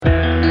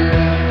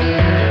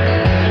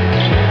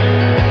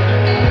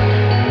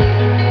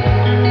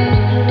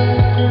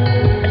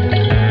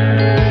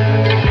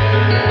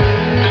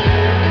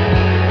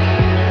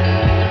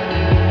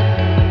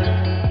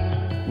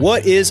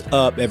What is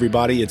up,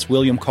 everybody? It's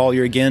William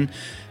Collier again.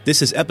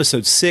 This is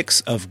episode 6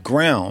 of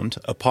Ground,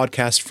 a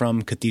podcast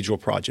from Cathedral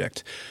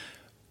Project.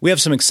 We have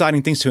some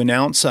exciting things to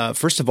announce.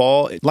 First of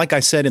all, like I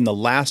said in the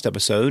last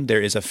episode, there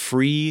is a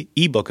free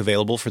ebook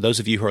available for those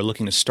of you who are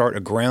looking to start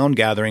a ground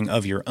gathering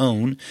of your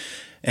own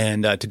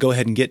and to go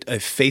ahead and get a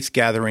faith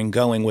gathering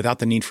going without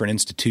the need for an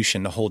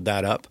institution to hold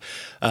that up.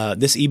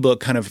 This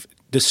ebook kind of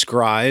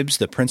describes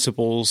the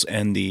principles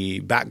and the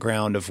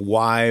background of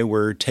why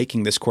we're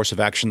taking this course of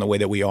action the way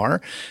that we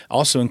are.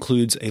 Also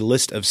includes a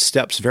list of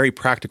steps, very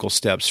practical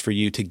steps for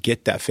you to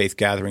get that faith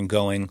gathering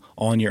going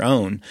on your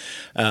own.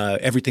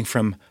 Everything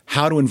from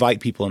how to invite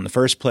people in the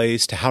first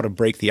place, to how to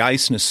break the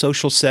ice in a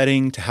social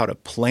setting, to how to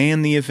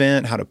plan the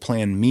event, how to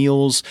plan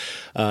meals,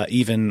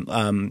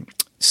 even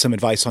some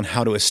advice on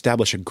how to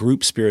establish a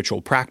group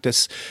spiritual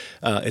practice.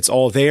 It's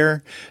all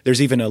there.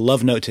 There's even a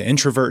love note to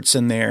introverts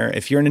in there.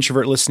 If you're an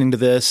introvert listening to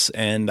this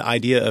and the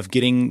idea of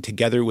getting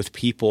together with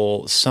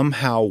people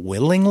somehow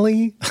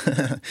willingly,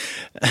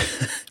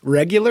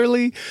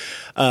 regularly,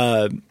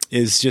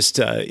 is just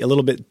a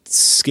little bit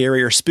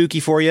scary or spooky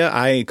for you,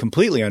 I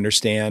completely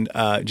understand.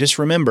 Just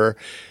remember,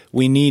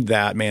 we need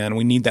that, man.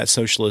 We need that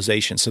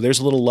socialization. So there's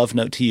a little love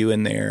note to you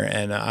in there,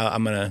 and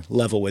I'm going to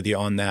level with you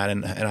on that,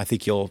 and I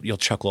think you'll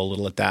chuckle a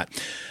little at that.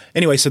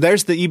 Anyway, so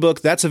there's the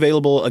ebook. That's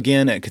available,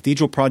 again, at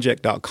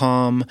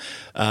cathedralproject.com.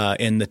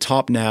 In the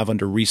top nav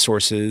under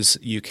resources,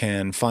 you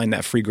can find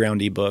that free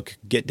ground ebook,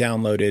 get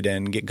downloaded,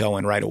 and get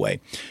going right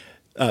away.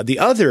 The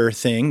other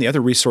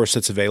resource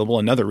that's available,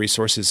 another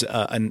resource is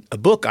a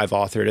book I've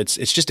authored.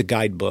 It's just a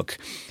guidebook.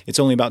 It's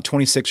only about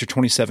 26 or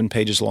 27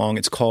 pages long.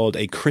 It's called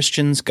A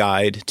Christian's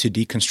Guide to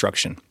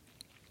Deconstruction.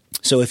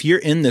 So if you're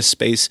in this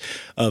space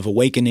of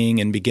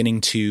awakening and beginning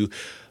to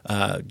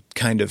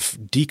kind of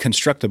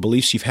deconstruct the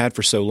beliefs you've had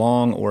for so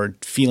long, or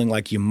feeling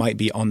like you might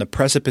be on the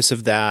precipice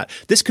of that,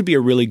 this could be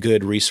a really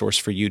good resource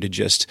for you to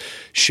just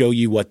show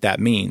you what that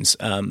means.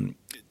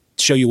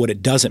 Show you what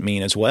it doesn't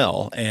mean as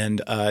well,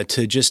 and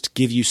to just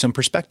give you some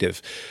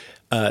perspective.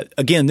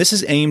 Again, this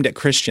is aimed at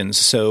Christians,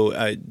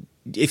 so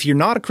if you're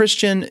not a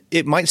Christian,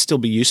 it might still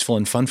be useful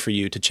and fun for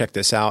you to check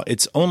this out.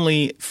 It's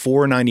only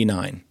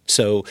 $4.99,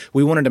 so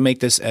we wanted to make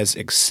this as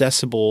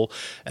accessible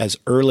as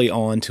early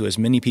on to as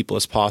many people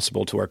as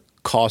possible, to where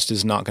cost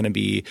is not going to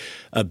be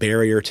a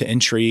barrier to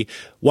entry,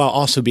 while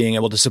also being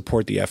able to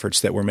support the efforts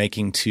that we're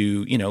making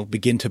to,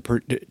 begin to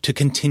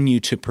continue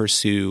to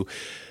pursue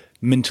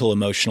mental,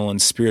 emotional, and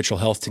spiritual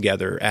health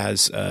together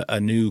as a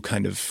new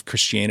kind of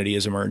Christianity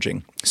is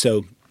emerging.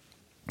 So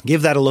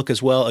give that a look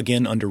as well,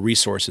 again, under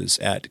resources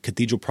at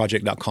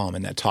cathedralproject.com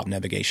in that top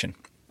navigation.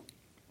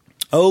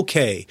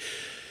 Okay.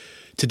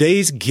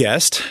 Today's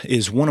guest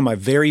is one of my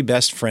very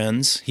best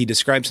friends. He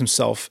describes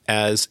himself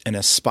as an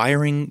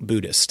aspiring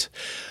Buddhist.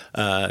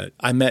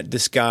 I met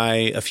this guy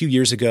a few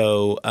years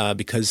ago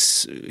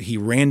because he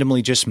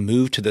randomly just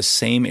moved to the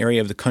same area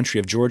of the country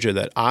of Georgia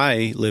that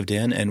I lived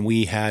in, and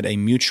we had a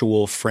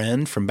mutual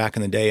friend from back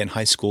in the day in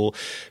high school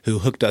who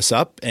hooked us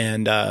up,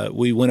 and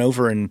we went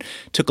over and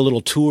took a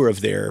little tour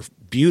of their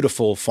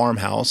beautiful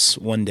farmhouse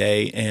one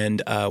day,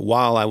 and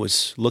while I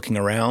was looking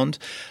around,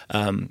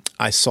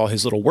 I saw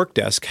his little work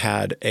desk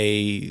had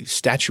a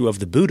statue of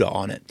the Buddha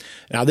on it.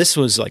 Now, this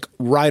was like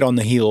right on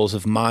the heels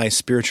of my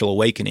spiritual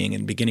awakening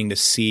and beginning to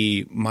see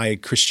my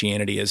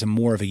Christianity as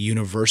more of a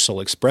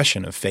universal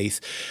expression of faith.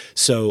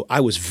 So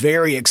I was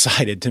very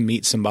excited to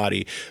meet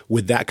somebody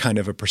with that kind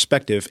of a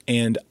perspective,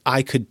 and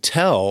I could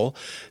tell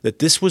that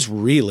this was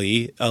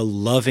really a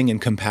loving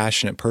and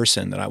compassionate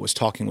person that I was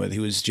talking with. He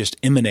was just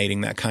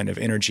emanating that kind of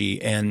energy,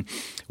 and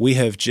we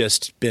have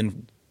just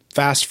been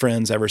fast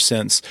friends ever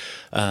since.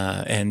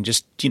 And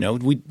just,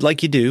 we,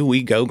 like you do,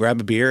 we go grab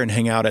a beer and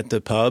hang out at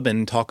the pub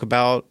and talk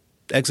about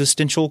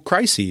existential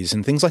crises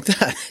and things like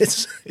that.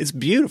 It's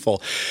beautiful.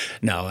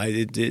 No,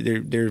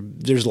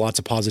 there's lots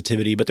of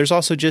positivity, but there's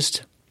also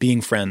just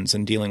being friends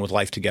and dealing with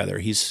life together.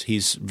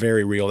 He's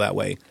very real that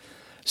way.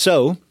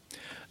 So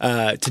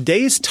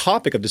today's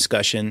topic of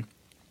discussion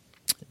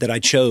that I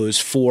chose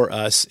for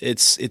us,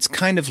 it's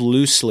kind of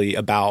loosely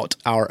about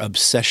our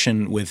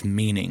obsession with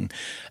meaning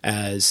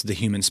as the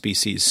human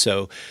species.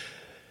 So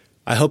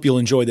I hope you'll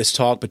enjoy this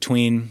talk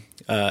between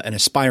an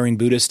aspiring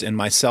Buddhist and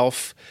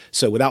myself.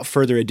 So without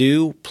further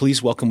ado,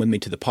 please welcome with me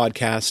to the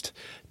podcast,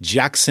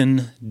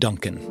 Jackson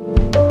Duncan.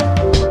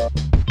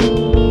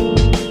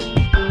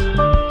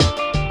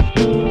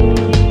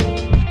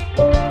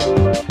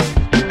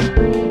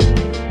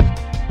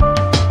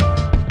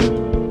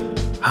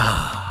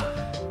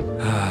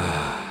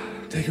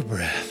 Take a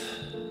breath.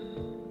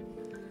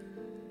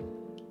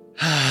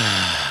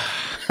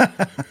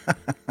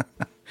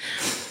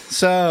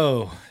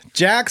 So,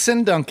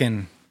 Jackson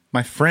Duncan,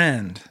 my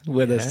friend,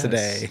 with us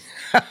today.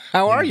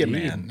 How are you,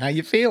 man? How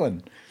you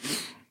feeling?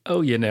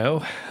 Oh,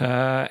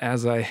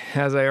 as I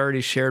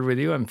already shared with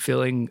you, I'm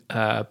feeling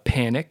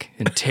panic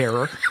and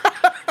terror.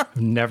 I've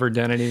never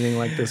done anything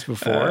like this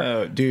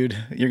before. Dude,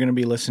 you're going to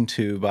be listened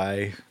to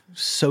by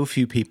so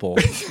few people.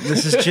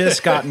 This has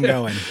just gotten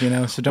going,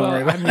 so don't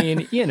worry about it. I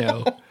mean,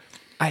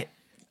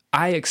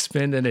 I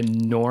expend an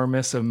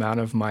enormous amount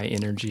of my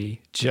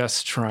energy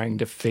just trying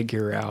to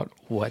figure out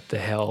what the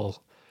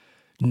hell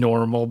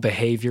normal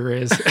behavior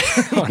is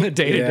on a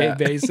day-to-day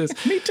basis.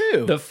 Me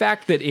too. The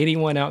fact that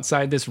anyone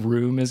outside this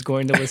room is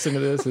going to listen to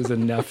this is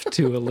enough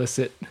to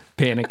elicit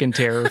panic and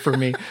terror for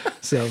me.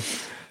 So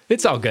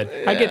it's all good.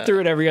 I get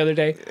through it every other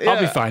day. I'll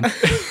be fine.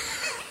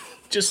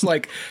 Just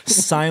like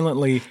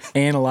silently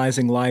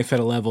analyzing life at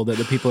a level that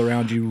the people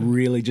around you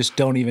really just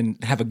don't even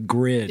have a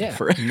grid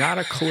for. Not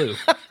a clue.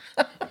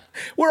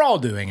 We're all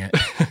doing it.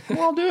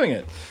 We're all doing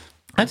it.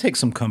 I take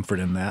some comfort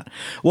in that.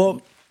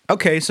 Well,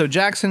 okay, so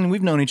Jackson,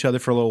 we've known each other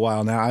for a little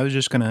while now. I was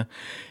just going to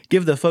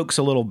give the folks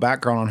a little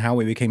background on how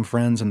we became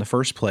friends in the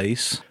first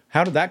place.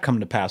 How did that come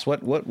to pass?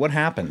 What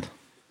happened?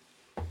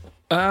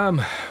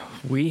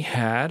 We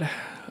had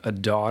a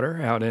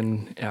daughter out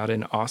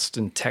in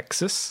Austin,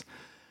 Texas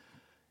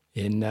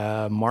in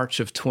March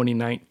of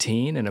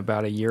 2019, and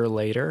about a year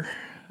later,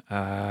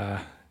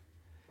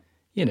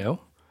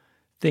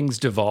 things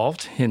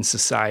devolved in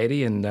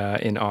society and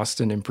in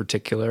Austin in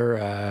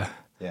particular.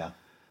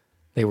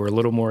 They were a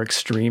little more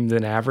extreme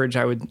than average,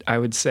 I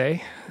would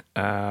say.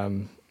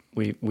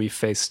 We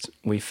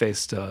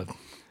faced a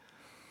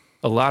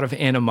lot of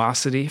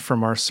animosity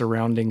from our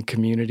surrounding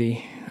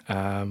community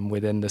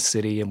within the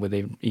city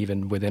and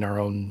even within our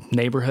own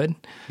neighborhood.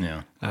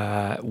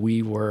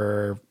 We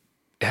were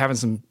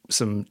having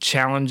some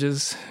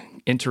challenges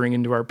entering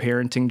into our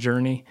parenting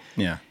journey.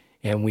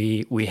 And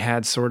we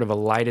had sort of a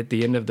light at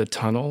the end of the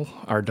tunnel.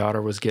 Our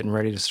daughter was getting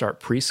ready to start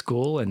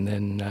preschool, and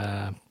then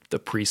the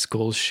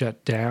preschool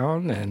shut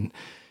down, and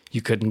you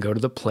couldn't go to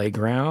the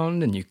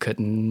playground, and you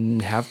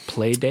couldn't have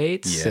play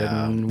dates.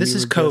 And this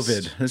is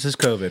COVID. This is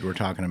COVID we're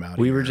talking about.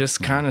 We were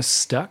just kind of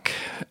stuck.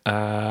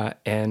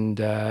 In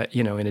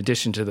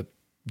addition to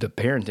the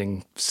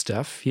parenting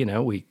stuff,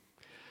 we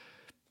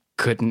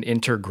couldn't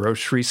enter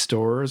grocery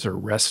stores or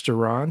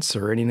restaurants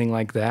or anything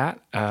like that.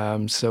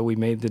 So we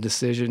made the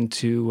decision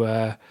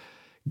to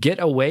get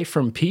away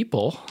from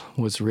people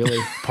was really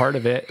part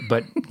of it,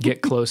 but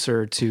get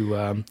closer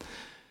to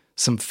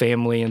some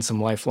family and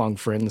some lifelong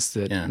friends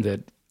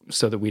that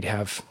so that we'd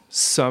have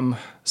some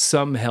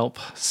help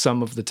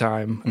some of the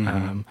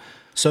time.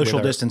 Social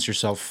distance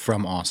yourself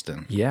from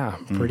Austin. Yeah,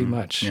 pretty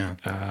much.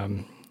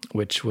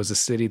 Which was a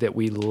city that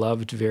we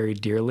loved very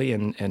dearly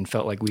and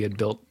felt like we had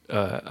built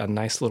a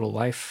nice little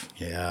life.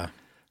 Yeah.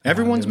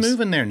 Everyone's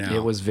moving there now.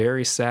 It was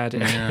very sad.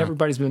 Yeah.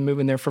 Everybody's been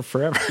moving there for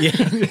forever.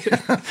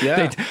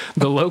 Yeah.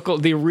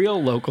 The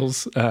real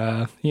locals,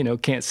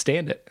 can't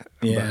stand it.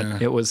 Yeah.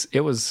 But it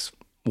was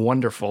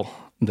wonderful.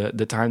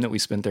 The time that we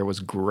spent there was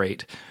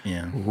great.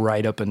 Yeah.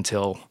 Right up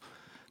until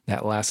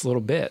that last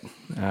little bit.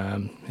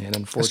 And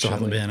unfortunately, I still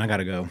haven't been. I got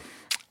to go.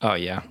 Oh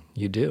yeah,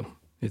 you do.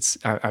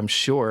 I'm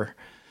sure.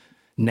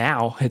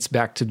 Now it's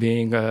back to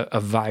being a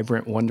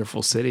vibrant,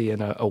 wonderful city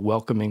and a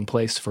welcoming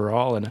place for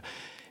all, and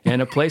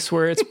a place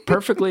where it's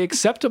perfectly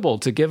acceptable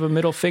to give a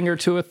middle finger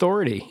to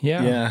authority.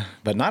 Yeah. Yeah,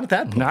 but not at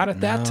that point. Not at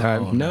that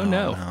time.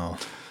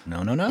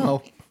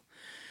 No.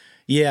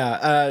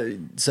 Yeah,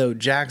 so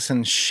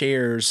Jackson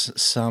shares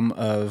some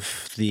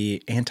of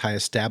the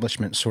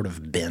anti-establishment sort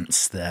of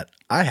bents that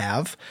I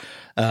have,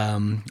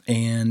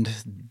 and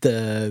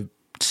the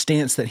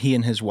stance that he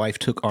and his wife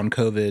took on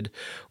COVID,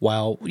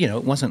 while,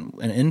 it wasn't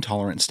an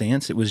intolerant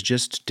stance, it was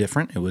just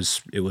different. It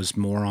was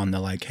more on the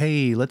like,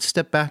 hey, let's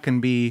step back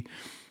and be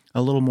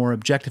a little more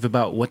objective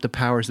about what the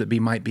powers that be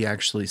might be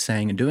actually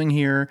saying and doing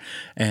here.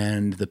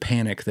 And the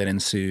panic that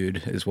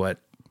ensued is what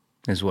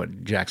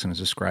Jackson is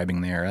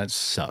describing there. That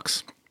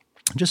sucks.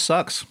 It just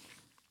sucks.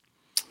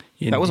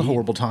 Indeed. That was a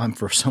horrible time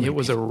for so many people. It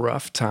was a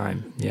rough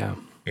time. Yeah.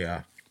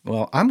 Yeah.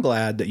 Well, I'm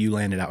glad that you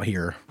landed out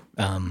here,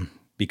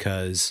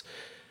 because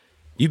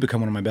you've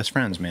become one of my best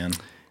friends, man.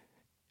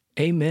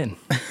 Amen.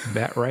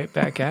 Right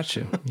back at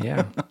you.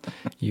 Yeah.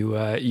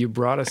 You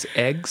brought us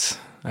eggs.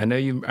 I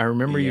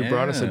remember you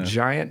brought us a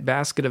giant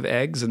basket of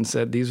eggs and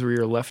said these were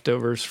your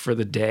leftovers for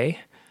the day.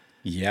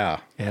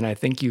 Yeah. And I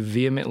think you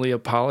vehemently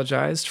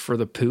apologized for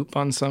the poop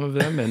on some of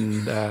them.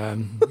 And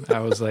I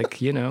was like,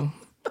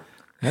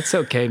 that's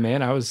okay,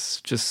 man. I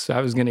was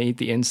going to eat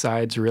the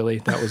insides, really.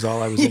 That was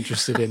all I was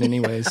interested in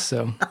anyways.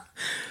 So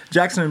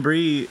Jackson and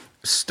Bree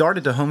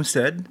started to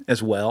homestead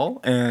as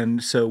well.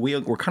 And so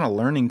we're kind of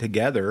learning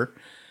together.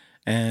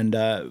 And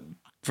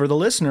for the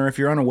listener, if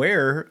you're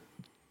unaware,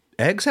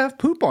 eggs have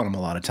poop on them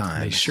a lot of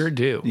times. They sure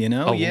do. A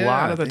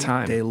lot of the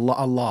time. A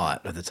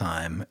lot of the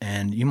time.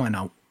 And you might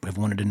not have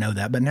wanted to know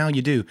that, but now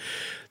you do.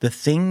 The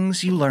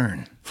things you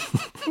learn,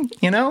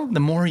 the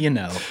more you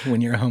know when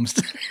you're a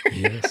homesteader.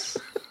 Yes.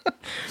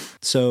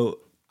 So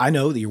I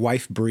know that your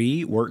wife,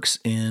 Bree, works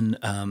in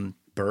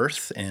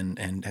birth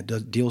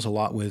and deals a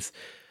lot with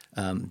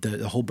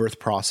the whole birth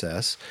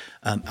process.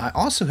 I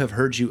also have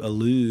heard you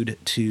allude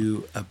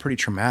to a pretty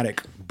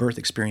traumatic birth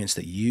experience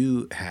that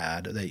you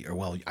had,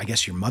 I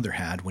guess your mother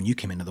had when you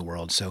came into the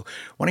world. So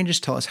why don't you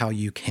just tell us how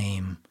you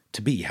came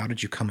to be? How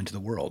did you come into the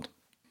world?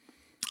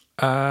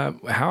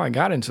 How I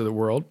got into the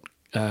world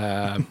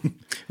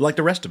Like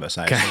the rest of us,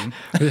 I assume.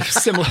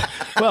 Similar.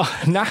 Well,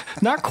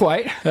 not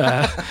quite.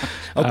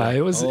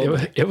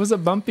 It was a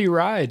bumpy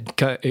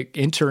ride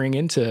entering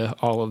into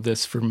all of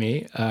this for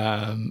me.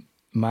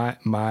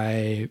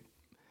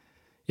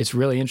 It's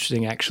really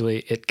interesting, actually.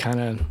 It kind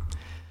of,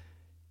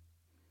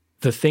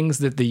 the things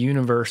that the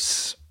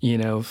universe,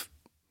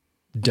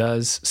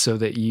 does so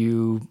that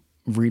you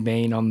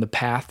remain on the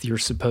path you're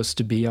supposed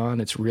to be on.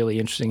 It's really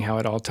interesting how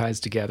it all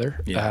ties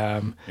together.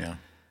 Yeah.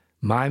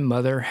 My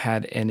mother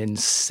had an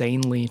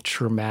insanely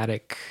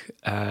traumatic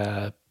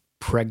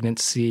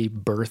pregnancy,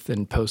 birth,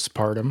 and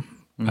postpartum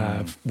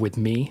with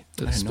me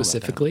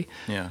specifically.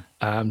 Yeah.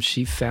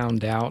 She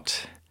found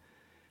out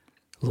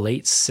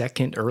late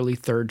second, early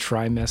third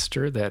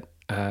trimester that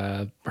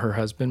her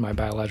husband, my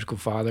biological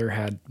father,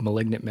 had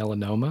malignant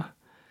melanoma,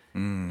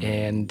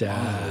 and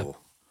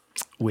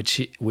which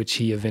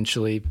he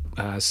eventually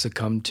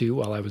succumbed to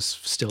while I was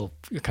still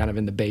kind of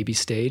in the baby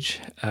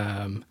stage.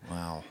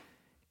 Wow.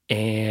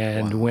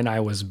 And when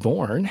I was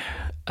born,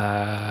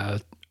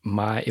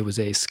 it was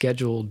a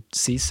scheduled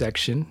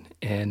C-section,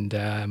 and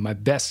my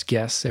best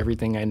guess,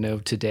 everything I know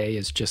today,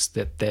 is just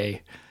that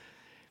they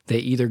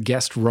either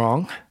guessed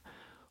wrong,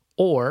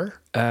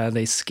 or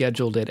they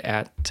scheduled it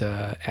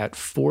at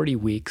 40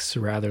 weeks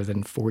rather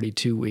than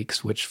 42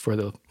 weeks, which for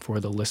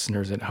the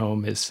listeners at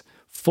home is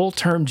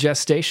full-term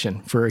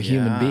gestation for a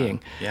human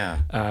being. Yeah.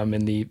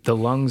 And the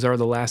lungs are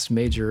the last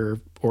major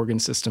organ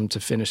system to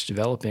finish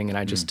developing, and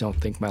I just don't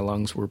think my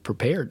lungs were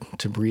prepared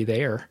to breathe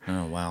air.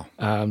 Oh, wow.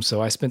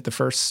 So I spent the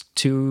first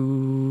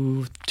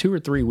two or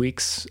 3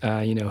 weeks,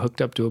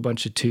 hooked up to a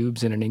bunch of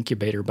tubes in an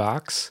incubator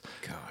box.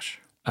 Gosh.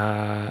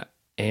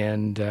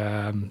 And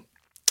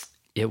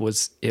it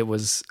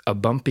was a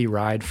bumpy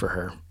ride for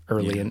her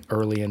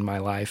early in my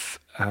life.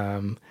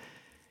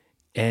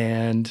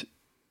 And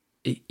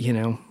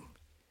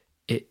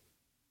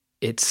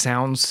it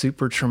sounds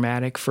super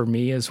traumatic for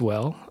me as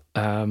well.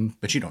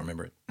 But you don't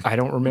remember it. I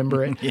don't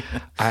remember it.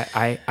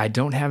 I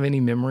don't have any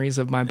memories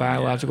of my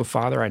biological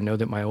father. I know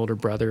that my older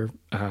brother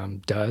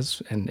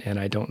does, and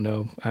I don't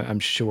know. I'm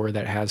sure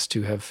that has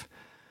to have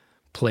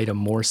played a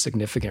more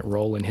significant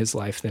role in his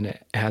life than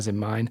it has in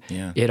mine.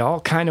 Yeah. It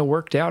all kind of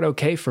worked out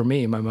okay for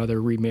me. My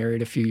mother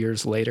remarried a few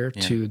years later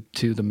to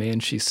the man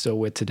she's still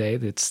with today.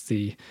 That's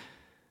the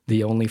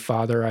only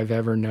father I've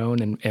ever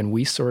known, and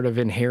we sort of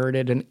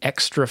inherited an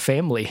extra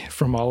family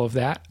from all of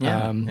that.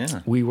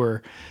 We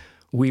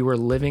were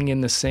living in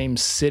the same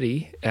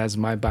city as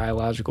my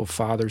biological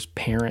father's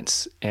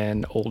parents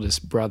and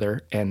oldest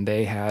brother, and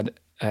they had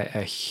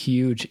a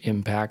huge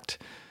impact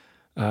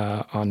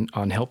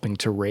on helping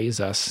to raise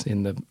us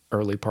in the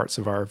early parts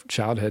of our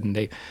childhood.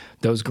 And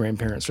those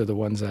grandparents are the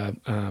ones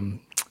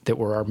that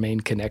were our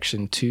main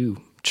connection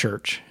to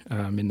church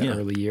in the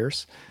early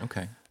years.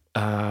 Okay.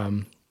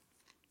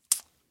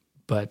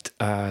 But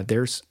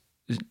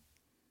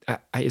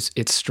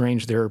it's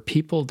strange. There are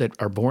people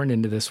that are born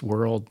into this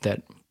world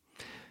that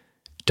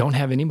don't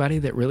have anybody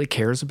that really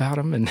cares about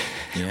them and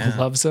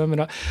loves them.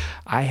 And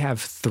I have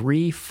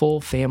 3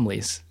 full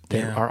families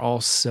that are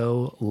all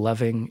so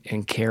loving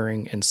and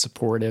caring and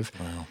supportive.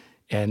 Wow.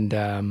 And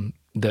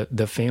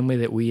the family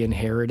that we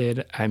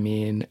inherited,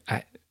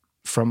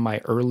 from my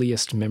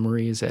earliest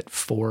memories at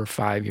 4 or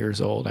 5 years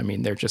old,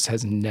 there just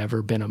has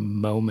never been a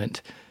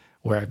moment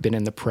where I've been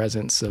in the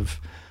presence of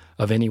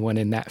anyone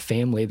in that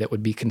family that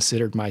would be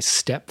considered my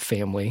step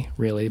family,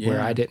 really,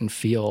 where I didn't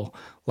feel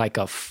like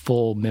a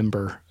full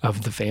member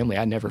of the family.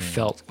 I never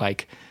felt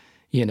like,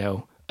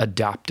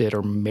 adopted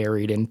or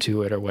married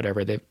into it or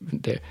whatever.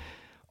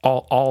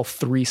 All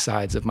 3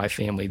 sides of my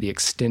family, the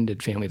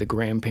extended family, the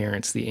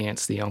grandparents, the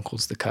aunts, the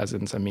uncles, the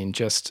cousins,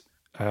 just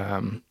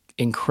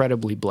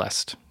incredibly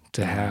blessed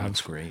to have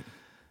That's great.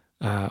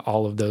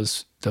 all of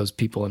those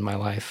people in my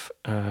life.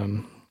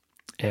 And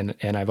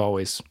I've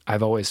always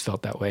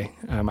felt that way.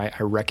 I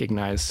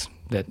recognize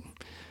that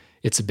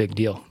it's a big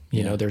deal.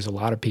 There's a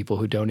lot of people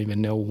who don't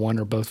even know one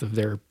or both of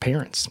their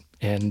parents.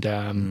 And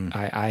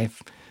I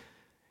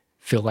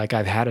feel like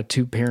I've had a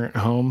 2-parent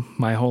home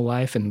my whole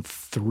life and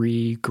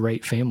 3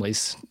 great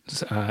families,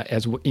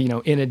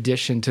 in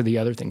addition to the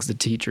other things, the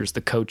teachers,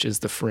 the coaches,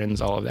 the friends,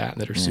 all of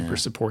that are super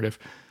supportive.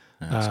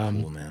 That's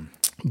cool, man.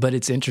 But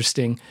it's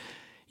interesting,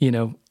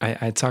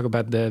 I talk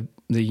about the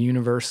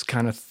universe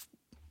kind of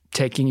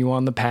taking you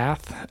on the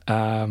path.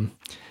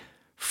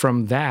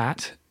 From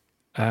that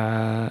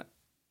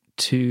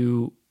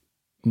to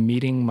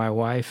meeting my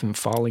wife and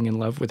falling in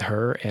love with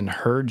her, and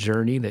her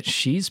journey that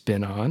she's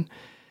been on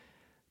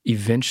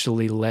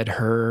eventually led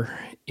her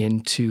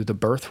into the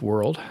birth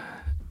world.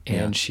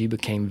 And she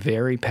became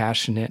very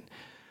passionate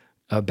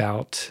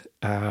about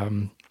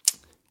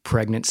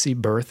pregnancy,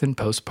 birth, and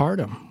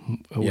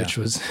postpartum, which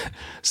was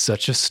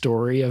such a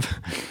story of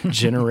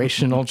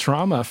generational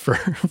trauma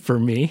for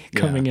me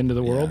coming into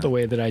the world the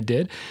way that I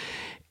did.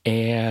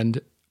 And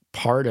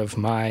part of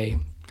my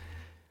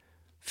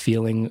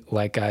feeling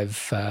like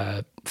I've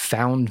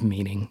found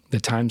meaning, the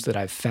times that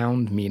I've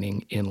found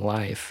meaning in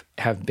life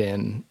have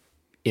been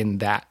in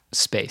that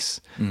space.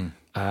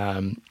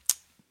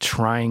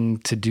 trying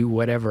to do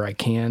whatever I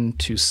can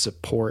to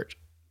support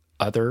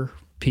other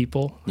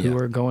people who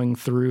are going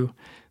through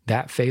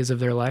that phase of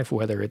their life,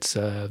 whether it's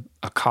a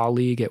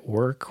colleague at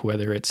work,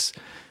 whether it's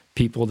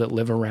people that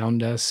live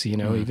around us,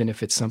 even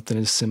if it's something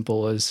as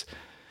simple as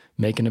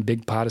making a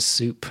big pot of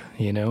soup,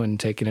 and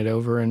taking it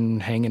over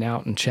and hanging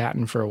out and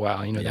chatting for a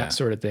while, that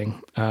sort of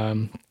thing.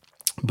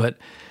 But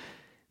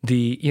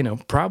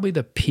probably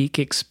the peak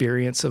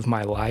experience of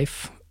my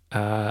life,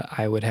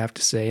 I would have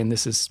to say, and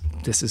this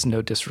is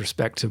no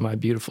disrespect to my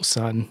beautiful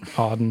son,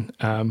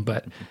 Auden,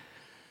 but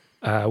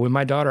when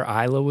my daughter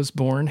Isla was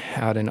born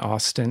out in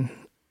Austin,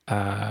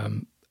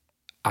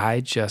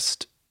 I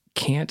just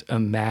can't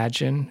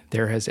imagine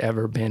there has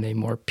ever been a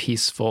more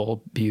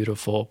peaceful,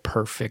 beautiful,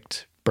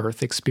 perfect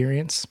birth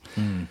experience.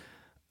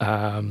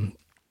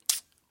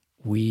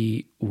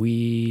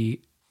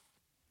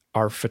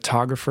 Our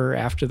photographer,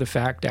 after the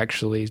fact,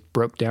 actually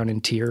broke down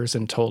in tears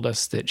and told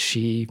us that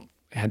she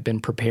had been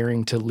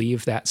preparing to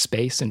leave that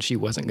space and she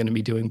wasn't going to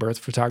be doing birth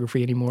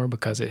photography anymore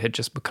because it had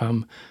just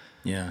become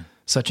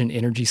such an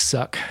energy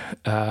suck.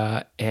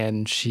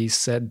 And she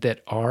said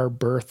that our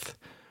birth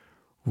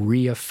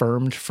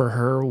reaffirmed for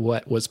her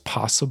what was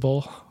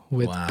possible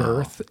with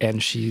birth,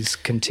 and she's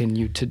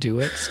continued to do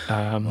it.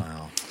 I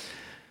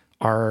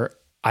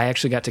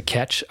actually got to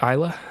catch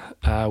Isla,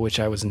 which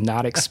I was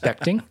not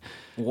expecting.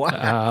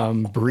 Wow.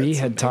 Bree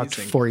had talked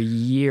for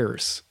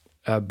years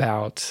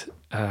about,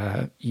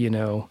 her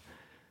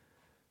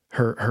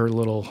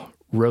little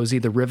Rosie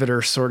the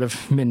Riveter sort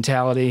of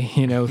mentality,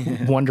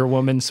 Wonder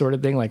Woman sort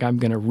of thing. Like, I'm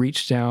going to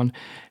reach down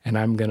and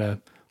I'm going to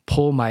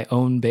pull my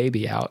own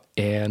baby out.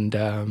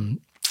 And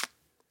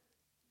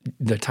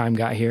the time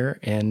got here,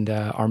 and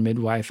our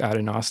midwife out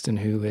in Austin,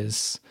 who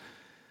is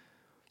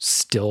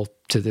still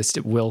to this,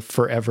 will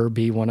forever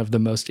be one of the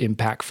most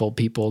impactful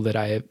people that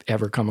I have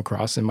ever come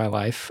across in my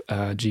life,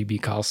 GB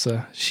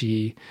Khalsa.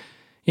 She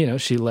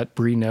let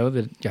Bree know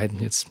that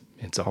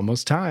it's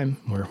almost time.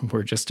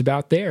 We're just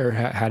about there.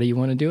 How do you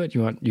want to do it?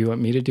 You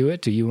want me to do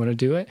it? Do you want to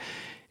do it?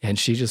 And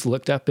she just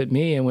looked up at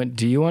me and went,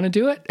 "Do you want to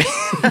do it?"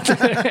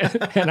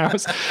 And I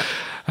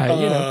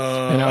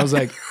was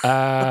like,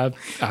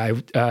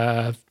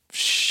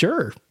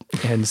 sure.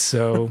 And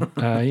so,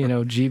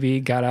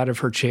 GB got out of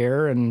her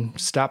chair and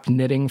stopped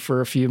knitting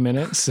for a few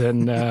minutes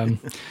and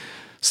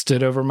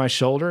stood over my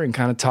shoulder and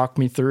kind of talked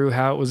me through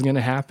how it was going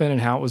to happen and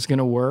how it was going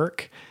to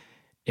work.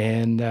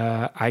 And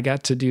I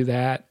got to do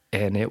that.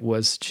 And it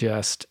was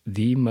just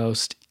the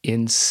most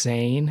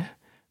insane,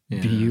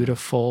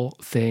 beautiful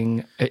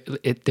thing. It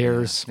would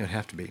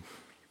have to be.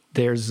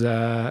 There's,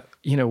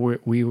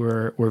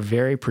 we're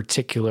very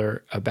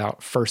particular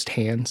about first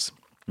hands.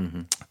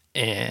 Mm-hmm.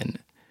 And,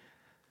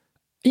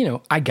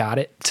 I got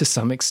it to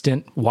some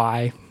extent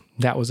why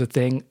that was a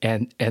thing.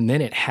 And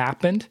then it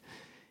happened,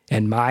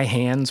 and my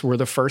hands were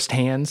the first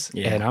hands.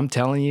 Yeah. And I'm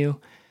telling you,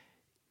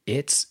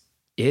 it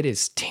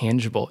is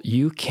tangible.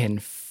 You can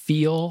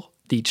feel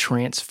the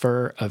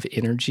transfer of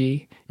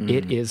energy.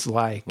 It is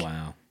like,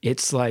 wow.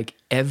 It's like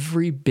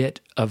every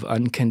bit of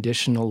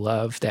unconditional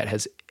love that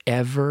has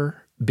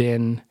ever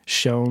been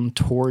shown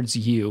towards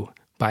you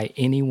by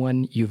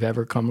anyone you've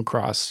ever come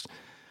across,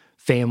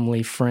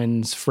 family,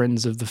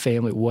 friends of the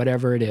family,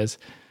 whatever it is,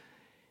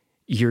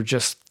 you're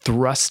just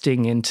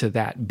thrusting into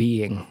that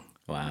being.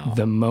 Wow.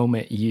 The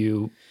moment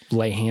you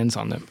lay hands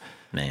on them.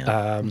 Man,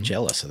 I'm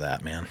jealous of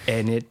that, man.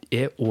 And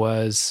it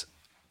was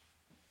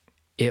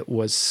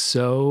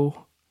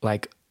so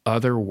like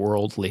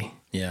otherworldly.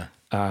 Yeah.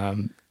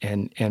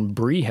 And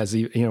Bree has,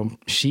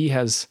 she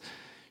has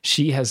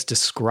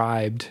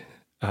described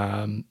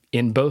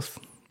in both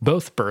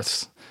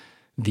births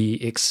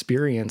the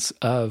experience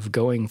of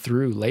going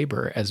through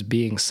labor as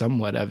being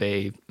somewhat of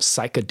a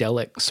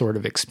psychedelic sort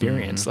of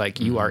experience. Like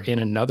you are in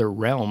another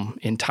realm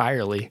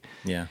entirely.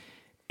 Yeah.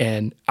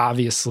 And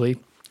obviously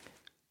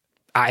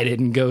I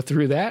didn't go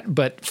through that,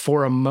 but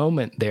for a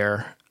moment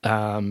there,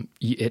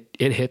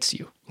 it hits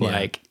you.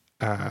 Yeah.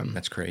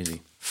 That's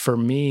crazy. For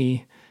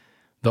me,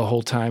 the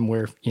whole time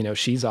where,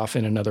 she's off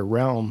in another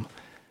realm,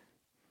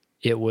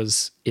 it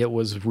was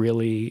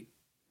really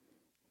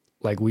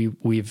like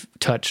we've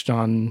touched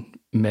on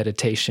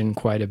meditation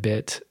quite a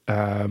bit.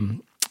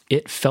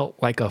 It felt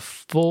like a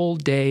full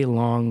day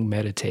long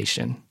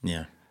meditation.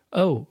 Yeah.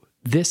 Oh,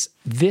 this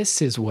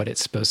is what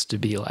it's supposed to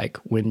be like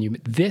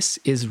this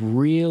is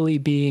really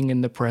being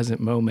in the present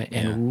moment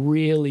and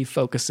really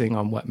focusing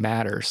on what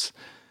matters.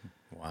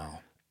 Wow.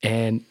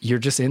 And you're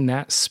just in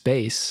that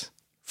space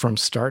from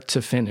start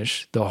to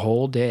finish the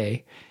whole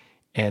day.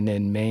 And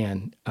then,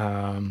 man,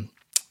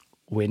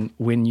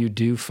 when you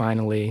do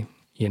finally,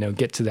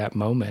 get to that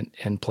moment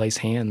and place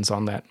hands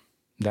on that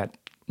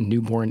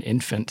newborn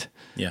infant,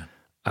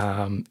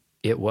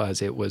 it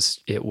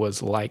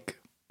was like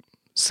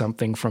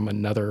something from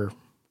another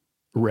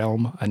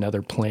realm,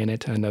 another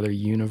planet, another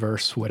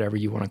universe, whatever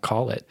you want to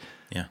call it.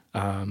 Yeah.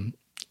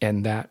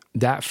 And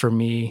that for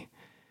me,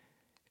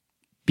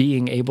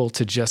 being able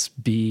to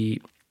just be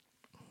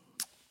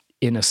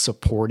in a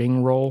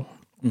supporting role,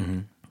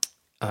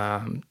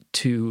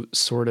 to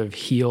sort of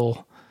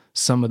heal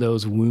some of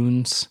those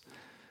wounds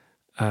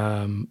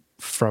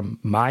from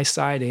my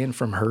side and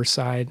from her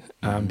side,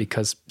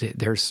 because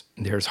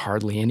there's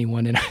hardly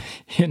anyone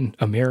in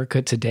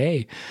America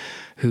today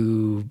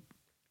who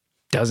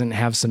doesn't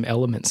have some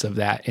elements of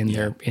that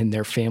in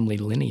their family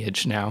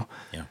lineage now.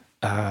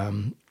 Yeah.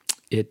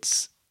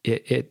 It's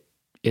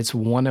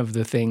one of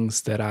the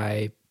things that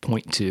I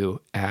point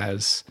to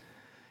as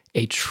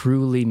a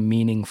truly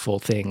meaningful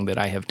thing that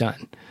I have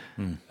done.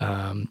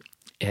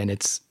 And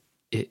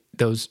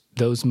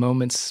those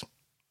moments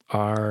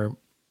are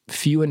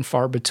few and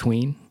far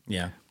between.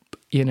 Yeah.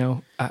 You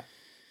know,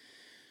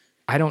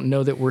 I don't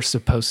know that we're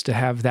supposed to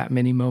have that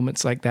many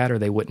moments like that, or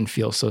they wouldn't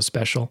feel so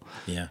special.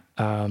 Yeah.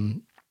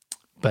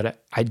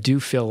 But I do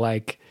feel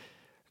like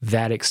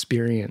that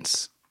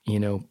experience, you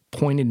know,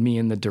 pointed me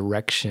in the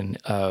direction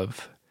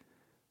of,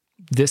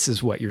 this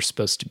is what you're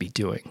supposed to be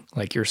doing.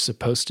 Like, you're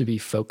supposed to be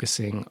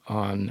focusing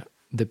on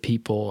the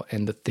people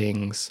and the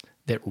things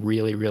that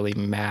really, really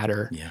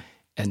matter,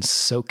 and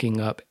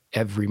soaking up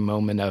every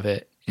moment of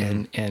it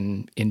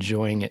and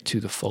enjoying it to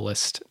the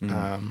fullest.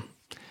 And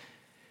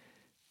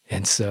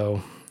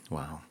so,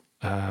 wow.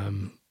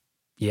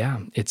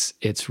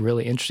 It's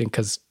really interesting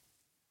because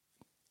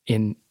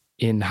in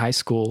high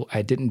school,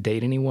 I didn't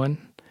date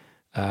anyone.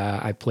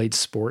 I played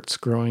sports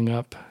growing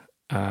up.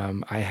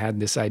 I had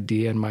this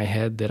idea in my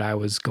head that I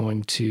was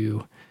going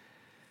to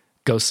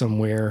go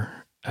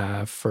somewhere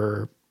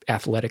for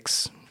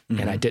athletics,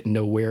 and I didn't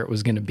know where it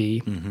was going to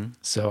be.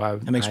 So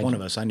that makes one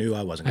of us. I knew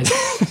I wasn't going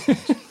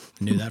to.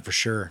 Knew that for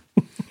sure.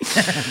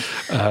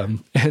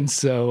 And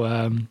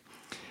so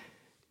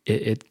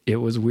it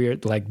was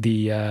weird. Like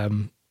the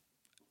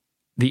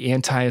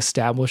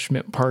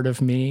anti-establishment part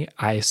of me,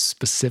 I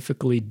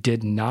specifically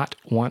did not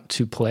want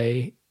to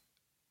play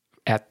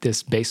at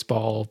this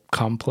baseball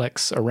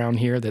complex around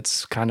here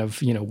that's kind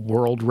of, you know,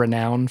 world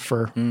renowned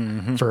for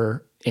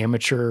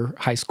amateur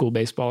high school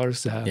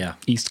baseballers,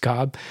 East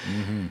Cobb.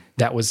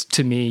 That was,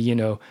 to me, you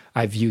know,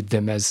 I viewed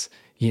them as,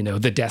 you know,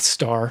 the Death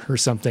Star or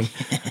something.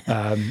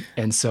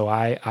 And so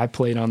I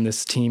played on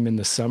this team in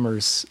the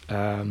summers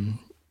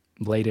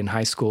late in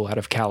high school out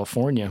of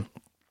California.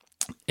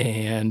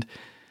 And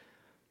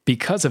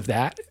because of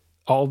that,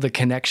 all the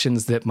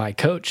connections that my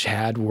coach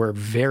had were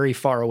very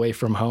far away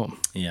from home.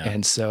 Yeah.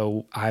 And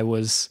so I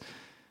was,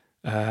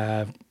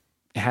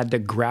 had to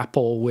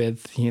grapple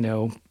with, you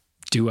know,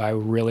 do I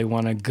really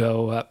want to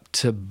go up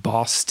to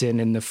Boston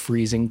in the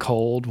freezing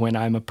cold when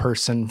I'm a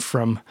person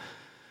from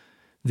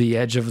the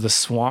edge of the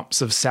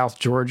swamps of South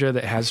Georgia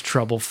that has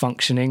trouble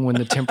functioning when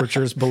the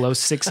temperature is below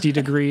 60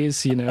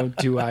 degrees? You know,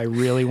 do I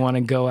really want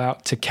to go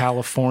out to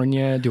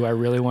California? Do I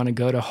really want to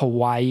go to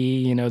Hawaii?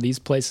 You know, these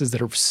places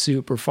that are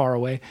super far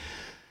away.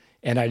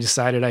 And I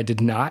decided I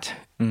did not.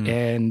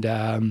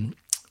 And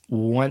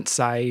once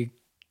I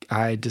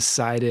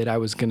decided I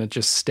was going to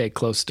just stay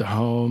close to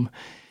home,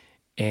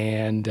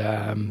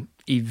 and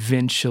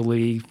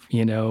eventually,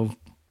 you know,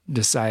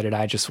 decided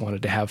I just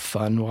wanted to have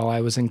fun while I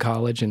was in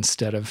college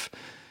instead of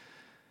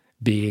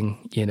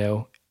being, you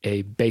know,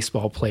 a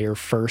baseball player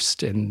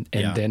first and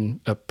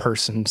then a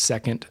person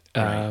second.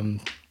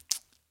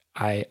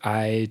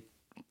 I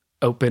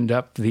opened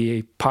up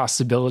the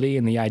possibility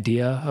and the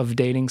idea of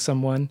dating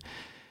someone,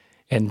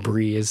 and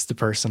Bree is the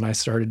person I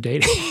started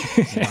dating.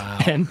 Wow.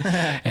 and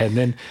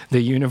then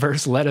the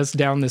universe led us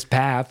down this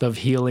path of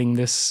healing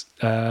this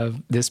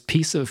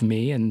piece of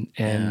me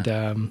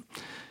and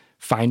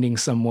finding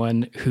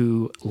someone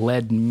who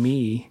led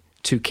me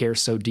to care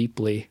so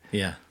deeply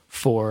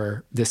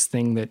for this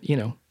thing that, you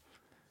know,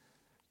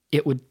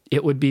 it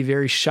would be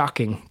very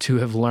shocking to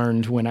have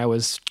learned when I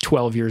was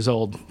 12 years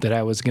old that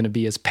I was going to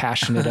be as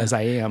passionate as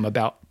I am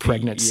about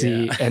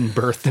pregnancy and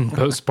birth and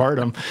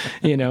postpartum,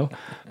 you know.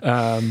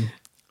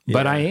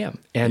 But I am,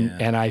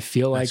 and I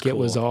feel like it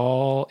was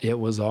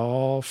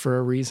all for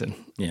a reason.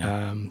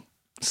 Yeah.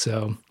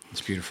 So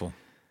it's beautiful.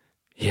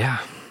 Yeah.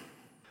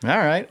 All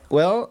right.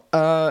 Well,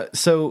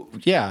 so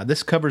yeah,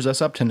 this covers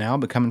us up to now,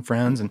 becoming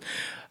friends. And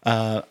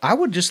I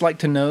would just like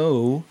to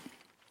know,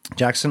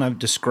 Jackson, I've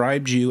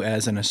described you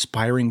as an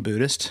aspiring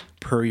Buddhist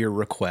per your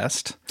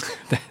request.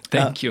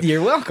 Thank you.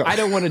 You're welcome. I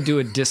don't want to do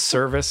a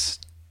disservice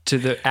to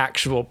the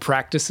actual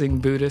practicing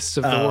Buddhists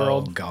of the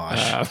world. Oh,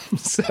 gosh.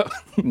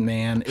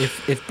 Man,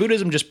 if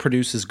Buddhism just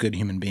produces good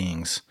human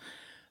beings,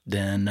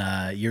 then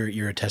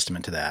you're a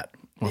testament to that.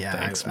 Well, yeah,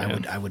 thanks,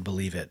 I would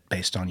believe it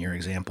based on your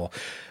example.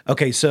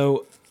 Okay,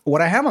 so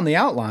what I have on the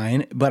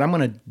outline, but I'm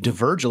going to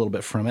diverge a little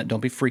bit from it. Don't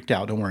be freaked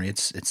out. Don't worry.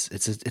 It's a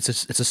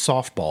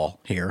softball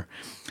here.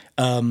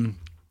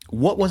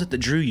 What was it that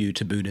drew you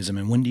to Buddhism,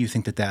 and when do you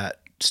think that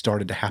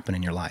started to happen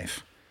in your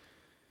life?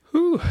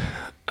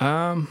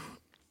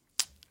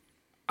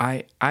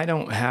 I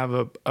don't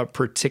have a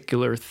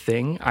particular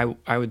thing.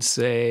 I would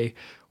say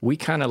we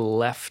kind of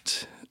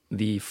left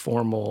the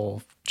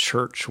formal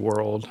church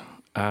world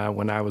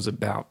when I was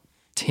about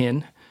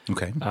 10.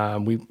 Okay.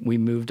 We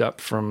moved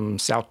up from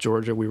South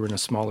Georgia. We were in a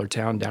smaller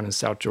town down in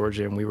South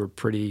Georgia, and we were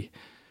pretty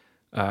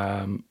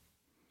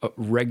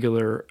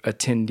regular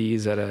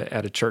attendees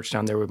at a church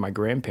down there with my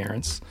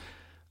grandparents.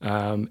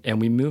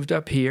 And we moved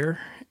up here,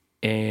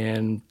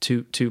 and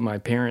to my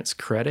parents'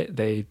 credit,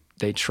 they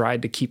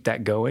tried to keep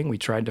that going. We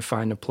tried to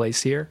find a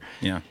place here.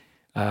 Yeah.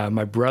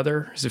 My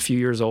brother is a few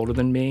years older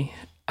than me,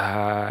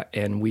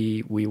 and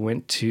we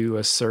went to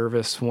a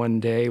service one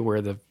day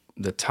where the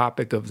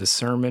topic of the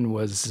sermon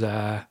was,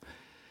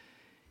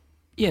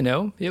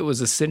 it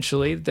was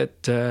essentially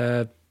that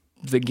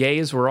the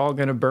gays were all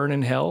going to burn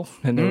in hell,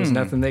 and there was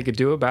nothing they could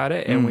do about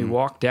it. And we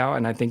walked out,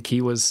 and I think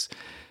he was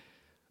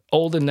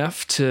old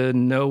enough to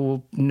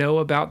know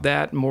about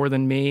that more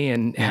than me,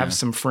 and have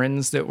some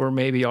friends that were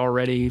maybe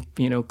already,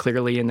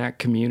 clearly in that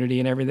community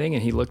and everything.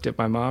 And he looked at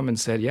my mom and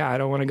said, "Yeah, I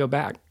don't want to go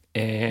back."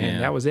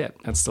 And that was it.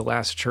 That's the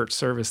last church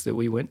service that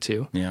we went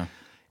to. Yeah.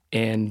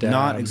 And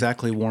not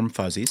exactly warm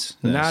fuzzies.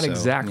 Not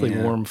exactly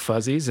warm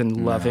fuzzies,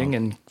 and loving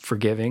and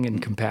forgiving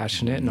and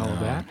compassionate and all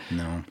of that.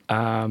 No.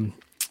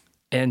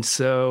 And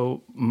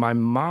so my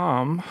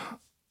mom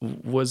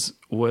was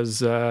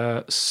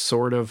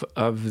sort of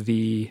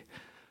the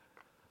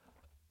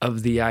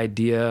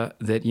idea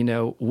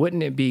that,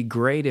 wouldn't it be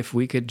great if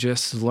we could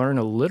just learn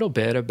a little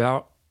bit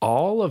about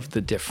all of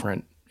the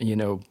different,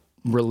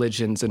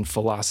 religions and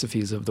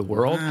philosophies of the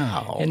world.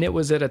 Wow. And it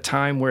was at a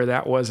time where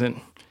that wasn't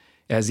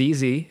as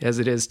easy as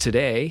it is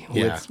today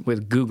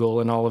with Google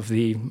and all of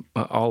the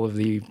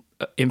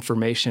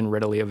information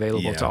readily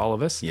available to all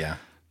of us. Yeah.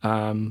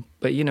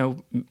 But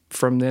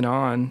from then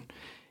on,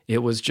 it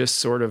was just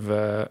sort of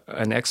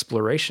an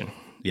exploration.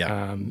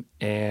 Yeah.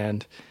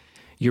 And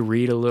you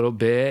read a little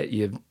bit.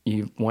 You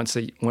once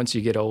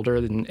you get older,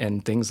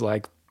 and things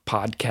like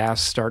podcasts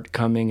start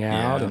coming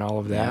out and all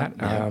of that.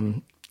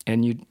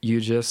 And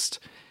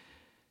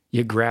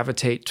you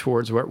gravitate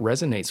towards what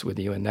resonates with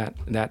you, and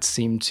that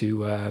seemed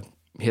to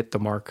hit the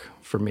mark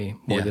for me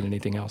more than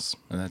anything else.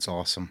 And that's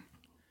awesome.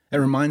 It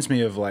reminds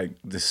me of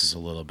this is a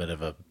little bit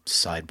of a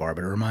sidebar,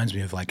 but it reminds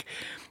me of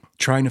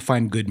trying to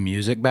find good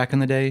music back in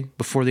the day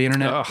before the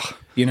internet.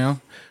 Ugh.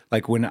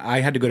 Like when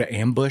I had to go to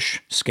Ambush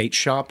Skate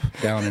Shop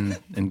down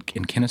in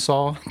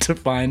Kennesaw to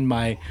find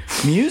my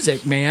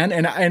music, man.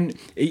 And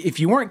if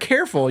you weren't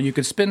careful, you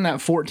could spend that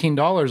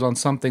 $14 on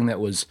something that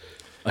was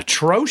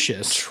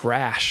atrocious.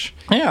 Trash.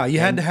 Yeah, you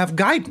had to have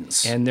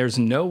guidance. And there's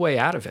no way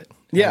out of it.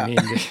 Yeah. I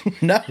mean,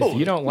 no. If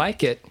you don't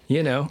like it,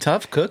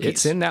 tough cookies.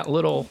 It's in that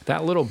little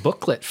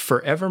booklet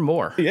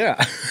forevermore.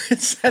 Yeah.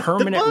 It's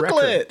permanent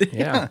record.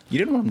 Yeah. You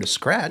didn't want them to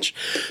scratch.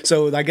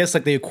 So I guess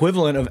the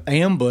equivalent of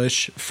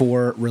Ambush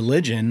for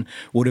religion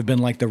would have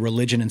been the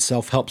religion and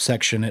self-help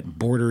section at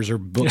Borders or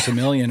Books A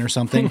Million or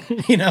something,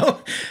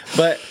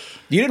 But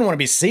you didn't want to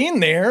be seen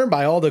there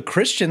by all the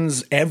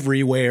Christians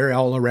everywhere,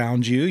 all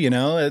around you.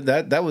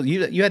 That was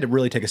you had to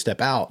really take a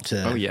step out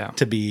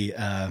to be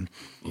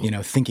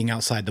thinking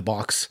outside the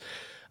box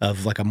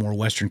of a more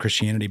Western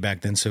Christianity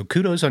back then. So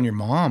kudos on your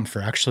mom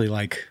for actually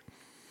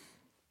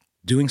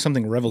doing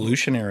something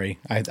revolutionary.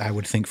 I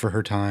would think for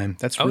her time.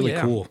 That's really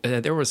cool.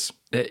 It was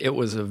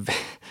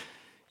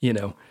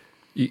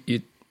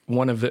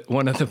one of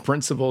the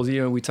principles.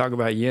 We talk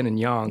about yin and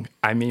yang.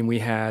 I mean, we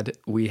had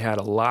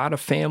a lot of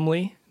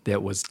family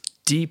that was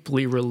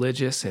deeply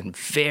religious and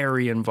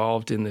very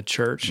involved in the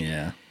church.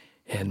 Yeah.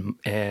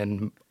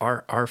 And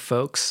our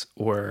folks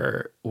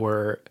were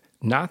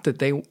not that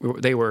they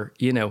were,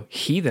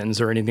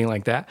 heathens or anything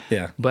like that.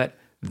 Yeah. But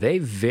they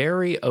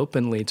very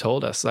openly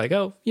told us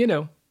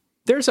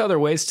there's other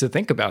ways to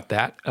think about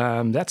that.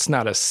 That's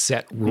not a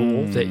set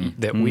rule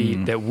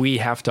that we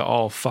have to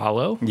all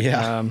follow.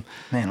 Yeah.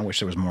 Man, I wish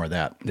there was more of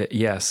that.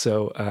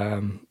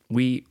 So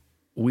we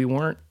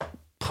weren't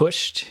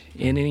pushed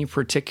in any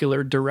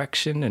particular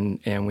direction,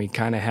 and we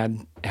kind of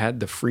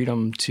had the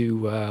freedom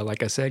to,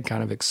 like I said,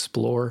 kind of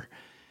explore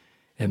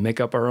and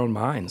make up our own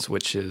minds,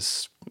 which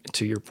is,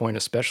 to your point,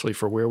 especially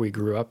for where we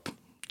grew up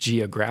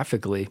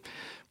geographically,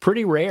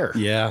 pretty rare.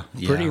 Yeah.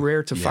 Pretty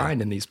rare to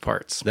find in these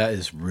parts. That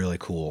is really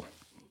cool.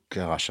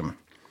 Gosh, I'm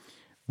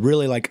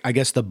really I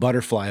guess the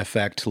butterfly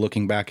effect,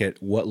 looking back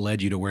at what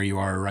led you to where you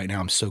are right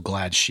now. I'm so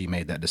glad she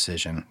made that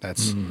decision.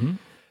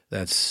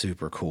 That's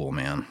super cool,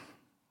 man.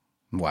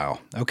 Wow.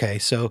 Okay.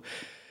 So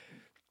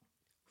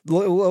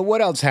what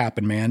else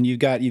happened, man? You've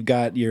got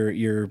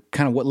your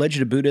kind of what led you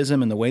to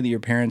Buddhism and the way that your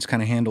parents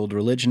kind of handled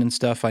religion and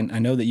stuff. I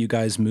know that you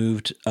guys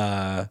moved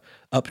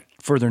up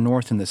further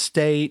north in the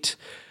state.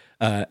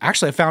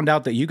 Actually, I found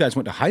out that you guys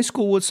went to high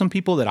school with some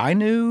people that I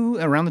knew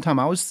around the time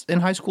I was in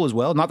high school as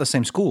well. Not the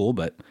same school,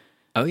 but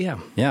oh yeah,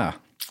 yeah.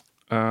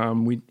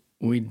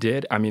 We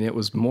did. I mean, it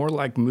was more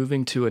like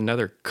moving to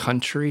another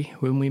country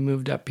when we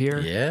moved up here.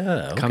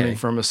 Yeah, okay. Coming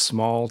from a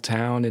small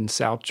town in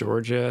South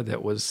Georgia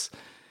that was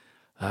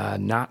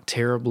not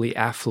terribly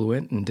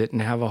affluent and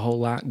didn't have a whole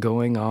lot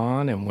going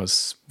on and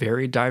was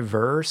very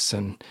diverse.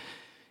 And,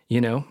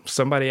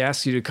 somebody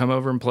asks you to come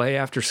over and play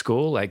after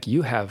school,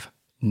 you have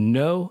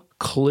no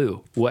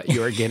clue what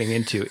you're getting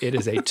into. It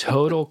is a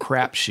total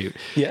crapshoot.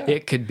 Yeah.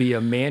 It could be a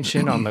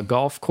mansion on the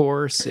golf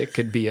course. It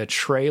could be a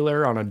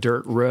trailer on a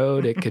dirt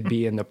road. It could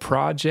be in the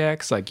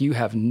projects. You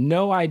have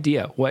no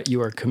idea what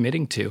you are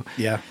committing to.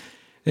 Yeah.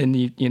 And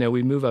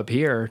we move up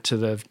here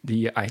to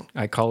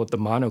I call it the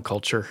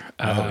monoculture.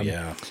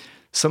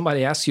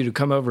 Somebody asks you to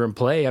come over and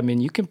play. I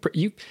mean, you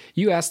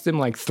ask them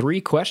like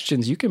 3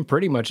 questions, you can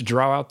pretty much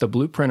draw out the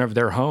blueprint of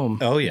their home.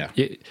 Oh yeah,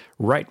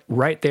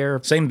 right there.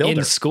 Same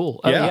builder in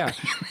school. Oh yeah.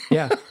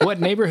 What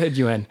neighborhood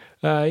you in?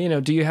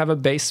 Do you have a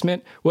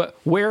basement?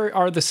 Where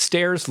are the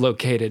stairs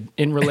located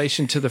in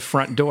relation to the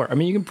front door? I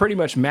mean, you can pretty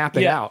much map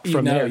it out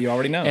from there. You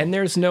already know. And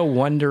there's no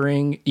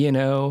wondering,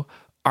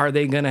 are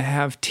they going to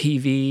have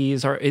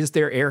TVs? Or is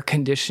their air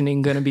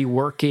conditioning going to be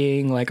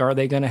working? Like, are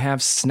they going to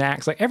have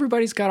snacks? Like,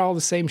 everybody's got all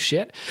the same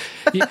shit.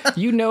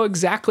 You know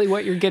exactly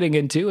what you're getting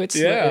into. I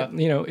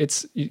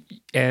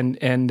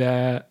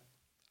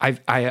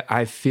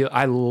feel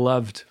I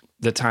loved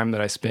the time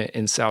that I spent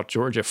in South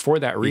Georgia for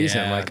that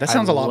reason. Yeah, like, that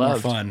sounds a lot more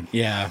fun.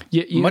 Yeah,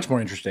 much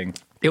more interesting.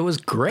 It was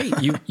great.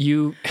 I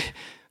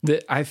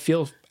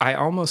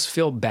almost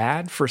feel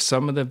bad for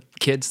some of the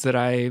kids that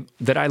I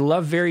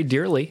love very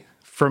dearly.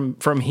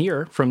 From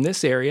here, from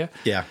this area,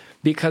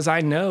 because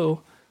I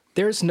know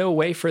there's no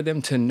way for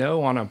them to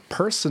know on a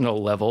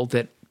personal level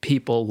that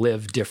people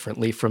live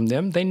differently from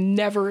them. They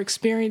never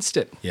experienced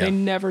it. Yeah. They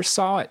never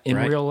saw it in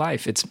real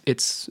life.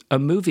 It's a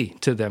movie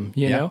to them,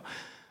 you know.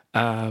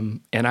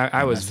 And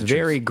I was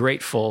very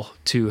grateful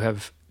to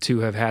have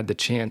had the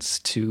chance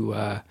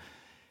to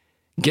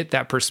get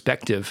that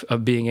perspective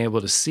of being able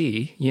to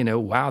see,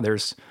 wow,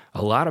 there's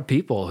a lot of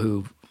people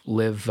who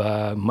live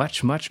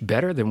much, much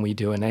better than we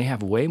do, and they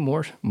have way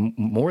more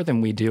than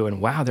we do.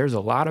 And wow, there's a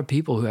lot of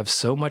people who have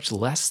so much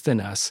less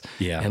than us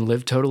and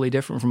live totally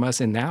different from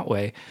us in that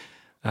way.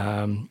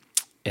 And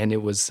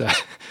it was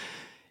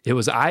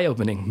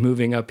eye-opening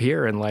moving up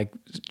here and like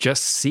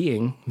just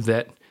seeing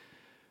that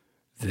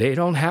they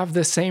don't have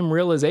the same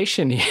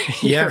realization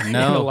here in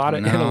a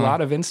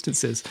lot of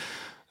instances.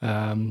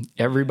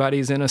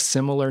 Everybody's in a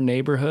similar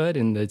neighborhood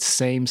in the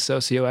same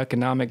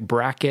socioeconomic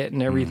bracket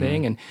and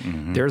everything. And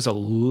there's a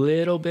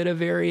little bit of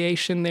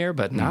variation there,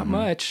 but not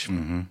much,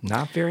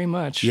 not very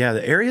much. Yeah.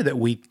 The area that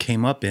we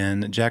came up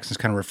in, that Jackson's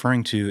kind of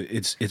referring to,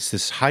 it's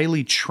this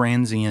highly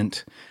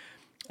transient,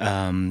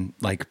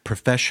 like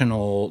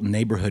professional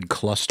neighborhood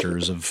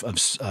clusters of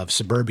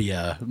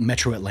suburbia,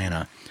 metro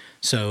Atlanta.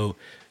 So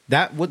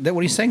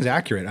what he's saying is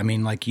accurate. I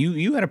mean, like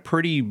you had a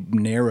pretty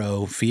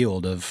narrow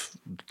field of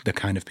the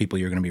kind of people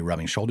you're going to be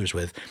rubbing shoulders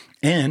with.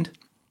 And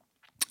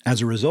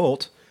as a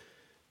result,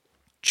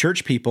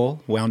 church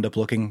people wound up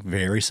looking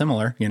very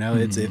similar,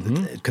 it's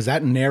because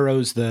that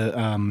narrows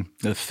the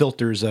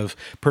filters of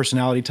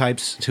personality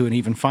types to an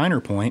even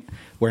finer point,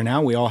 where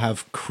now we all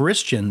have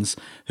Christians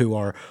who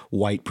are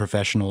white,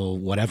 professional,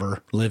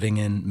 whatever, living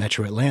in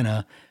metro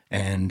Atlanta.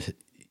 And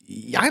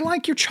I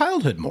like your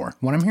childhood more.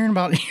 What I'm hearing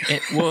about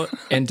you.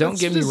 And don't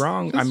get me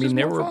wrong. I mean,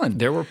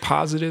 there were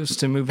positives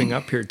to moving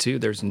up here too.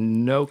 There's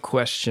no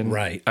question.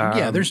 Right.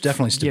 There's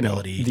definitely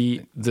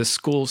stability. The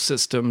school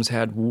systems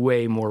had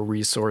way more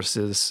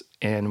resources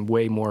and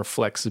way more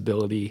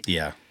flexibility.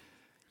 Yeah.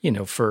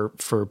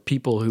 For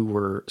people who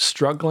were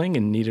struggling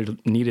and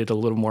needed a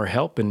little more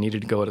help and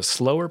needed to go at a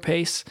slower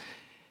pace,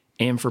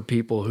 and for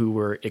people who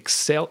were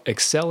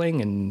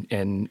excelling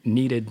and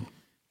needed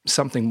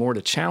something more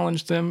to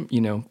challenge them,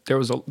 there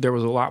was a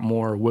lot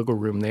more wiggle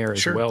room there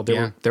as well.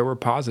 There were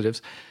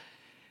positives.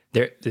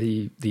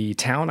 The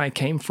town I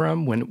came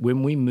from,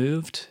 when we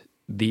moved,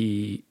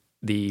 the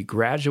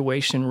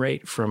graduation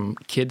rate from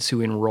kids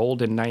who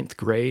enrolled in 9th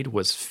grade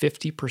was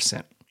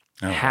 50%.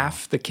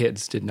 Half the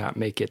kids did not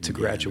make it to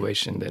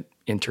graduation that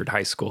entered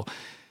high school.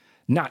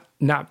 Not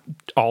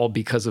all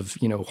because of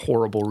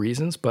horrible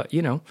reasons, but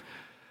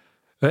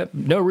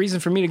no reason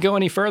for me to go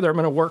any further. I'm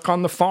going to work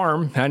on the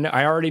farm.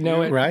 I already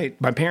know it. Right.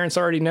 My parents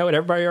already know it.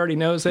 Everybody already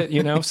knows it,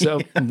 so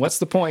what's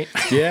the point?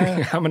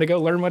 Yeah. I'm going to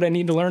go learn what I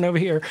need to learn over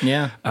here.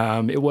 Yeah.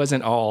 It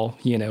wasn't all,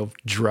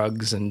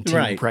 drugs and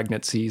teen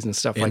pregnancies and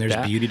stuff like that. And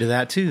there's beauty to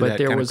that too. But that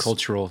there kind was of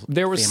cultural.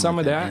 There was some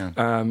of that.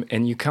 Yeah.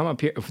 And you come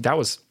up here. That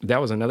was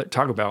another,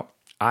 talk about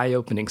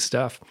eye-opening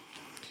stuff.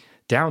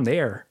 Down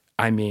there,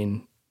 I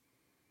mean,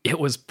 it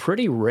was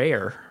pretty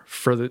rare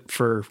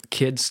for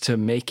kids to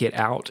make it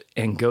out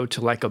and go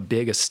to like a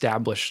big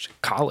established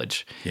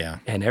college. Yeah.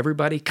 And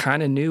everybody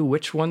kind of knew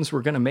which ones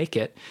were going to make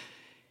it.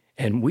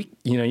 And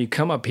you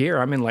come up here,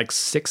 I'm in like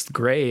 6th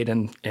grade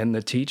and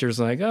the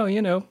teacher's like, oh,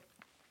 we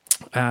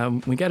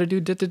got to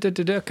do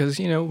because,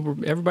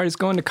 everybody's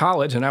going to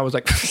college. And I was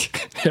like,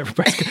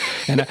 everybody's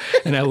and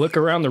I look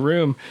around the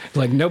room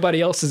like nobody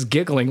else is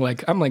giggling.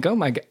 Like, I'm like, oh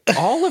my God,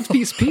 all of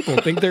these people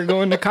think they're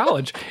going to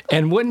college.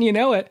 And wouldn't you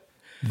know it,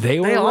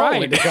 they were right.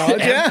 Went to college,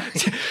 yeah.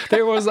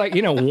 There was like,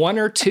 1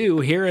 or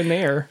 2 here and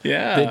there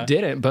that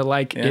didn't,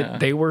 but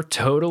they were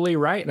totally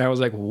right. And I was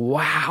like,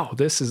 wow,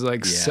 this is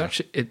like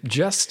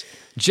just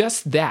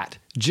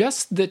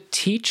the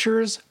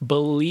teachers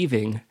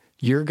believing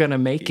you're going to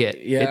make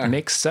it. Yeah. It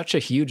makes such a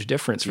huge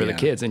difference for the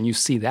kids. And you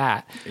see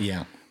that.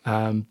 Yeah.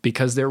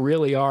 Because there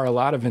really are a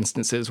lot of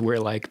instances where,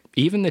 like,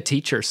 even the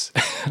teachers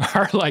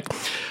are like,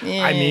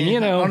 I mean, you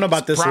know, I don't know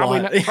about this probably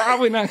lot.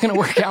 probably not going to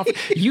work out.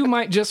 You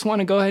might just want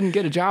to go ahead and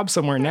get a job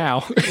somewhere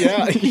now.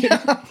 Yeah.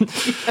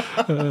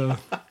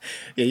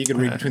 Yeah, you can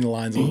read between the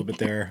lines a little bit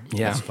there.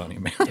 Yeah. That's funny,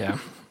 man. Yeah.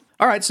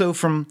 All right, so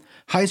from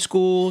high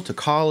school to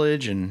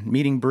college and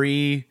meeting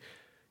Bree,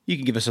 you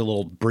can give us a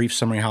little brief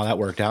summary of how that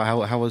worked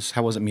out. How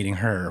was it meeting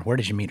her? Where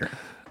did you meet her?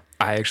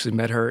 I actually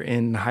met her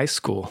in high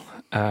school.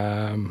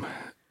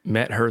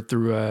 Met her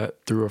through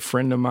a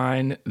friend of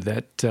mine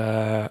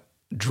that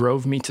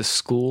drove me to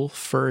school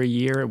for a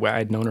year. Well,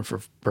 I'd known her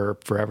for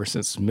forever,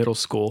 since middle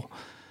school.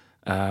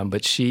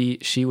 But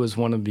she was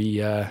one of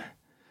the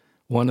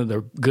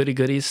goody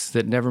goodies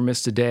that never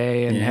missed a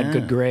day and had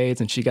good grades.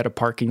 And she got a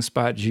parking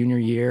spot junior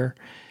year.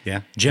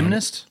 Yeah,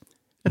 gymnast.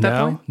 At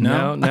that point?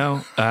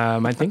 No.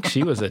 I think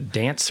she was a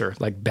dancer,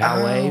 like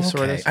ballet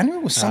sort of. I knew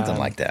it was something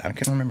like that. I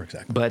can't remember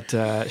exactly.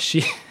 But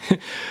she,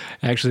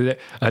 actually,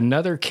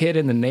 another kid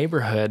in the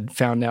neighborhood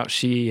found out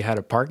she had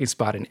a parking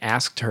spot and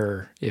asked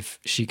her if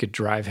she could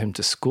drive him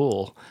to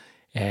school.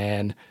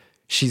 And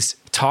she's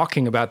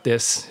talking about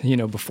this, you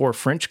know, before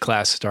French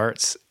class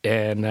starts.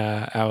 And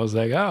I was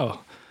like,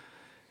 oh,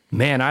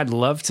 man, I'd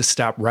love to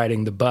stop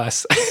riding the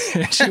bus.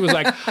 And she was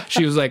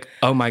like,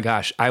 oh my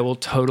gosh, I will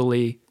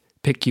totally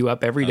pick you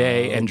up every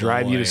day and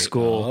drive you to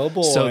school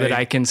so that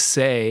I can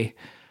say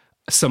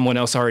someone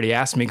else already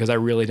asked me, because I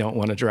really don't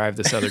want to drive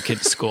this other kid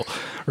to school,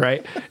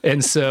 right?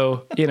 And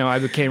so, you know, I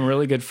became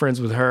really good friends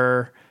with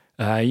her,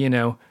 you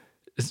know,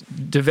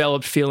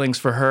 developed feelings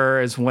for her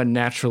as one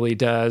naturally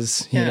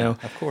does, you know.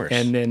 Of course.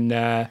 And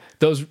then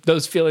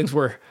those feelings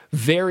were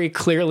very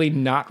clearly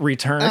not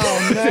returned.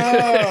 Oh,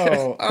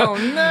 no. Oh,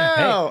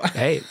 no.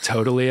 Hey,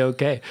 totally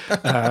okay.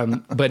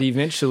 But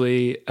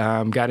eventually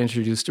got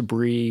introduced to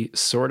Bree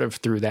sort of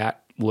through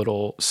that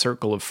little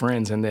circle of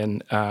friends. And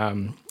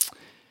then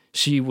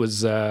she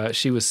was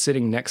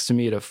sitting next to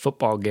me at a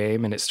football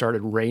game, and it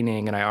started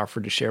raining, and I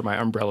offered to share my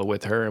umbrella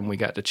with her, and we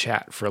got to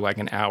chat for like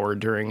an hour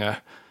during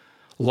a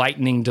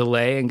lightning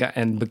delay,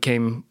 and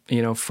became,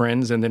 you know,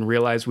 friends, and then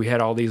realized we had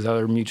all these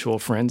other mutual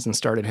friends and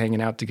started hanging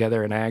out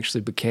together. And I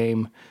actually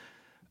became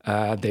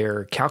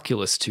their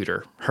calculus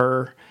tutor.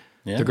 Her,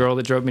 the girl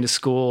that drove me to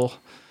school,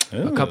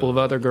 a couple of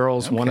other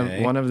girls.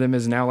 Okay. One of them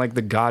is now like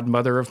the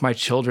godmother of my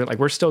children. Like,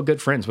 we're still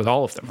good friends with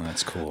all of them. Oh,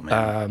 that's cool,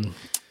 man.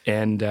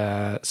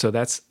 So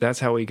that's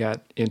how we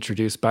got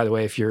introduced. By the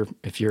way, if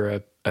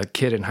you're a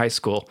kid in high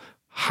school,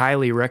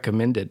 highly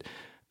recommended.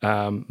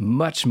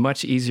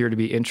 Much easier to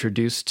be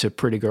introduced to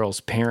pretty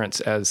girl's parents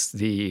as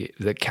the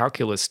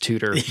calculus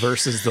tutor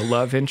versus the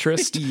love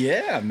interest.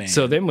 Yeah, man.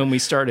 So then when we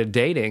started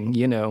dating,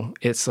 you know,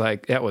 it's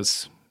like that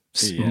was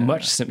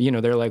much, you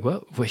know, they're like,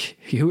 well,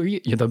 who are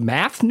you? You're the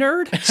math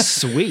nerd?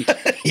 Sweet.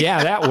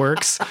 Yeah, that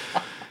works.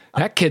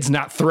 That kid's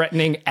not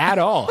threatening at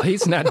all.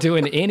 He's not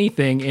doing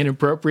anything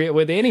inappropriate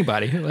with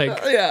anybody.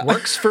 Like,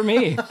 works for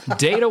me.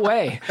 Date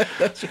away.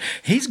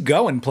 He's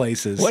going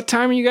places. What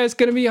time are you guys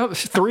going to be up?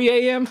 3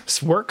 a.m.?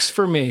 Works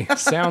for me.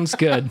 Sounds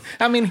good.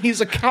 I mean, he's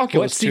a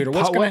calculus tutor.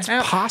 What's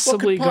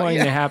possibly going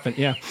to happen?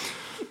 Yeah.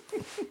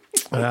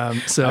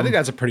 So I think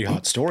that's a pretty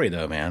hot story,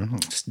 though, man.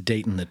 Just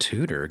dating the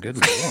tutor. Good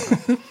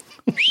Lord.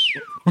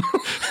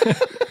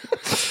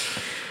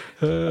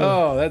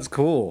 Oh, that's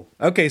cool.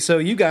 Okay, so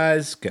you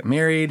guys got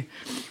married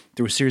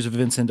through a series of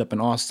events, end up in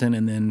Austin,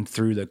 and then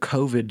through the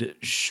COVID,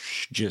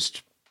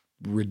 just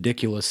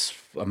ridiculous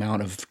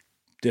amount of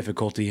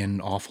difficulty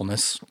and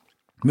awfulness,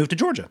 moved to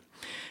Georgia.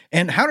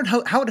 And how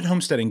did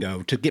homesteading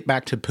go? To get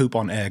back to poop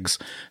on eggs,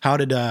 how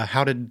did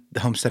the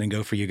homesteading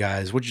go for you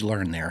guys? What did you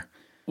learn there?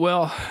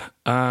 Well,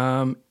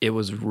 there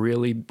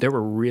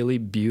were really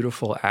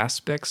beautiful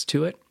aspects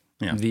to it.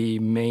 Yeah. The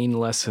main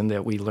lesson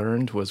that we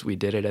learned was we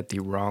did it at the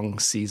wrong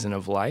season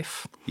of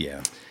life.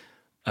 Yeah.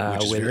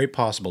 Which is very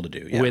possible to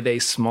do. Yeah. With a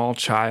small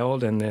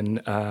child, and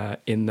then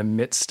in the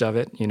midst of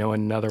it, you know,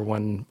 another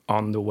one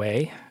on the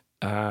way.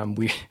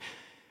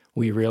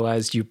 We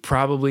realized you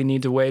probably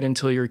need to wait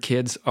until your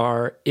kids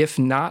are, if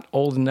not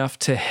old enough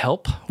to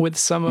help with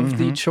some of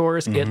the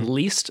chores, at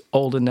least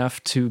old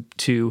enough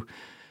to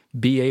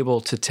be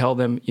able to tell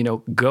them, you know,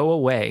 go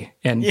away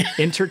and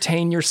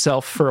entertain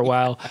yourself for a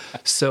while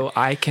so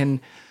I can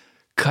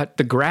cut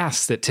the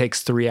grass that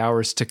takes 3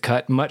 hours to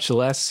cut, much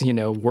less, you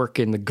know, work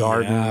in the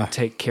garden,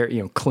 take care,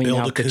 you know, clean Build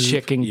out the coop.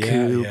 chicken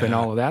coop and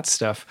all of that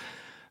stuff.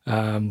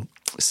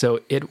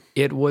 So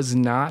it was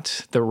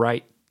not the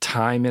right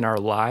time in our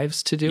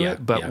lives to do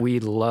it, but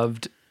we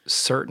loved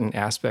certain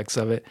aspects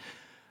of it.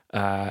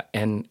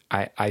 And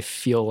I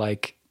feel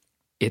like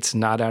it's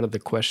not out of the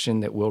question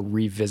that we'll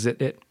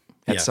revisit it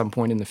at some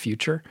point in the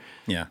future.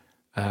 Yeah.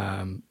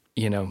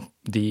 You know,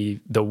 the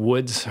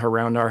woods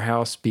around our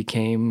house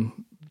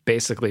became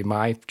basically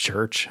my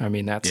church. I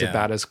mean, that's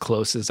about as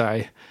close as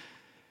I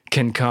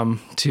can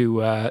come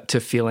to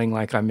feeling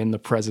like I'm in the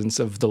presence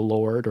of the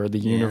Lord or the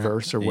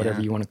universe or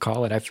whatever you want to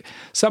call it.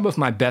 Some of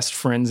my best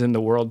friends in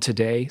the world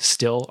today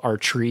still are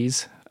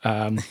trees.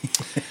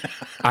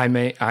 I'm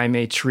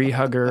a tree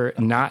hugger,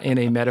 not in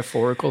a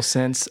metaphorical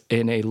sense,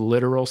 in a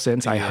literal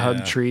sense. I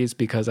hug trees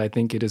because I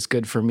think it is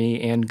good for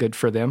me and good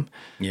for them.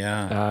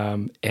 Yeah.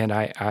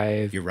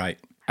 And You're right.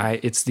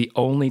 it's the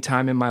only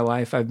time in my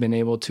life I've been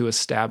able to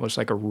establish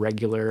like a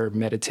regular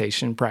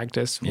meditation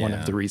practice. One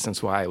of the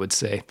reasons why I would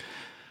say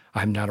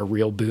I'm not a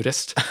real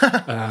Buddhist.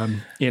 I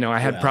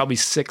had probably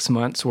 6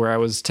 months where I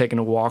was taking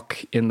a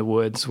walk in the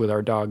woods with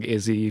our dog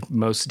Izzy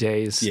most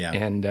days,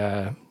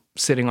 and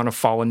sitting on a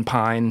fallen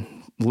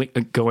pine,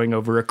 going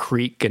over a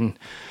creek and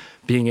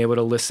being able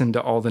to listen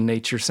to all the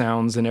nature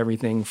sounds and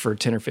everything for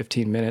 10 or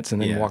 15 minutes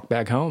and then walk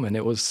back home. And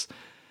it was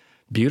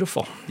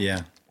beautiful.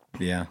 Yeah.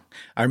 Yeah.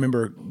 I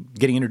remember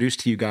getting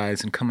introduced to you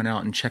guys and coming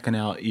out and checking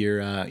out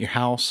your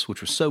house,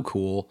 which was so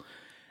cool.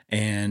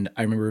 And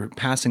I remember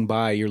passing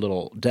by your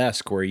little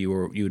desk where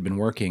you had been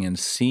working and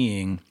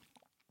seeing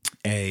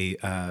a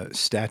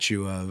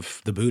statue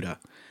of the Buddha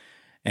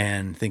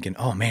and thinking,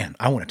 oh man,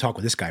 I want to talk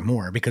with this guy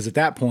more. Because at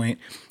that point,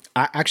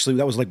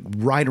 that was like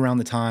right around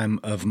the time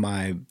of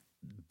my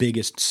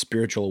biggest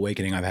spiritual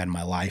awakening I've had in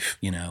my life,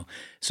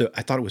 So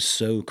I thought it was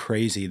so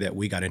crazy that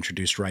we got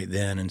introduced right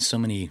then, and so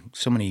many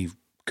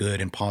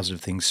good and positive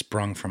things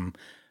sprung from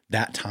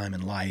that time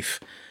in life.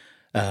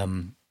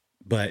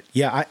 But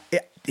yeah,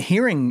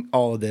 hearing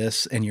all of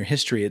this and your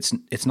history,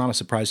 it's not a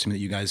surprise to me that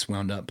you guys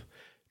wound up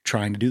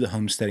trying to do the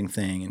homesteading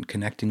thing and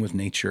connecting with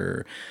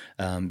nature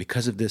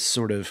because of this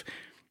sort of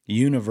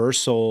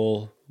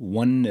universal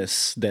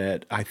oneness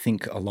that I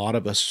think a lot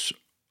of us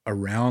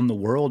around the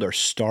world are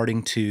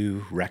starting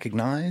to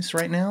recognize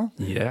right now.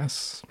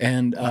 Yes.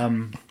 And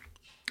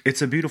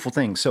it's a beautiful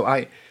thing.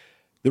 So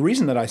the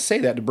reason that I say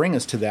that to bring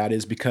us to that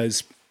is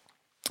because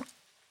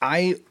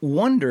I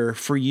wonder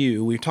for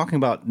you, we were talking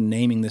about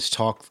naming this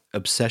talk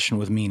Obsession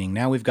with Meaning.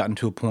 Now we've gotten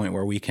to a point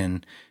where we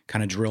can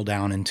kind of drill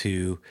down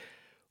into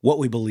what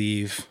we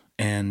believe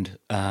and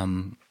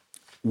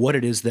what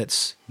it is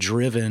that's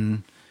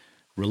driven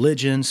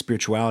religion,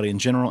 spirituality in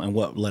general, and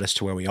what led us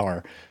to where we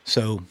are.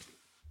 So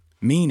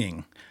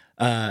meaning,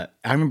 I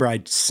remember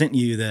I sent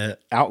you the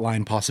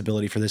outline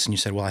possibility for this and you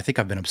said, well, I think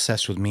I've been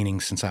obsessed with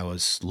meaning since I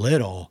was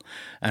little.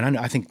 And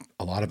I think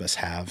a lot of us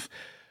have.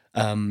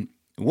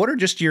 What are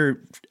just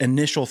your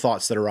initial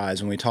thoughts that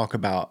arise when we talk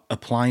about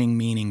applying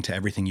meaning to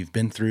everything you've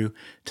been through,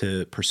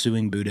 to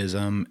pursuing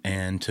Buddhism,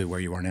 and to where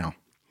you are now?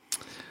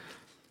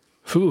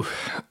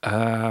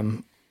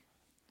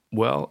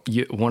 Well,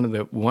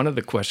 one of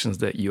the questions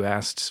that you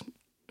asked,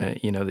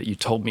 that you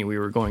told me we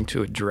were going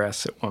to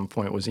address at one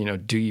point was,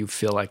 do you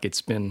feel like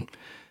it's been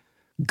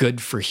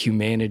good for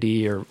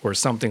humanity or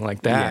something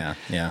like that?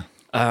 Yeah.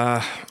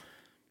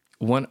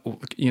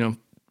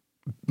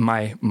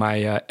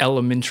 My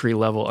elementary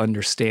level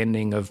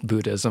understanding of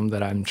Buddhism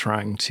that I'm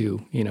trying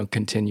to,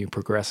 continue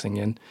progressing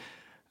in,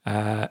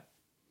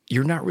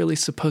 you're not really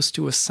supposed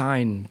to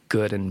assign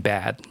good and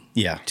bad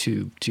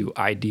to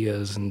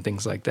ideas and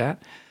things like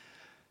that.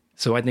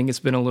 So I think it's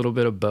been a little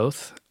bit of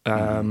both.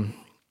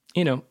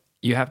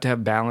 You have to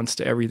have balance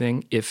to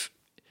everything. If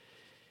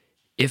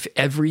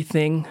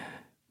everything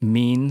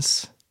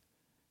means,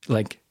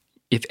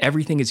 if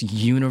everything is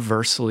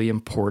universally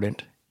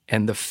important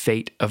and the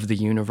fate of the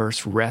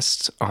universe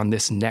rests on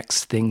this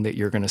next thing that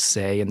you're going to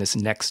say and this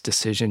next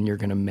decision you're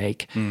going to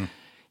make,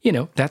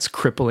 that's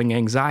crippling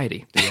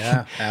anxiety.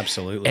 Yeah,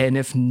 absolutely. And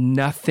if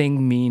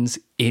nothing means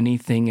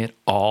anything at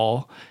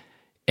all,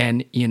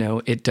 and,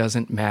 it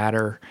doesn't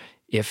matter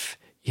if,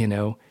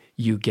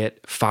 you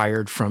get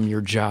fired from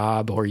your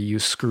job or you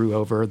screw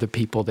over the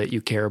people that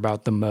you care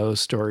about the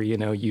most, or,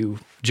 you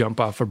jump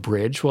off a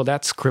bridge, well,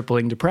 that's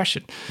crippling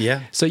depression.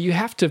 Yeah. So you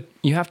have to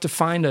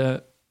find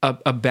a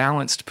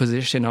balanced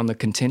position on the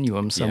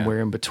continuum somewhere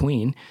in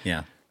between.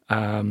 Yeah.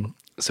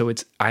 So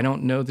I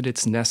don't know that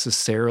it's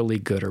necessarily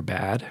good or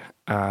bad.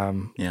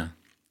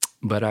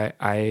 But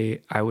I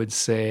would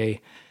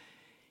say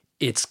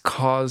it's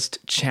caused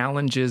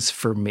challenges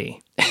for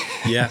me.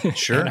 Yeah,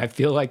 sure. And I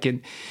feel like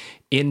in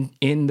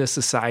the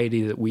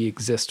society that we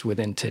exist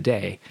within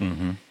today,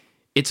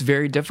 it's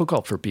very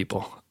difficult for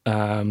people.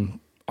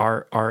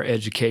 Our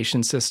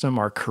education system,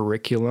 our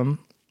curriculum,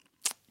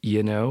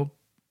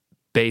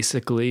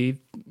 basically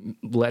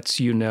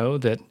lets you know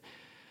that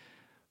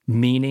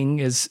meaning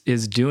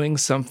is doing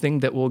something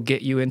that will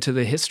get you into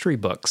the history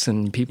books,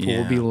 and people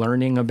will be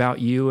learning about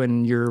you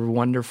and your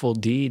wonderful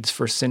deeds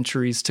for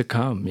centuries to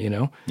come,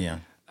 Yeah.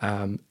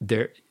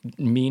 Their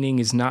meaning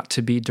is not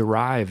to be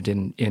derived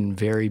in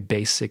very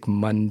basic,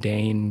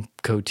 mundane,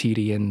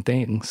 quotidian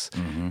things.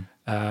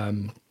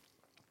 And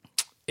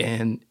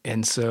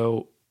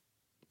so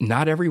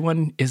not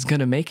everyone is going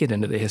to make it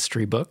into the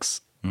history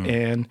books.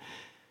 And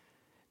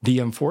the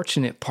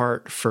unfortunate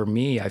part for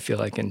me, I feel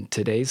like in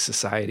today's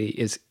society,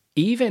 is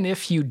even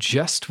if you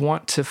just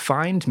want to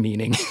find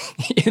meaning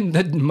in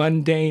the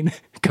mundane,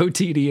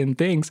 quotidian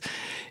things,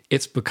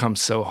 it's become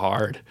so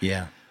hard.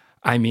 Yeah.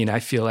 I mean, I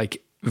feel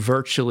like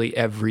virtually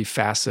every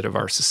facet of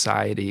our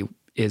society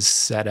is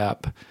set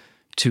up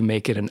to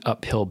make it an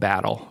uphill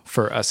battle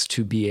for us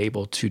to be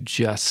able to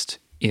just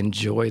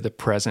enjoy the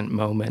present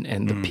moment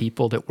and the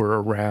people that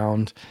we're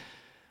around.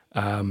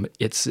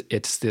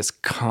 It's this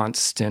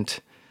constant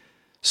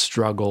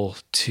struggle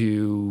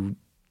to,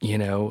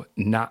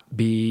 not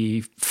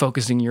be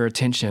focusing your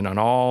attention on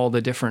all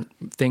the different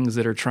things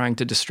that are trying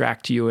to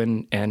distract you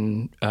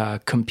and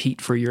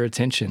compete for your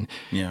attention.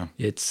 Yeah.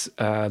 It's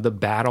the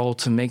battle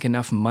to make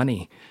enough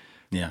money.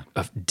 Yeah.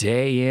 Of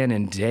day in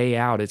and day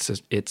out.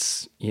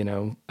 It's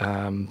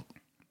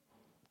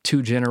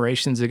 2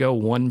 generations ago,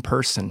 one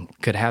person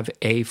could have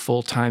a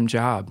full-time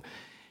job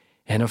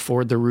and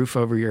afford the roof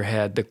over your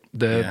head,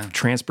 the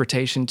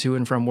transportation to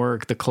and from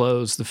work, the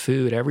clothes, the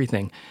food,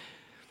 everything.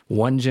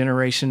 One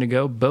generation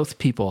ago, both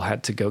people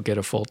had to go get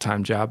a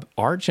full-time job.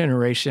 Our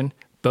generation,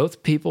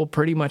 both people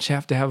pretty much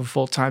have to have a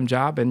full-time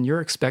job, and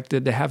you're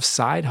expected to have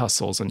side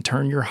hustles and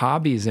turn your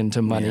hobbies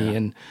into money.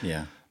 And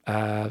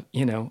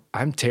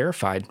I'm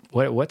terrified.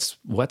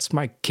 What's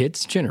my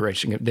kids'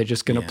 generation? They're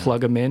just going to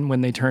plug them in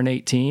when they turn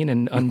 18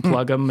 and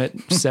unplug them at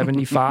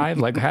 75?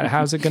 Like,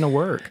 how's it going to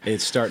work?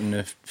 It's starting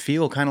to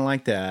feel kind of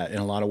like that in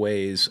a lot of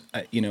ways.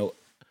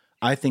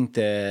 I think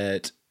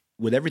that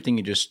with everything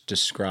you just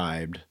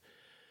described,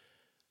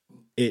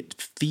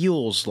 it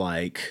feels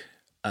like,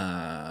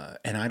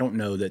 and I don't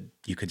know that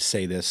you could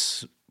say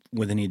this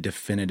with any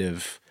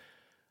definitive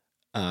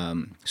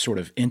sort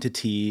of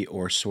entity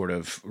or sort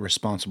of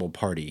responsible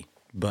party,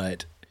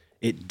 but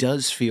it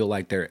does feel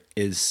like there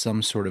is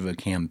some sort of a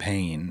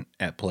campaign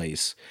at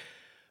place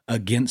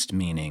against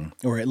meaning,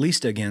 or at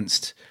least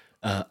against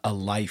a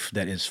life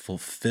that is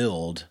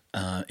fulfilled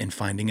in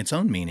finding its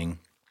own meaning.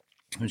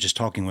 I was just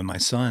talking with my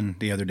son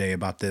the other day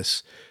about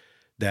this,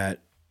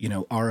 that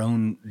our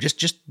own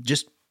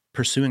just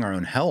pursuing our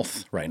own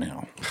health right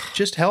now,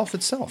 just health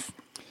itself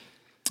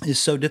is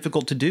so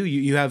difficult to do.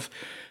 You have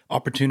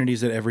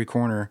opportunities at every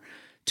corner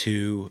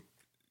to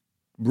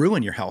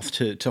ruin your health,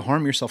 to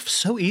harm yourself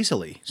so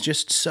easily. It's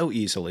just so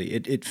easily.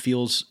 It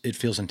feels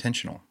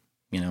intentional.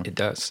 It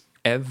does.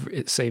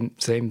 Same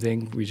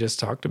thing we just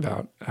talked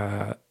about.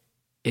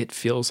 It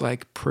feels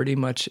like pretty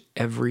much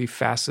every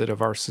facet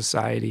of our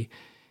society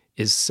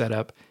is set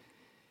up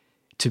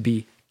to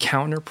be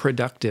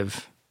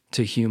counterproductive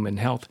to human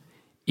health,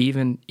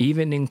 even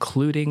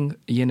including,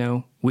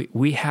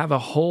 we have a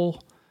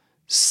whole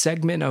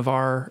segment of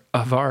our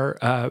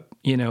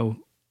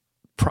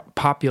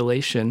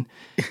population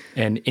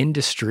and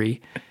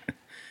industry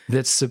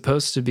that's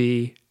supposed to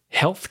be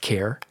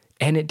healthcare,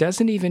 and it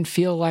doesn't even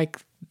feel like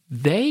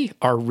they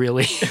are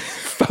really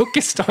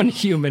focused on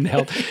human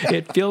health.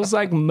 It feels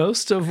like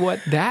most of what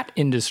that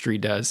industry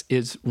does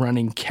is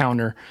running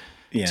counter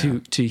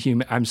to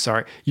human. I'm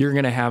sorry, you're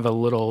going to have a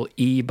little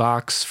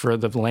e-box for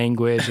the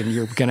language, and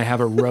you're going to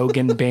have a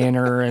Rogan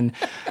banner, and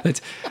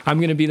I'm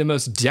going to be the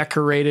most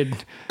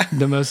decorated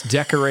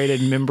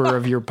member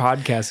of your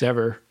podcast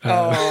ever.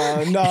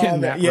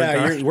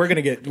 We're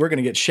gonna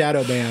get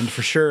shadow banned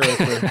for sure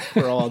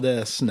for all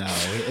this. No,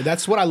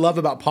 that's what I love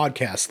about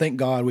podcasts. Thank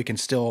God we can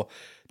still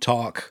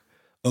talk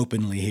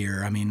openly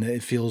here. I mean,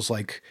 it feels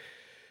like,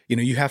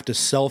 you have to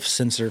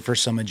self-censor for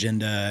some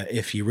agenda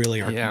if you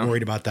really are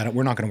worried about that.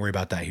 We're not going to worry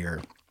about that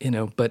here.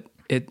 But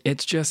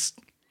it's just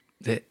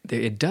that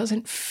it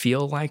doesn't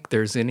feel like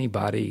there's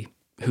anybody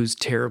who's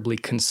terribly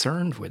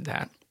concerned with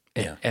that.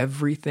 Yeah.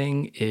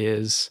 Everything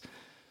is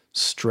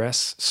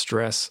stress,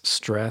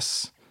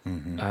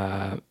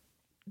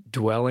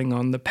 dwelling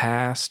on the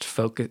past,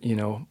 focus,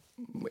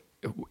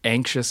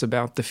 anxious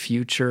about the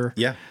future.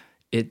 Yeah.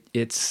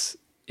 It's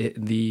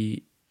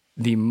the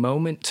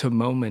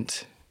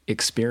moment-to-moment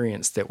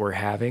experience that we're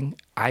having,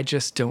 I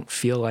just don't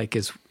feel like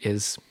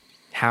is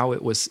how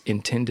it was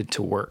intended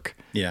to work.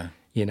 Yeah.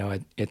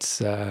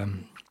 It's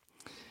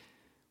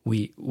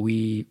we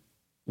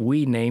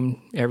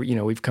name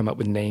we've come up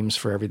with names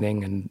for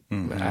everything,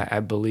 and I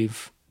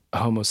believe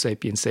Homo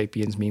sapiens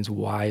sapiens means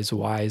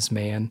wise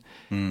man.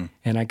 And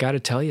I got to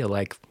tell you,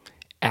 like,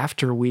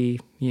 after we,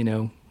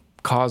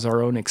 cause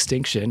our own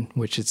extinction,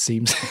 which it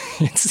seems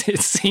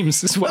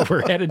is what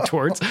we're headed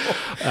towards.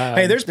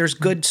 Hey, there's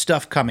good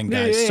stuff coming,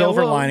 guys.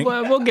 Silver lining.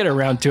 We'll get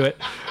around to it.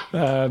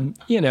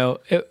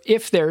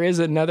 If there is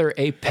another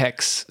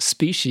apex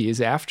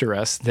species after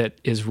us that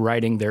is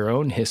writing their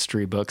own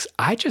history books,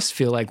 I just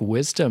feel like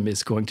wisdom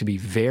is going to be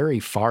very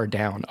far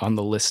down on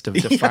the list of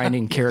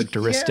defining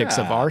characteristics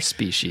of our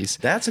species.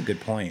 That's a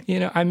good point.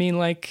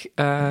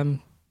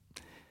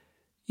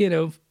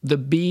 The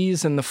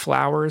bees and the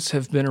flowers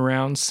have been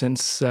around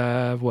since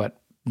right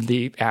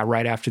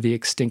after the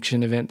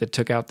extinction event that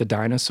took out the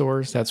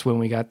dinosaurs. That's when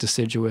we got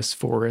deciduous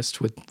forest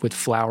with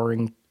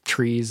flowering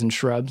trees and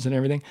shrubs and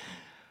everything.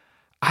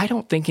 I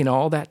don't think in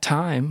all that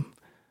time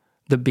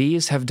the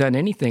bees have done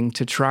anything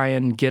to try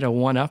and get a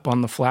one-up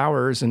on the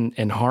flowers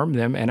and harm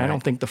them, and right. I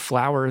don't think the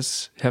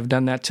flowers have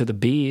done that to the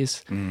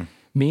bees.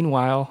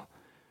 Meanwhile,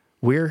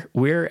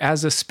 we're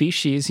as a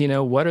species,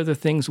 what are the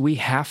things we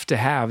have to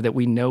have that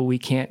we know we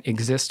can't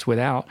exist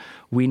without?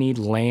 We need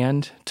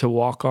land to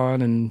walk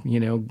on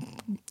and,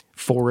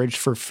 forage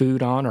for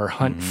food on or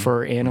hunt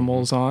for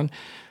animals on.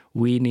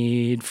 We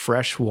need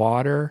fresh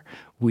water.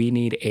 We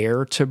need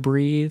air to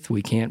breathe.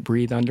 We can't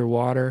breathe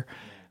underwater.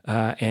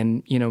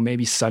 And,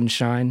 maybe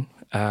sunshine.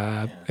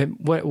 And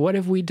what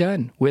have we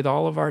done with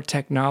all of our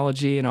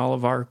technology and all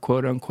of our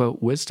quote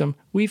unquote wisdom?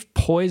 We've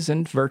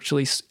poisoned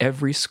virtually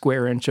every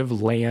square inch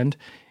of land,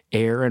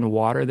 air, and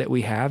water that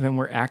we have. And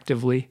we're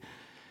actively,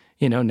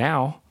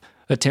 now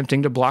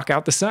attempting to block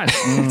out the sun.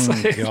 It's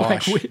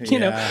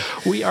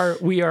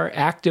we are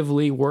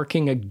actively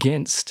working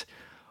against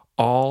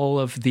all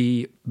of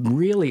the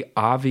really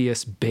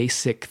obvious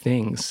basic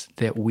things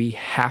that we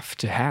have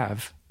to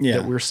have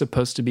that we're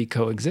supposed to be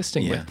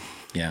coexisting with.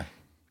 Yeah.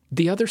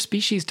 The other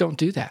species don't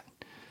do that.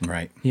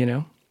 Right.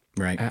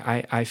 Right.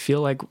 I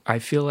feel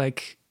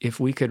like if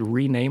we could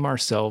rename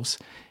ourselves,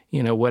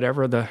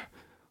 whatever the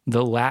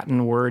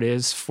Latin word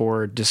is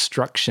for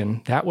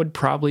destruction, that would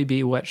probably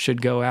be what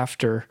should go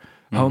after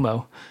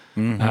Homo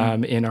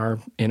in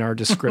our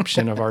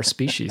description of our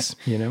species.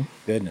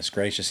 Goodness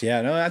gracious.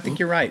 Yeah. No, I think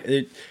you're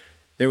right.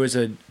 There was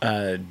a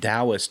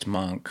Taoist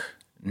monk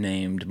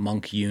named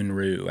Monk Yun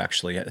Ru.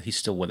 Actually, he's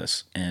still with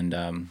us,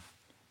 and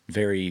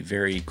very,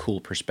 very cool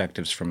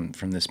perspectives from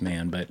this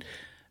man. But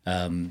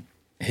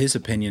his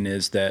opinion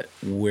is that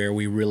where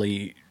we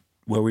really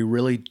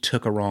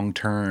took a wrong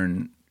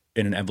turn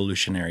in an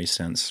evolutionary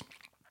sense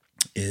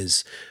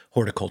is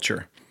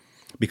horticulture,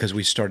 because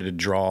we started to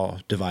draw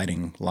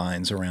dividing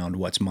lines around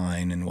what's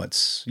mine and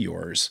what's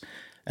yours,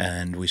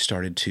 and we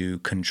started to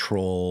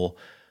control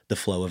the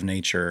flow of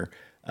nature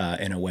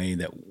in a way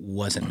that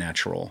wasn't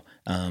natural.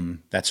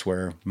 That's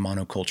where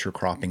monoculture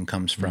cropping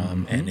comes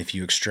from. And if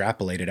you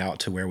extrapolate it out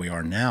to where we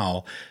are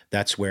now,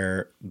 that's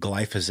where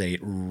glyphosate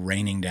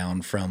raining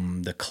down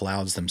from the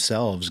clouds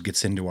themselves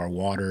gets into our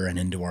water and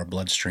into our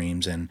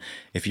bloodstreams. And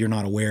if you're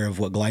not aware of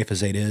what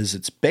glyphosate is,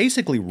 it's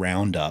basically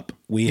Roundup.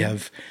 We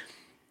have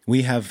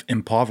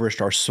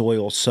impoverished our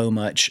soil so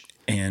much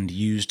and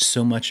used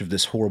so much of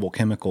this horrible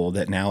chemical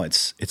that now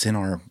it's in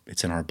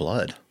our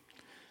blood.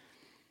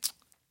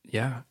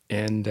 Yeah,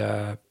 and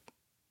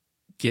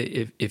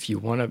if you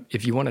want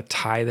to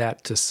tie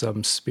that to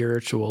some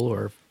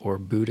spiritual or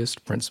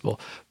Buddhist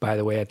principle, by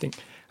the way,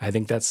 I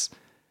think that's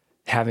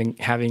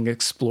having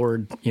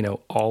explored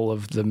all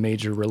of the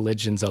major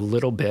religions a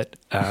little bit.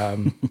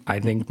 I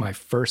think my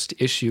first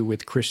issue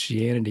with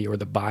Christianity or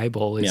the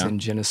Bible is in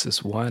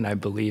Genesis 1. I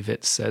believe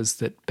it says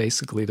that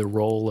basically the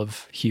role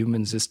of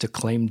humans is to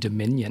claim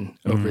dominion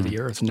over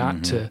the earth,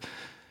 not to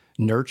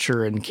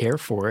nurture and care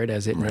for it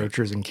as it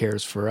nurtures and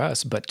cares for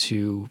us, but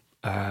to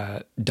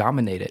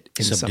dominate it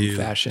in some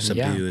fashion.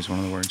 Subdue is one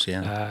of the words.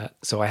 Yeah.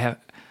 So I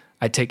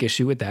take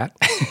issue with that,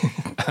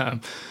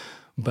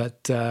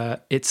 but the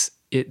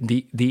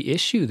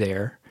issue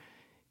there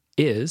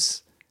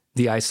is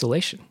the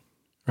isolation.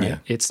 Right? Yeah.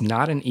 It's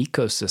not an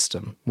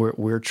ecosystem.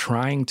 We're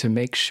trying to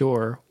make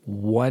sure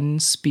one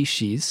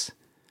species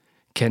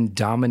can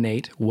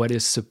dominate what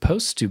is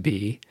supposed to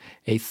be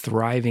a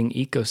thriving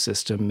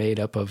ecosystem made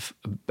up of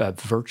a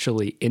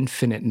virtually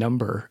infinite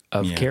number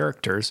of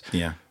characters,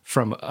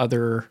 from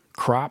other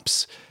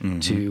crops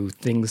to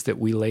things that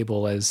we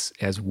label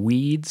as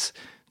weeds,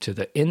 to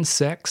the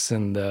insects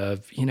and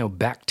the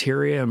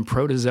bacteria and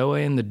protozoa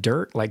in the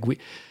dirt. Like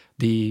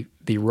the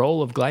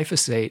role of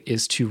glyphosate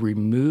is to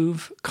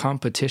remove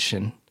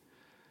competition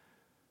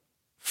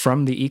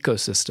from the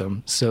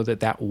ecosystem so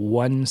that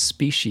one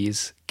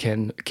species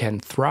can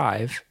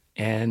thrive.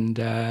 And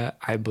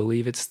I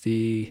believe it's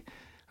the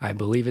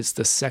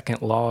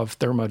second law of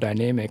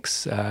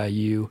thermodynamics.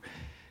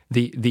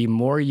 The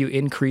more you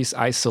increase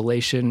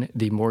isolation,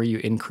 the more you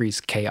increase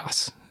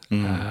chaos.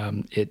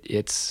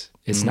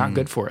 It's not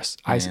good for us.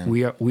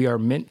 We are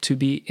meant to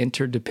be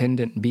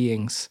interdependent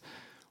beings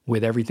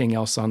with everything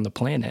else on the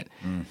planet,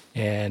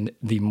 and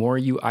the more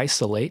you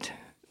isolate,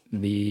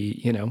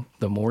 the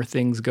more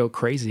things go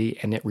crazy,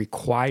 and it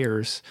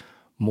requires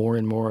more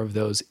and more of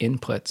those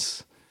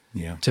inputs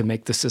to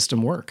make the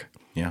system work.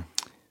 Yeah.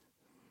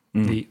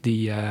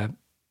 The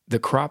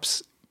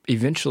crops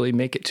eventually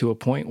make it to a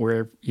point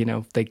where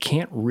they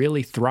can't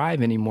really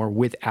thrive anymore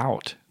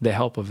without the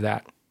help of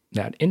that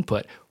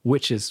input,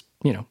 which is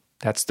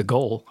that's the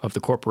goal of the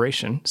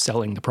corporation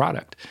selling the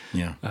product.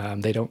 Yeah.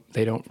 They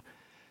don't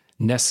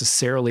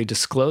necessarily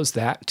disclose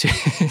that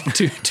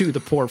to the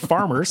poor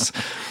farmers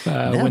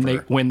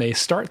when they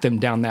start them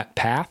down that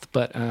path.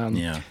 But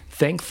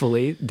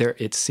thankfully,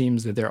 it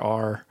seems that there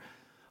are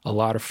a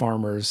lot of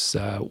farmers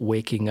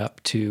waking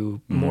up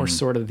to more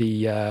sort of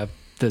the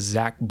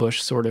Zach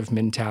Bush sort of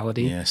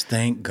mentality. Yes,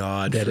 thank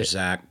God for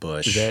Zach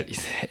Bush.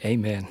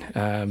 Amen.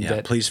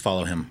 Please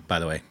follow him. By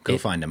the way, go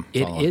find him.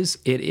 It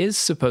is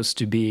supposed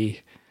to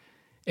be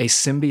a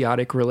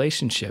symbiotic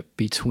relationship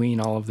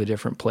between all of the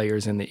different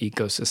players in the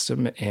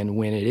ecosystem. And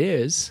when it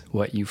is,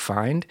 what you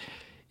find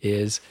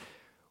is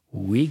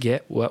we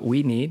get what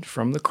we need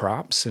from the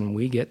crops, and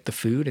we get the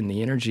food and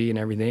the energy and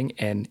everything,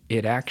 and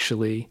it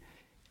actually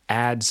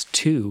adds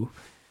to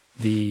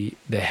the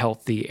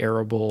healthy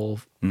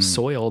arable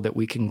soil that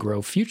we can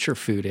grow future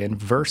food in,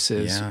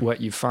 versus what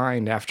you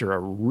find after a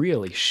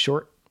really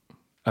short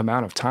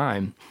amount of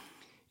time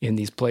in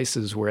these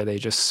places where they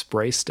just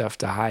spray stuff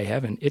to high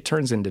heaven, it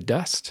turns into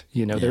dust.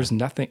 There's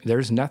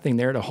nothing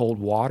there to hold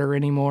water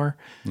anymore.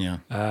 Yeah.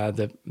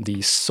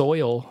 The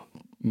soil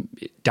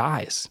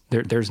dies.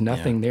 There's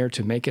nothing there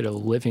to make it a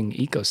living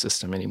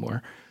ecosystem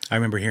anymore. I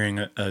remember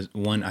hearing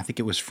one, I think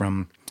it was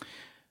from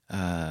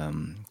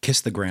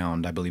Kiss the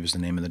Ground, I believe is the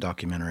name of the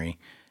documentary,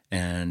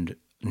 and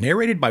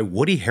narrated by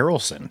Woody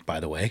Harrelson, by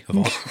the way, of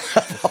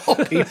all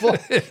people.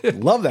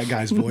 Love that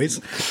guy's voice.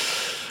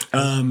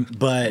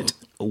 But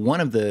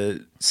one of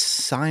the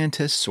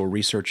scientists or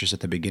researchers at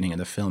the beginning of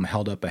the film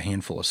held up a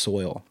handful of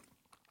soil,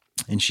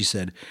 and she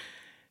said,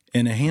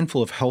 in a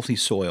handful of healthy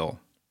soil,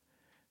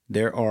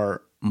 there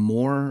are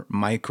more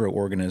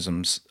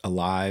microorganisms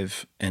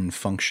alive and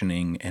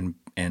functioning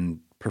and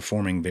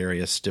performing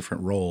various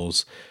different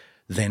roles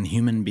than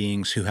human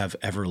beings who have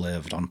ever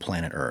lived on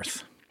planet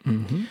Earth.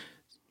 Mm-hmm.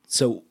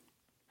 So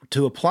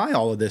to apply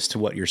all of this to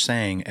what you're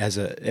saying, as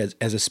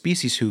a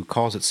species who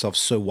calls itself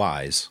so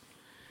wise,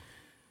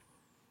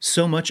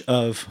 so much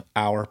of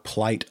our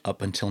plight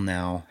up until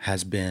now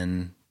has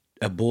been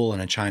a bull in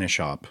a china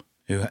shop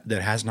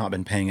that has not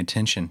been paying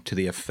attention to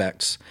the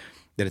effects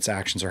that its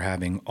actions are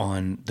having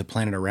on the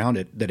planet around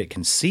it that it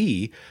can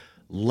see,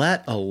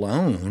 let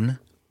alone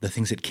the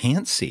things it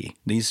can't see.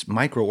 These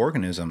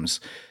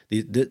microorganisms,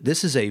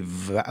 this is a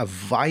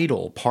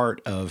vital part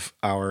of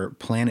our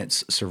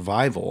planet's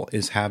survival,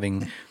 is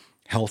having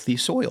healthy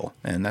soil.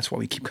 And that's why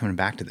we keep coming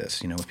back to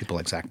this, with people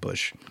like Zach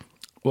Bush.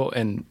 Well,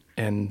 and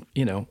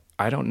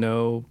I don't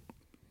know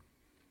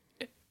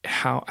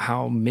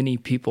how many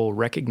people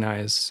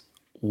recognize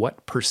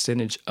what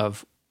percentage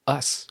of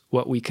us,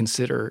 what we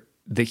consider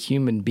the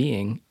human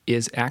being,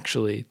 is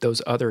actually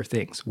those other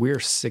things. We're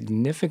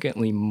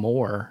significantly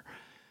more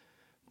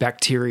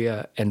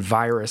bacteria and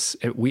virus.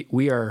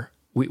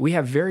 We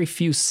have very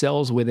few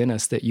cells within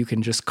us that you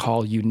can just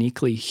call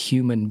uniquely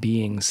human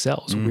being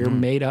cells. Mm-hmm. We're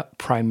made up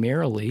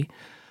primarily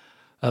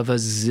of a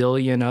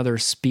zillion other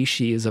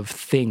species of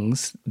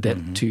things that,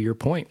 mm-hmm. to your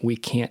point, we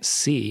can't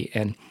see.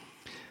 And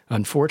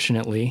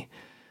unfortunately,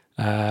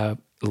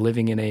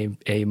 living in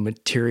a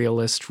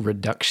materialist,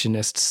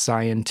 reductionist,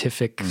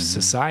 scientific mm-hmm.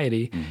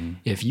 society, mm-hmm.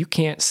 if you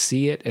can't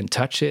see it and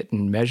touch it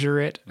and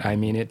measure it, I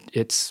mean,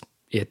 it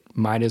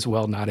might as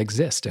well not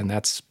exist. And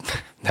that's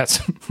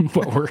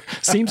what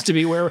seems to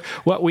be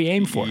what we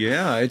aim for.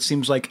 Yeah, it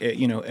seems like,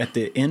 at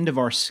the end of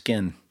our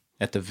skin,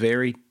 at the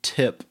very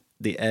tip,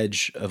 the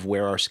edge of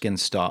where our skin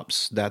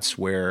stops, that's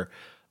where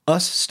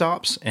us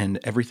stops, and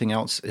everything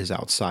else is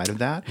outside of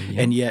that.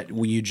 Yeah. And yet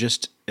you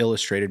just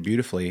illustrated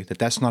beautifully that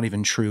that's not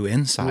even true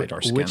inside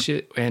our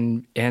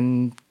skin.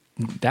 And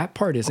that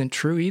part isn't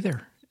true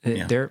either.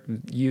 Yeah.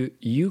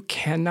 You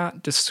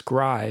cannot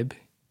describe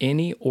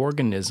any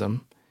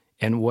organism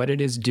and what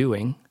it is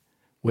doing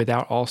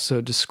without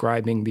also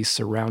describing the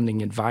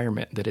surrounding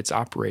environment that it's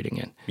operating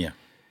in. Yeah.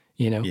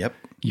 Yep.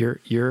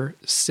 You're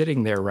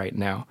sitting there right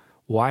now.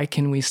 Why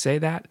can we say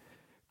that?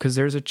 Because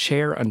there's a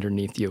chair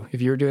underneath you. If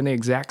you're doing the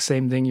exact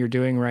same thing you're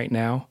doing right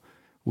now,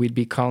 we'd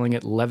be calling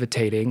it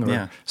levitating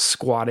or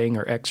squatting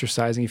or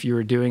exercising. If you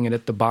were doing it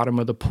at the bottom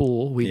of the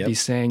pool, we'd be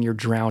saying you're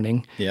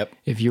drowning. Yep.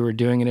 If you were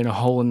doing it in a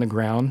hole in the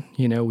ground,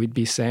 we'd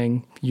be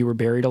saying you were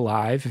buried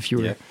alive. If you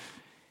were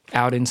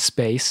out in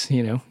space,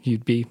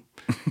 you'd be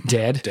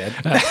dead.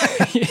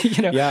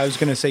 Yeah, I was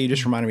going to say, you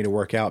just reminded me to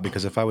work out,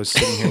 because if I was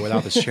sitting here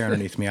without this chair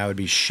underneath me, I would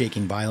be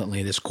shaking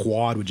violently. This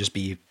quad would just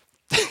be,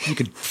 you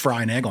could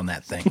fry an egg on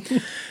that thing.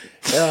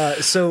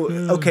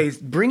 Okay,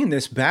 bringing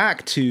this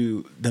back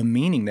to the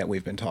meaning that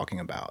we've been talking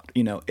about,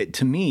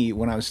 to me,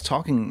 when I was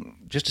talking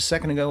just a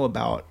second ago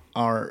about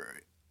our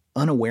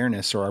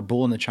unawareness or our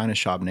bull in the china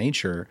shop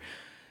nature,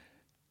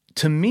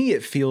 to me,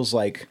 it feels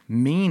like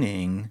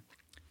meaning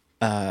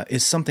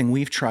is something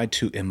we've tried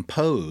to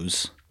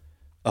impose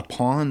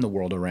upon the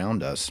world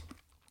around us,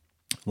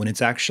 when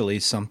it's actually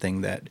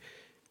something that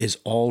is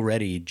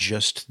already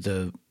just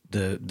the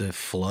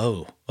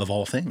flow of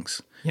all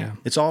things. Yeah.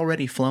 It's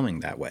already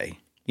flowing that way,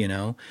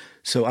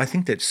 So I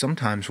think that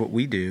sometimes what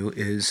we do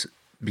is,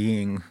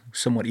 being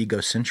somewhat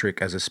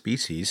egocentric as a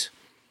species,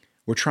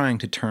 we're trying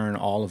to turn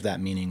all of that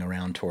meaning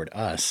around toward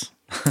us.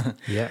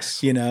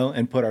 Yes.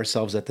 And put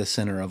ourselves at the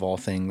center of all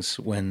things,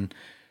 when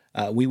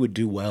we would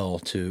do well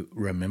to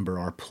remember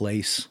our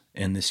place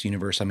in this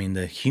universe. I mean,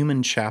 the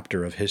human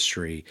chapter of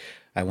history,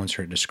 I once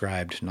heard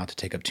described, not to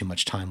take up too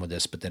much time with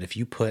this, but that if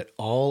you put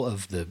all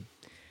of the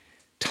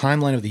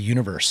timeline of the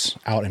universe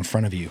out in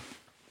front of you,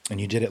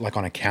 and you did it like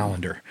on a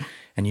calendar,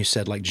 and you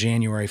said like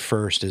January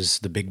 1st is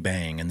the Big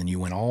Bang, and then you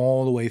went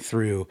all the way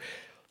through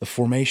the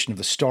formation of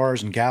the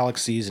stars and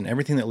galaxies and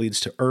everything that leads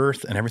to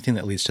Earth and everything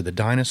that leads to the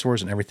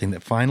dinosaurs and everything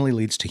that finally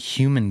leads to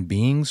human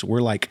beings,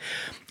 we're like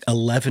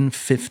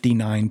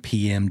 11:59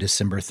 p.m.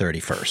 December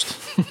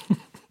 31st.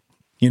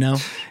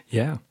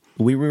 Yeah.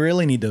 We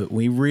really need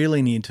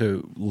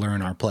to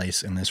learn our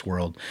place in this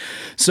world.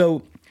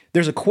 So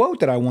there's a quote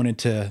that I wanted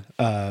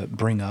to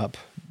bring up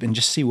and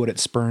just see what it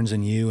spurns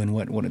in you and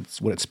what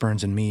it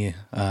spurns in me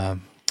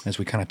as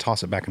we kind of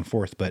toss it back and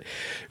forth. But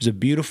there's a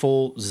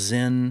beautiful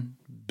Zen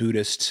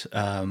Buddhist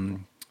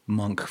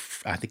monk.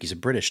 I think he's a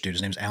British dude.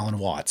 His name's Alan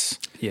Watts.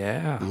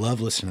 Yeah.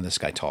 Love listening to this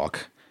guy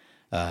talk.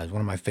 One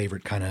of my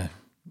favorite kind of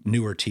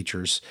newer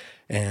teachers.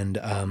 And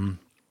I'm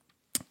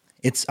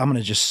going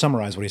to just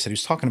summarize what he said. He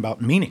was talking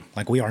about meaning,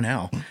 like we are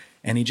now.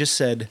 And he just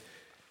said,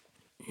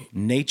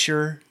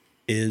 nature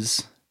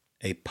is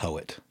a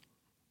poet.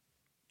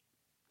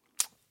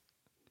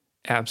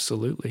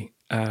 Absolutely.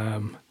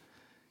 And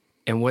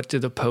what do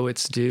the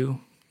poets do?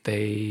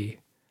 They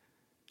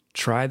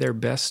try their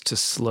best to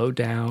slow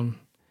down,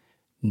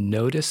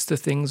 notice the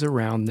things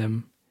around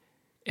them,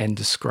 and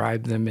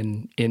describe them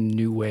in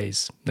new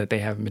ways that they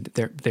haven't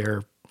been.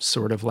 They're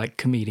sort of like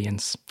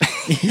comedians,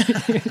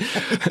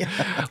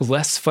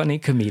 less funny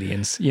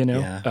comedians, you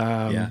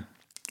know.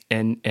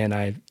 And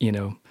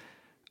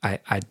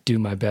I do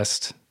my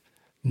best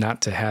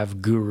not to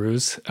have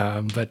gurus,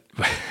 but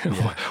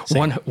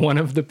one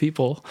of the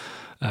people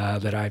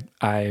that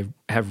I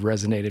have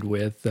resonated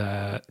with,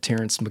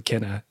 Terrence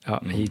McKenna,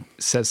 he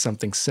says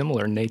something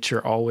similar.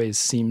 Nature always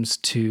seems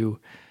to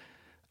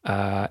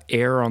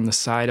err on the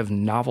side of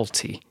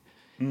novelty.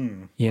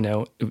 You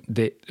know,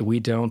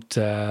 we don't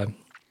have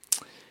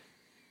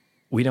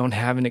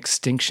an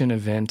extinction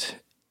event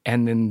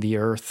and then the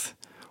earth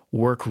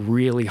work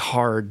really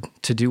hard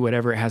to do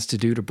whatever it has to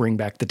do to bring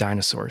back the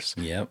dinosaurs.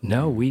 Yep.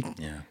 No, we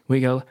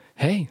go,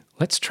 hey,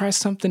 let's try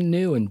something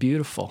new and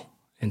beautiful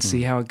and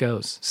see how it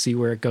goes, see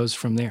where it goes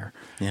from there.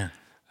 Yeah.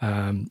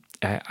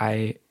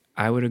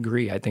 I would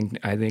agree. I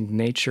think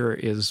nature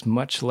is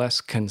much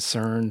less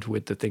concerned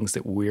with the things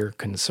that we're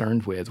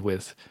concerned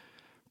with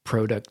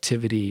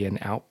productivity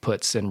and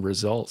outputs and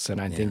results.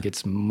 And I think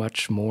it's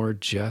much more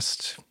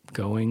just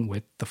going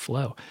with the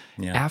flow.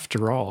 Yeah.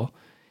 After all,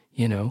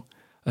 you know,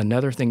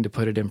 another thing to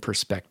put it in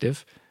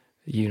perspective,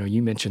 you know,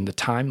 you mentioned the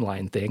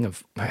timeline thing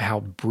of how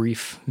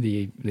brief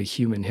the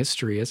human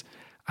history is.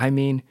 I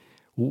mean,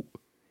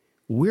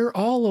 we're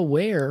all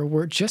aware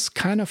we're just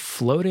kind of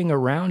floating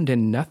around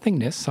in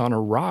nothingness on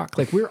a rock.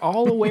 Like, we're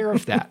all aware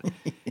of that.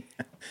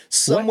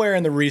 Somewhere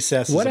in the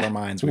recesses of our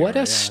minds. What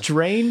a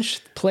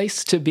strange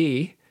place to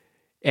be.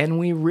 And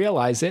we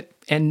realize it,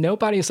 and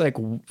nobody's like,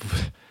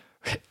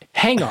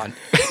 hang on.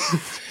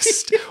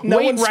 No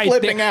one's right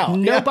flipping there. out.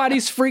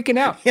 Nobody's freaking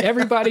out.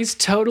 Everybody's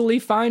totally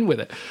fine with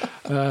it.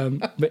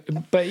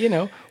 But you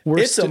know,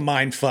 it's a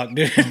mind fuck,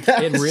 dude.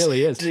 It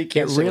really is. It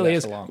really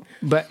is.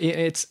 But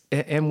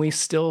and we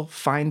still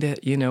find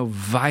it, you know,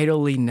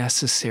 vitally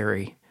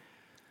necessary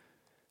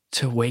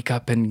to wake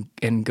up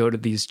and go to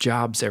these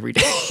jobs every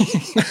day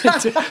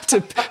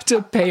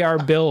to pay our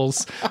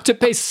bills, to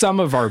pay some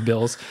of our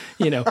bills,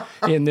 you know,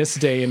 in this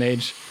day and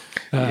age.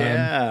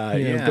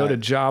 Go to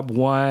job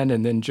 1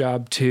 and then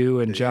job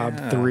 2 and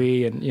job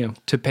 3 and, you know,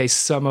 to pay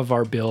some of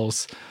our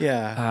bills.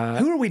 Yeah.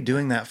 Who are we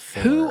doing that for?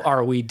 Who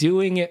are we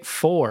doing it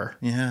for?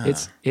 Yeah.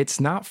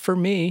 It's not for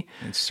me.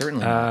 It's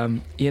certainly not.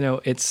 You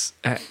know, it's,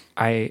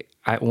 I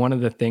one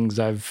of the things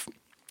I've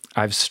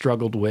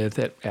struggled with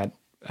at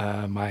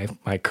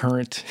my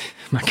current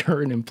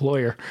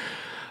employer,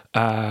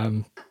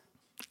 I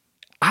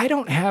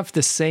don't have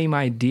the same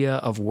idea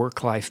of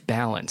work-life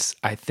balance,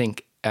 I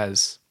think,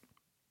 as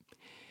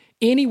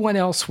anyone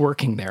else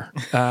working there.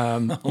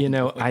 You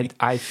know,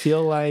 I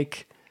feel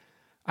like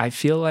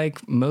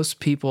most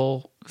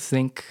people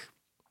think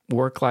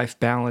work-life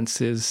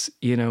balance is,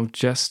 you know,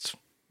 just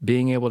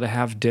being able to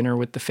have dinner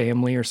with the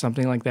family or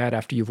something like that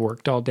after you've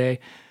worked all day.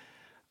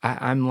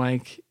 I'm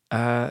like,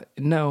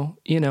 no,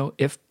 you know,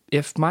 if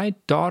my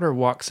daughter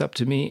walks up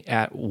to me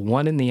at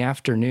 1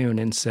 PM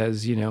and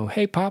says, you know,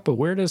 hey, Papa,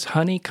 where does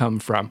honey come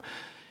from?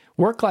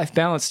 Work-life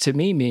balance to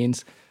me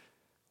means,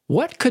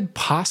 what could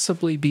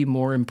possibly be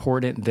more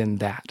important than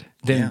that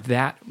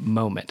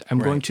moment? I'm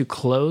going to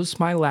close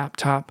my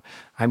laptop.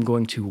 I'm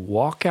going to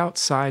walk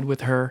outside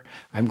with her.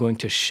 I'm going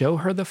to show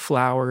her the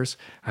flowers.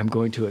 I'm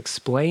going to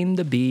explain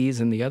the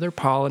bees and the other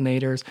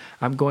pollinators.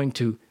 I'm going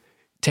to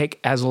take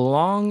as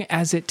long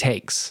as it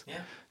takes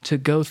to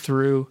go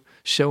through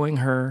showing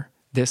her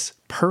this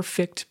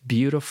perfect,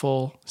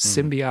 beautiful,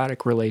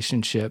 symbiotic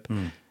relationship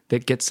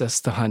that gets us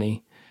the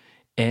honey.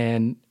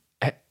 And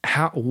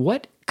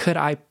what could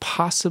I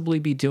possibly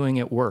be doing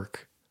at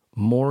work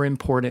more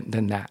important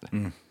than that?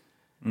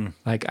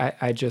 Like,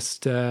 I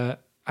just, I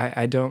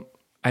don't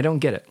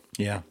get it.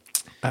 Yeah.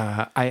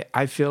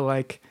 I feel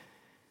like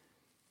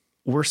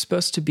we're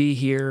supposed to be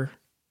here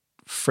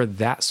for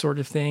that sort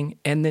of thing,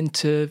 and then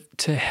to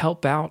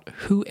help out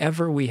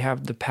whoever we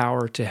have the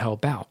power to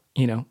help out.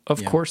 You know,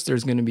 of course,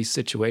 there's going to be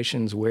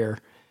situations where,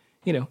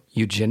 you know,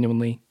 you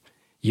genuinely,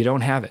 you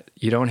don't have it.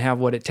 You don't have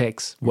what it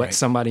takes, what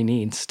somebody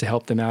needs to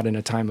help them out in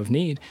a time of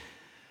need.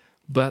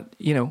 But,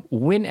 you know,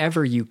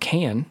 whenever you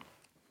can,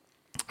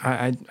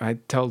 I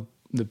tell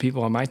the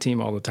people on my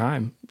team all the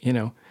time, you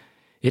know,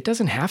 it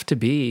doesn't have to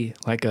be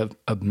like a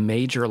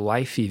major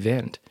life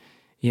event.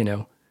 You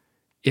know,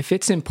 if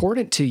it's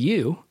important to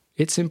you,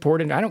 it's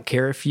important. I don't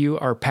care if you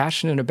are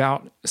passionate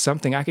about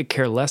something I could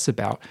care less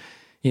about.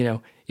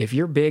 if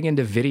you're big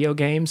into video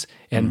games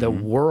and the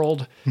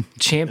world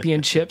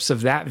championships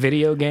of that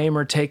video game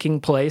are taking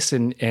place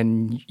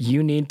and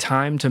you need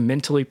time to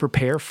mentally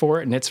prepare for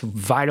it and it's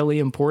vitally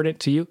important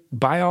to you,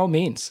 by all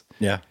means.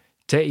 Yeah.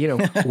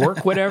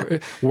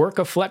 Work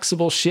a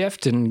flexible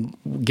shift and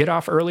get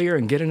off earlier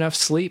and get enough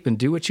sleep and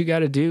do what you got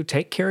to do.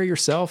 Take care of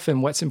yourself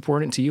and what's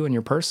important to you in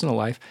your personal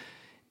life.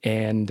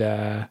 And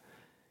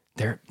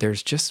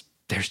there's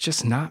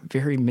just not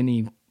very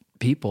many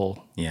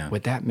people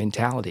with that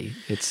mentality.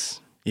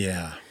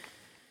 Yeah,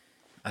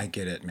 I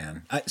get it,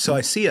 man. So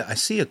I see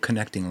a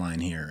connecting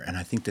line here, and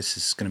I think this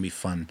is going to be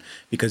fun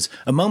because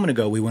a moment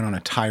ago we went on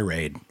a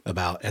tirade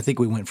about. I think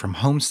we went from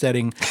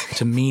homesteading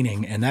to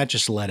meaning, and that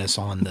just led us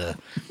on the,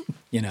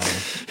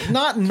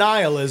 not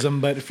nihilism,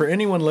 but for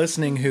anyone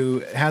listening who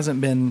hasn't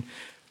been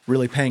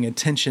really paying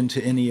attention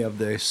to any of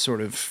the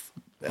sort of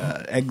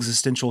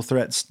existential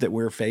threats that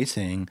we're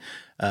facing,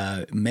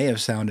 may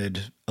have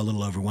sounded a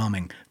little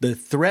overwhelming. The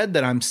thread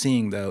that I'm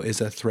seeing, though,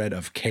 is a thread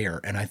of care.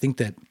 And I think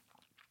that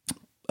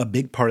a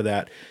big part of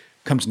that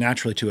comes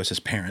naturally to us as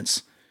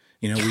parents.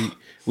 We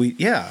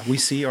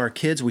see our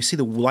kids, we see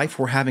the life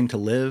we're having to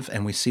live,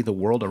 and we see the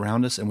world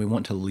around us, and we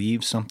want to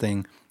leave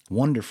something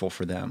wonderful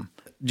for them.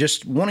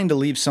 Just wanting to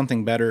leave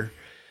something better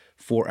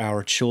for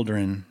our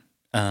children,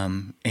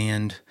 than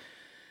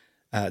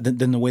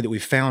the way that we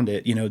found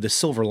it, the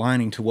silver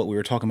lining to what we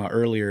were talking about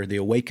earlier, the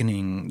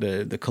awakening,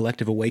 the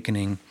collective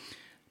awakening.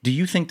 Do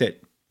you think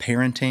that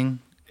parenting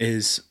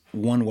is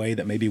one way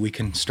that maybe we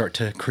can start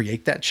to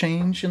create that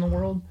change in the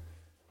world?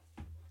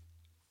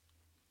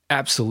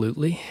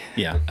 Absolutely.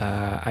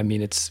 Yeah.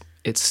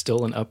 It's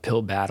still an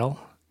uphill battle.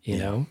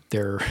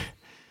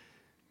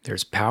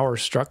 There's power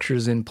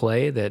structures in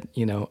play that,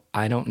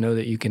 I don't know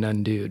that you can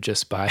undo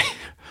just by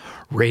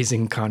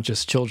raising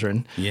conscious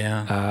children.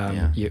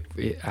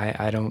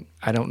 I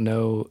don't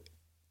know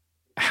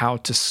how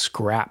to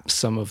scrap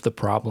some of the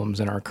problems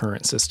in our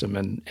current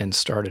system and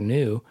start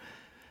anew.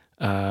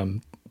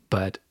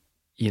 But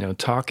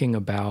talking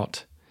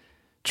about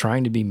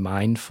trying to be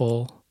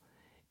mindful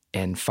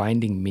and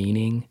finding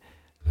meaning.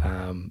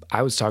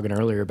 I was talking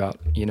earlier about,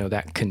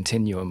 that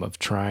continuum of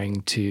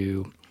trying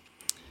to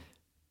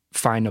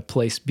find a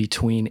place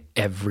between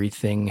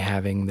everything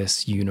having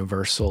this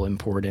universal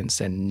importance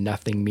and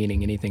nothing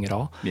meaning anything at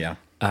all. Yeah.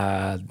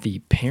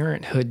 The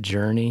parenthood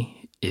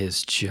journey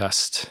is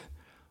just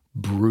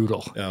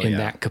brutal in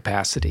that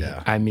capacity.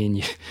 Yeah. I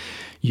mean,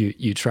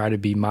 you try to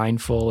be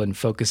mindful and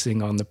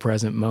focusing on the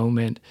present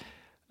moment.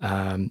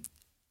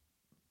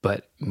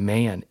 But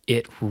man,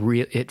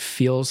 it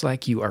feels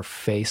like you are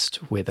faced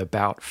with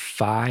about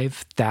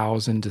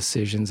 5,000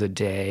 decisions a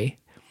day.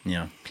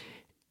 Yeah.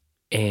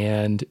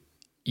 And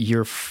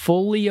you're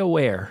fully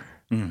aware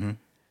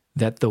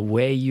that the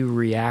way you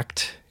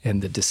react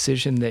and the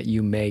decision that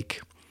you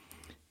make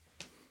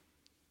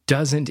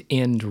doesn't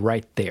end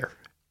right there.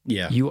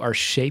 Yeah. You are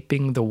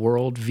shaping the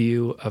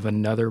worldview of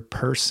another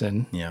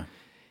person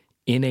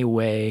in a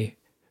way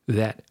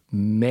that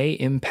may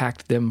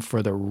impact them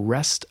for the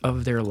rest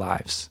of their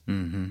lives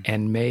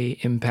and may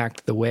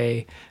impact the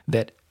way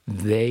that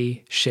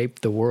they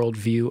shape the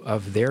worldview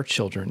of their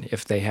children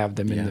if they have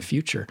them in the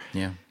future.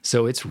 Yeah.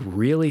 So it's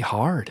really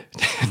hard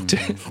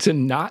to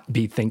not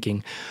be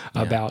thinking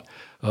about,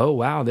 oh,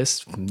 wow,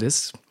 this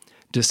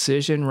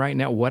decision right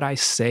now, what I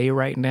say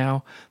right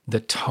now,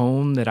 the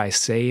tone that I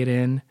say it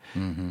in,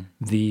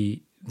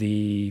 the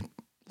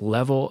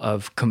level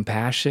of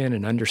compassion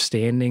and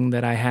understanding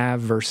that I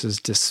have versus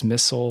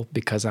dismissal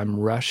because I'm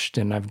rushed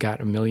and I've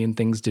got a million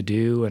things to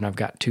do and I've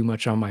got too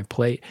much on my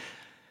plate.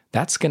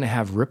 That's going to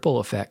have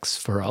ripple effects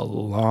for a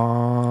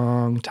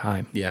long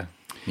time. Yeah.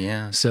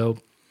 Yeah. So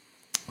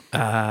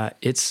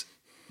that's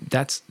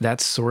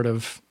sort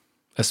of,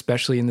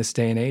 especially in this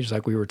day and age,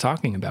 like we were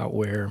talking about,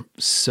 where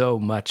so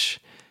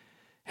much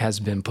has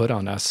been put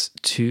on us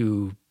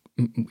to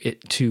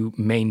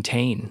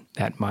maintain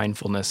that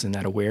mindfulness and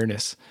that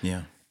awareness.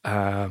 Yeah.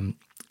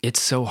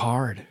 It's so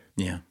hard.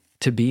 Yeah.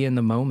 To be in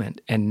the moment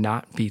and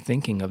not be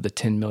thinking of the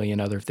 10 million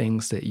other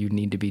things that you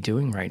need to be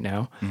doing right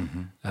now.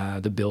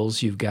 The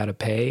bills you've got to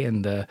pay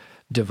and the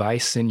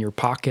device in your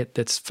pocket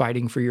that's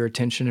fighting for your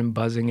attention and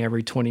buzzing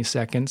every 20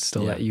 seconds to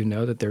let you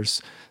know that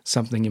there's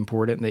something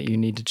important that you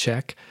need to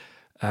check.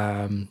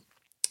 And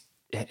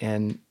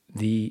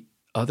the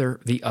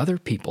other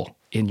people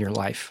in your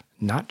life,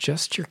 not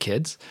just your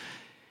kids.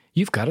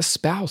 You've got a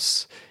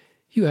spouse.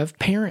 You have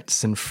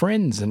parents and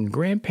friends and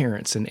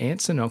grandparents and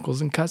aunts and uncles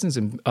and cousins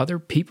and other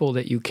people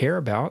that you care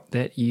about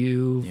that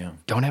you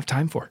don't have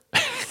time for.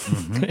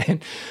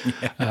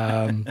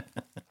 And,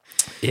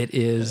 it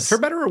is for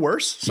better or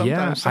worse.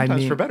 Sometimes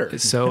for better.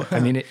 So,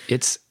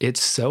 it's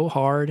so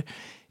hard.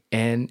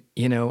 And,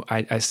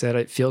 I said,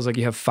 it feels like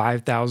you have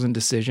 5,000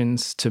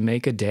 decisions to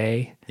make a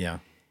day. Yeah.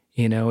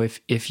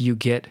 If you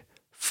get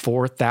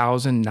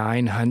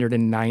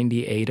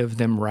 4,998 of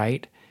them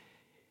right,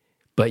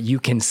 but you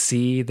can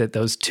see that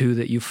those two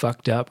that you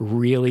fucked up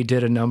really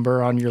did a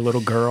number on your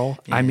little girl.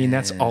 Yeah.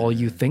 That's all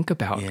you think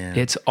about. Yeah.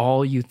 It's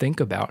all you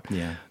think about.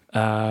 Yeah.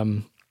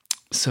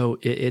 So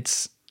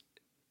it's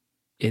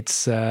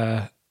it's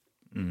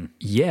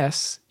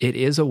yes, it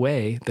is a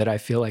way that I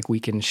feel like we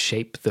can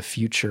shape the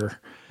future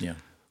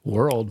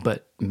world,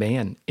 but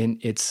man,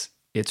 it's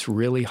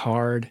really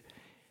hard.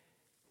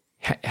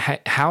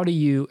 How do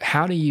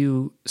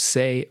you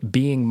say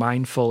being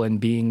mindful and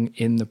being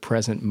in the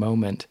present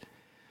moment?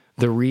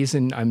 The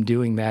reason I'm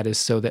doing that is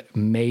so that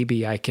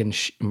maybe I can,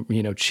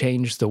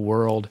 change the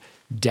world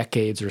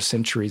decades or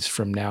centuries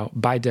from now.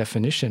 By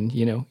definition,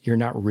 you're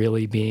not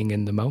really being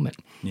in the moment.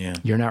 Yeah,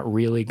 you're not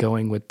really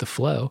going with the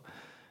flow.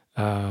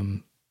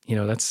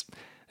 That's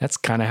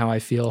kind of how I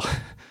feel.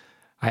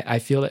 I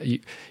feel that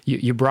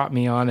you brought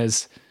me on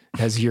as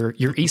your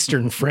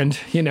Eastern friend,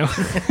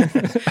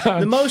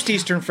 the most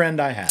Eastern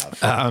friend I have.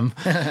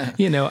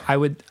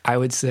 I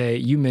would say,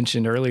 you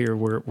mentioned earlier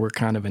we're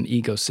kind of an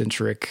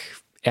egocentric,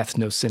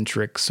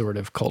 ethnocentric sort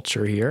of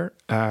culture here.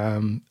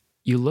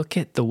 You look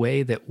at the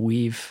way that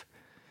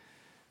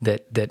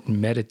that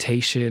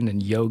meditation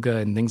and yoga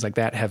and things like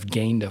that have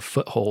gained a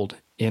foothold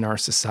in our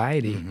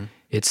society. Mm-hmm.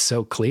 It's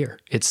so clear.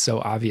 It's so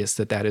obvious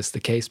that is the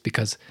case,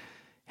 because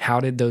how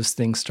did those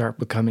things start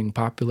becoming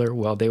popular?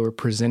 Well, they were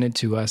presented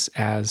to us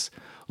as,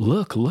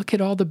 look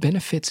at all the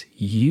benefits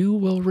you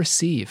will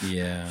receive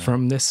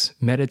from this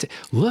meditation.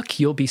 Look,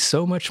 you'll be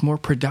so much more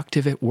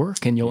productive at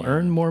work, and you'll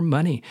earn more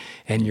money,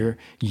 and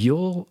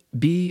you'll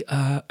be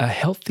a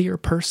healthier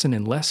person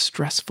and less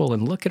stressful.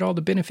 And look at all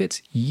the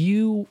benefits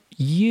you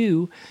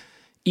will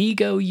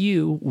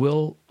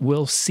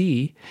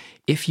see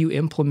if you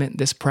implement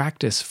this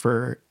practice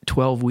for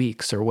 12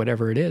 weeks or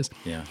whatever it is.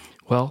 Yeah.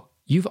 Well,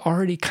 you've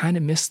already kind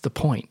of missed the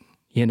point,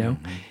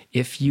 Mm-hmm.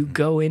 If you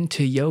go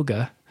into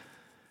yoga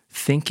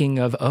thinking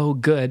of, oh,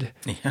 good,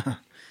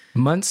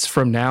 months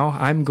from now,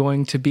 I'm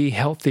going to be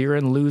healthier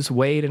and lose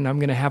weight, and I'm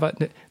going to have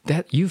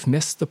that you've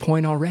missed the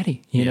point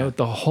already.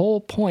 The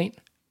whole point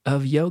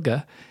of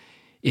yoga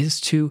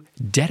is to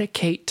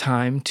dedicate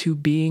time to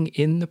being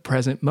in the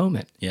present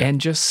moment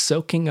and just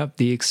soaking up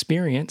the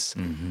experience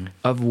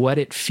of what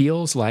it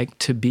feels like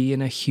to be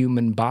in a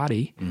human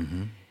body,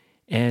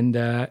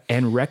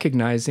 and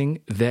recognizing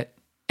that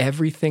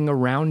everything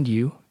around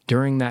you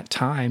during that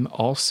time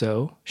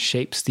also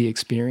shapes the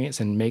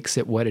experience and makes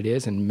it what it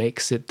is and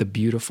makes it the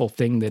beautiful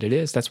thing that it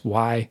is. That's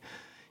why,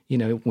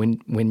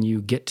 when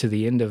you get to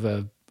the end of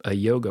a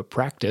yoga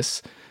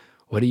practice,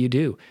 what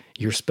do?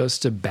 You're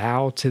supposed to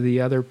bow to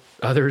the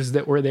others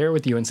that were there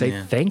with you and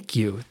say, thank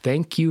you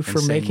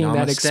for making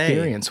that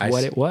experience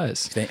what it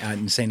was.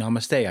 And say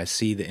namaste. I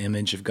see the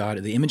image of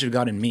God. The image of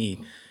God in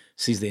me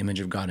sees the image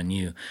of God in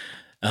you.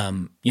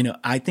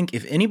 I think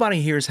if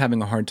anybody here is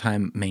having a hard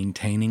time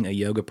maintaining a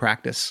yoga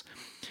practice,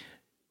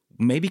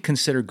 maybe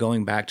consider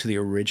going back to the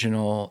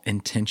original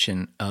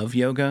intention of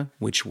yoga,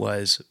 which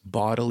was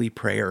bodily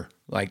prayer.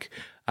 Like,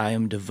 I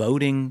am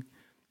devoting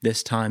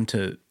this time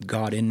to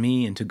God in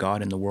me and to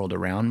God in the world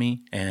around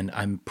me, and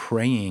I'm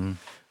praying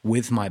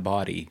with my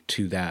body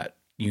to that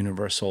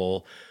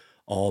universal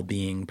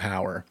all-being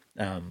power.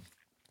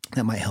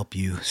 That might help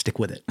you stick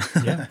with it.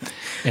 Yeah.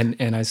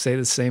 And I say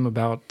the same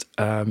about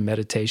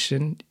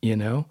meditation,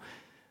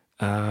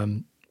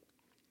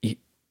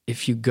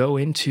 if you go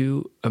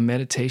into a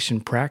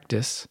meditation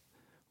practice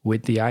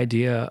with the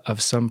idea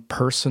of some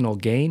personal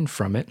gain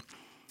from it,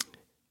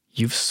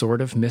 you've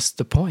sort of missed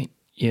the point.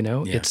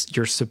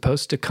 You're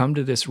supposed to come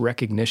to this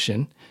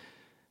recognition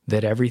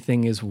that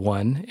everything is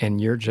one,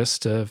 and you're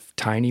just a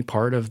tiny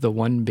part of the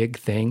one big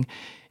thing.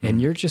 And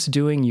you're just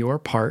doing your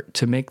part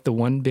to make the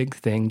one big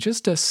thing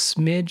just a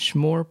smidge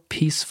more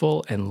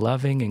peaceful and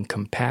loving and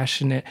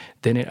compassionate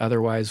than it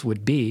otherwise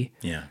would be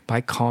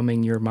by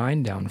calming your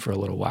mind down for a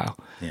little while.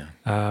 Yeah.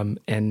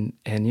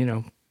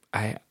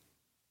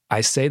 I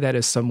say that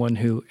as someone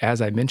who,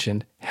 as I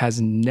mentioned, has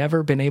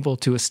never been able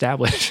to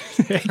establish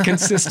a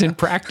consistent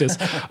practice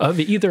of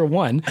either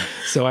one.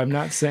 So I'm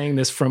not saying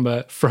this from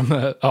a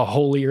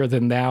holier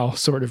than thou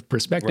sort of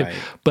perspective, right.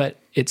 But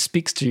it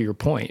speaks to your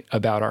point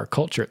about our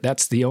culture.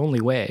 That's the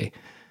only way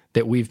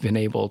that we've been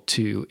able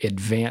to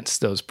advance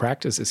those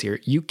practices here.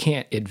 You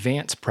can't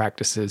advance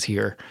practices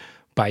here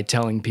by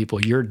telling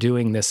people you're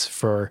doing this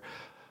for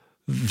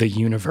the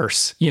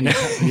universe,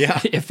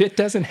 Yeah. If it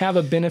doesn't have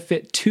a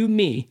benefit to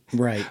me,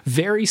 right,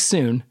 very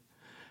soon,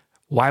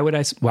 why would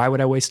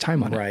I waste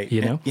time on it?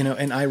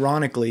 And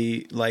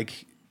ironically,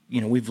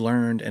 we've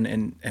learned,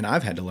 and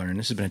I've had to learn.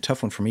 This has been a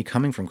tough one for me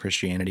coming from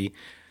Christianity.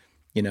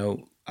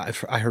 I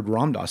heard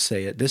Ram Dass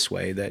say it this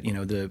way: that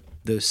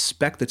the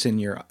speck that's in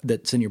your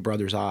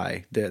brother's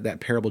eye,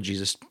 that parable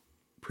Jesus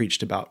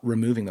preached about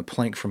removing the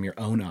plank from your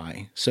own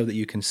eye, so that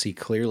you can see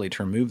clearly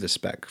to remove the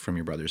speck from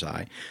your brother's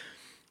eye.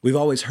 We've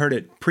always heard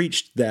it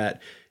preached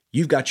that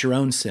you've got your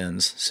own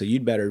sins, so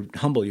you'd better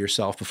humble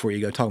yourself before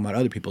you go talking about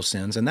other people's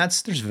sins. And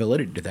there's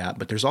validity to that.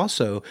 But there's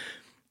also,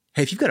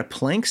 hey, if you've got a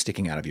plank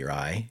sticking out of your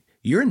eye,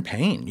 you're in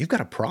pain. You've got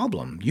a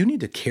problem. You need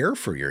to care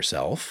for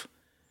yourself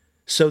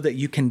so that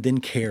you can then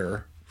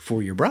care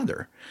for your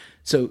brother.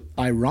 So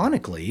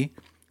ironically,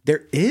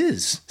 there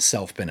is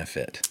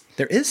self-benefit.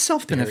 There is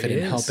self-benefit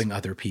in helping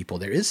other people.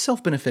 There is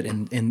self-benefit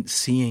in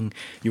seeing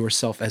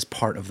yourself as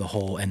part of the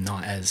whole and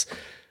not as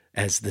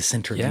as the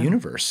center of the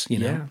universe, you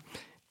know?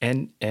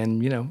 Yeah.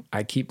 And, you know,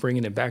 I keep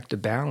bringing it back to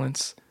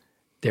balance.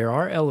 There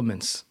are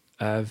elements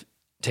of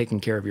taking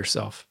care of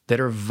yourself that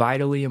are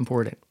vitally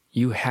important.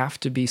 You have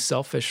to be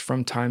selfish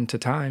from time to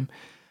time.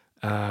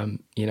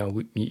 You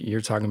know,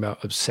 you're talking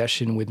about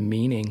obsession with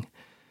meaning.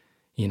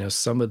 You know,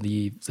 some of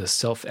the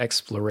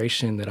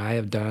self-exploration that I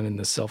have done and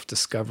the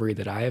self-discovery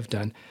that I have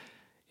done,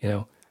 you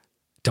know,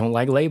 don't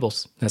like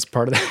labels. That's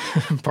part of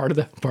the part of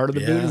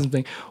the Buddhism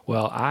thing.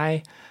 Well,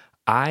 I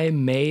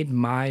made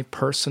my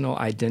personal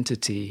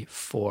identity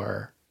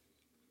for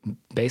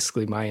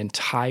basically my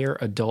entire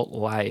adult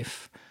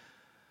life.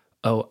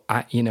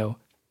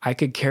 I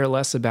could care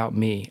less about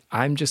me.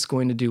 I'm just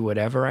going to do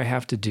whatever I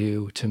have to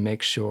do to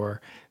make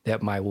sure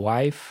that my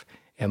wife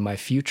and my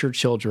future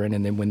children,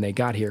 and then when they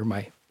got here,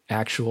 my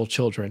actual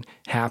children,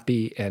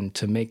 happy and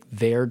to make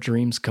their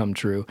dreams come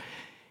true.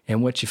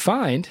 And what you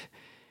find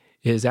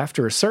is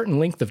after a certain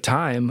length of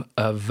time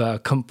of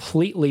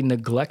completely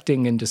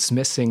neglecting and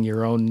dismissing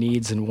your own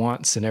needs and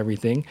wants and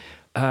everything,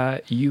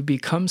 you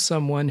become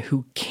someone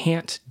who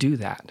can't do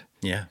that.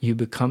 Yeah. You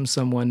become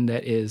someone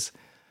that is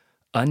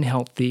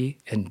unhealthy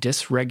and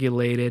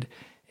dysregulated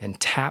and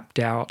tapped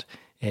out,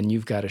 and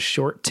you've got a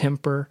short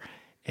temper,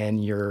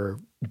 and you're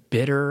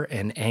bitter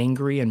and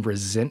angry and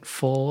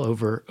resentful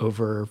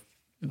over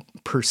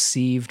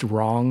perceived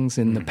wrongs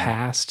in the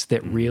past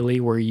that really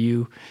were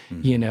you,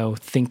 you know,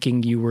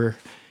 thinking you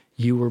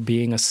were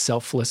being a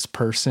selfless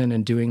person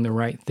and doing the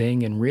right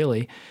thing, and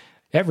really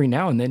every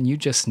now and then you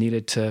just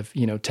needed to,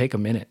 you know, take a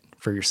minute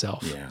for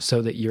yourself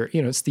so that you're,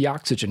 you know, it's the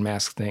oxygen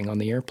mask thing on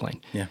the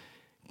airplane. Yeah.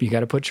 You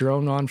got to put your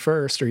own on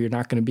first, or you're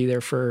not going to be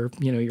there for,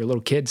 you know, your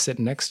little kid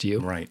sitting next to you.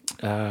 Right.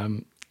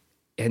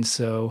 And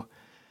so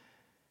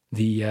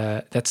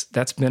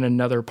that's been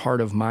another part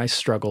of my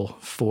struggle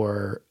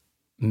for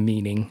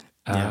meaning.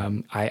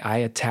 I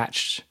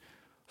attached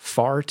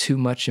far too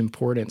much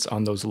importance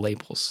on those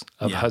labels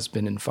of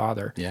husband and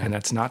father. Yeah. And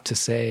that's not to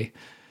say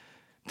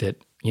that,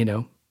 you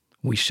know,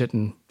 we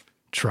shouldn't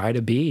try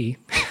to be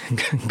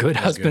good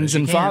husbands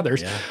and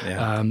fathers.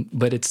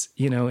 But it's,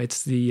 you know,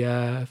 it's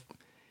the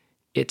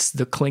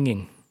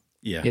clinging.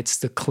 Yeah. It's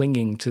the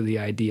clinging to the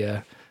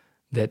idea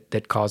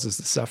that causes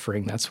the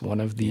suffering. That's one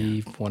of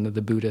the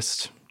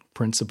Buddhist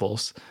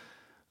principles.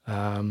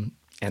 And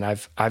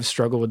I've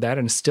struggled with that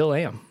and still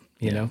am,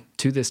 you know,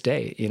 to this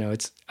day. You know,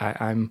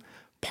 I'm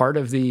part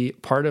of the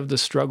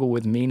struggle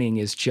with meaning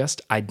is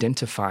just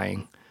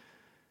identifying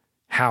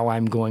how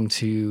I'm going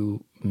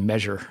to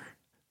measure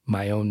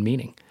my own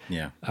meaning.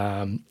 Yeah.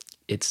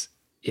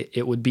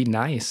 It would be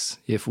nice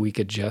if we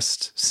could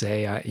just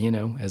say, you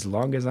know, as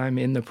long as I'm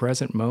in the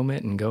present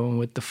moment and going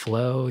with the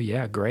flow,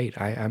 yeah, great.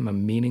 I'm a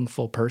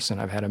meaningful person.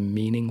 I've had a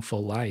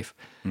meaningful life.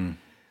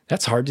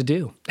 That's hard to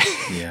do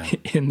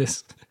in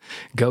this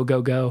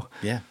go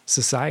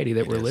society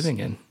that we're living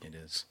in.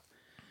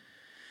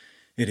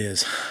 It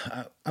is.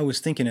 I was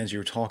thinking as you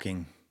were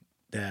talking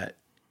that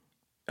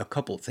a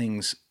couple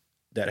things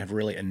that have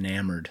really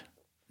enamored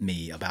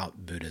me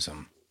about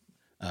Buddhism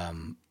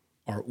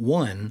are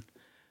one,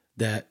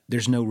 that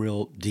there's no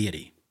real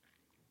deity.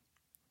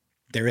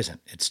 There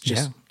isn't. It's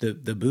just the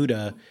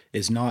Buddha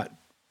is not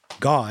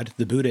God.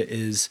 The Buddha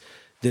is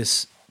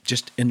this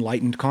just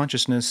enlightened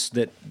consciousness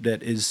that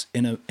is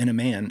in a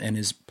man and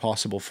is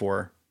possible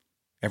for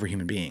every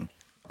human being.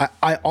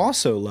 I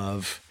also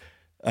love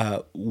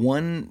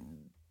one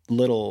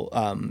little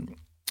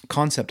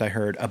concept I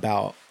heard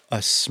about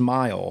a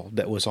smile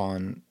that was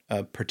on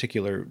a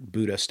particular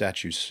Buddha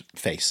statue's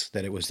face,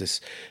 that it was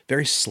this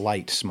very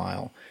slight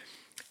smile,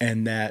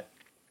 and that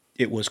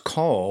it was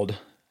called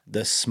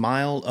the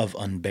smile of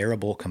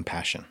unbearable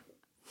compassion.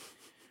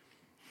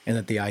 And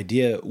that the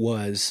idea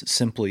was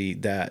simply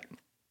that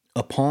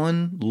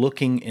upon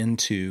looking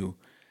into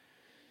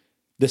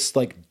this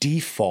like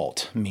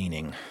default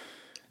meaning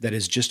that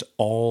is just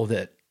all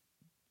that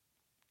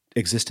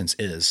existence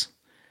is,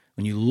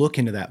 when you look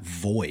into that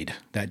void,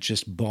 that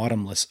just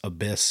bottomless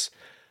abyss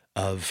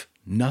of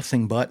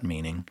nothing but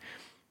meaning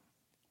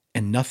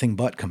and nothing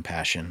but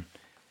compassion,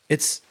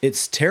 it's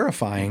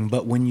terrifying.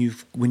 But when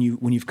you've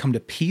come to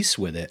peace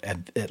with it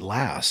at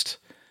last,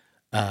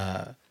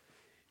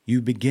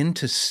 you begin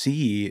to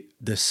see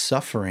the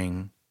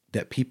suffering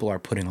that people are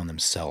putting on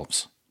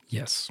themselves.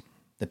 Yes.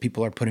 That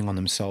people are putting on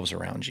themselves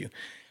around you.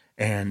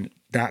 And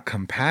that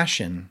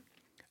compassion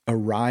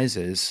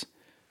arises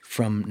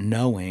from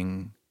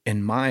knowing,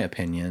 in my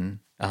opinion,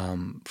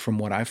 from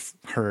what I've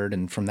heard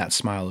and from that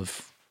smile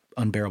of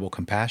unbearable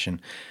compassion,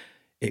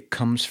 it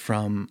comes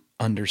from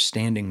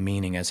understanding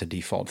meaning as a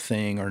default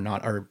thing or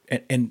not,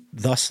 and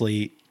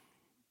thusly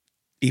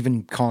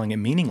even calling it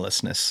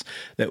meaninglessness,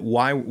 that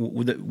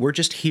we're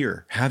just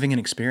here having an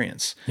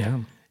experience. Yeah.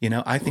 You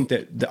know, I think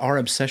that our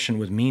obsession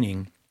with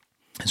meaning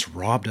has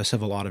robbed us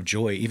of a lot of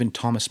joy. Even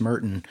Thomas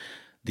Merton,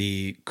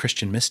 the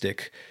Christian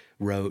mystic,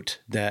 wrote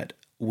that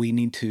we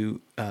need to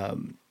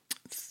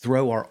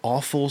throw our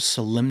awful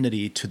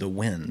solemnity to the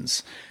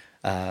winds,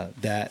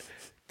 that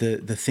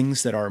the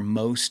things that are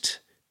most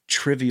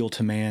trivial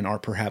to man are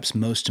perhaps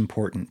most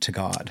important to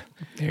God.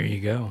 There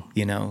you go.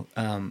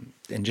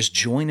 And just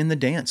join in the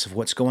dance of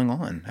what's going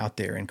on out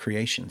there in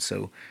creation.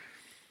 So,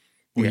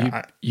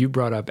 you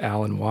brought up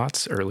Alan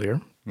Watts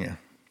earlier. Yeah.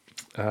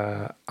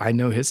 I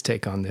know his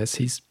take on this.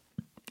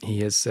 He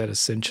has said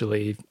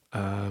essentially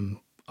a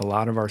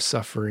lot of our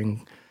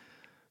suffering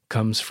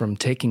comes from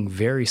taking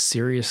very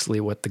seriously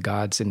what the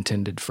gods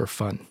intended for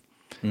fun,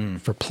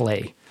 for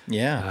play.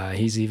 Yeah.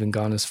 He's even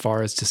gone as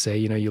far as to say,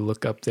 you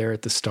look up there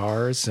at the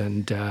stars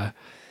and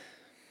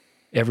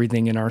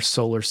everything in our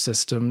solar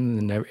system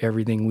and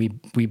everything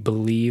we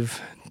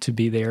believe to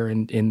be there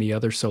in the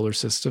other solar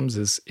systems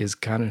is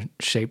kind of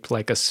shaped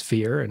like a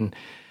sphere. And,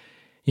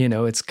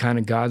 it's kind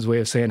of God's way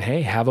of saying,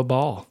 hey, have a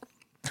ball.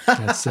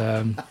 It's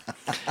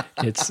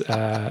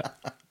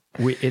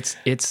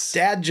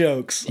dad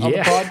jokes on the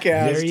podcast.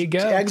 There you go.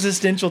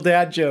 Existential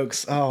dad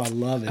jokes. Oh, I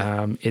love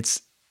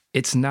it.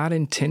 It's not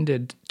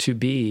intended to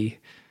be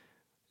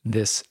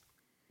this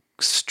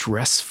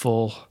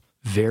stressful,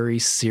 very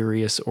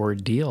serious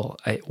ordeal.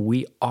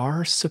 We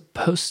are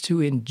supposed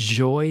to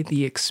enjoy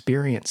the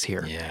experience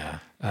here. Yeah.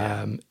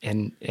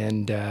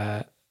 And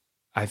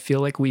I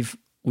feel like we've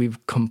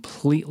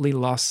completely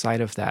lost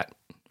sight of that.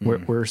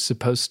 We're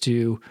supposed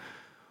to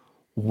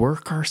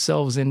work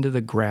ourselves into the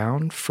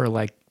ground for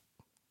like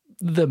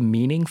the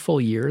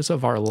meaningful years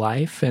of our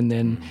life. And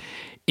then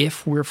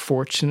if we're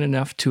fortunate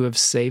enough to have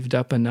saved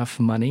up enough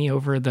money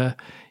over the,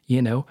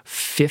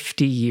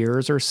 50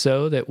 years or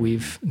so that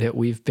we've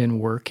been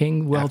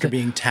working, after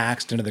being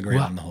taxed into the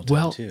ground the whole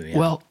time too.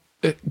 Yeah.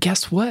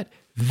 Guess what?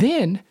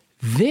 Then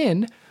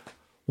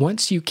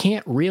once you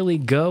can't really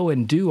go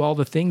and do all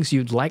the things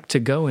you'd like to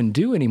go and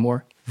do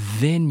anymore,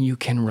 then you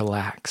can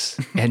relax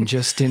and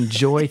just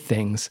enjoy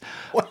things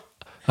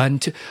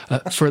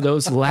for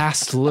those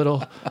last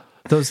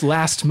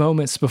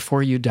moments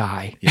before you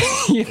die.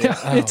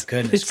 Yeah.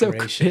 Goodness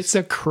gracious. It's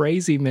a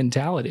crazy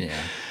mentality.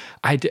 Yeah.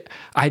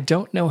 I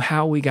don't know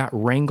how we got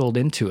wrangled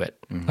into it.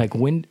 Like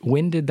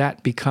when did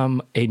that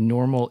become a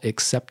normal,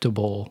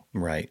 acceptable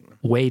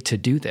way to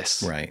do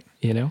this? Right.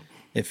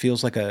 It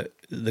feels like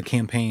the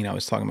campaign I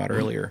was talking about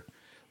earlier,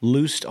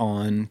 loosed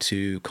on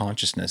to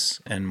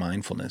consciousness and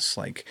mindfulness.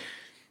 Like,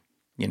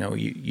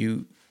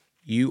 you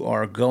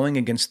are going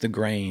against the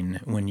grain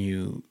when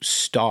you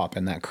stop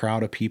in that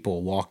crowd of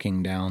people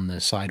walking down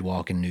the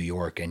sidewalk in New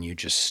York, and you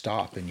just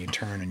stop and you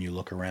turn and you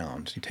look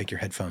around. You take your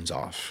headphones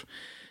off.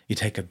 You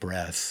take a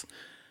breath.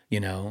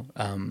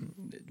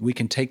 We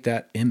can take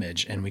that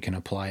image and we can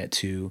apply it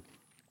to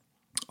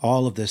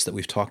all of this that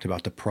we've talked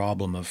about, the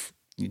problem of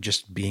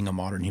just being a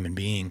modern human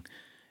being.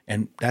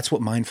 And that's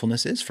what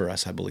mindfulness is for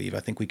us, I believe.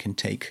 I think we can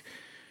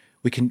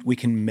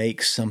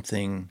make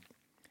something,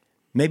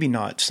 maybe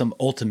not some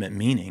ultimate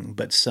meaning,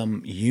 but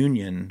some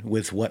union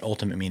with what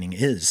ultimate meaning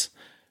is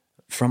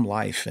from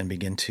life, and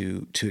begin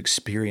to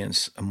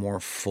experience a more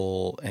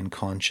full and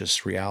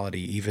conscious reality,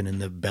 even in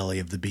the belly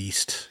of the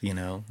beast,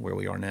 where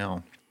we are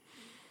now.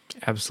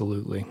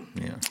 Absolutely.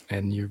 Yeah.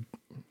 And you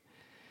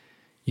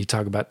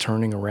talk about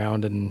turning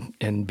around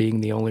and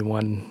being the only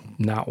one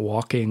not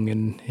walking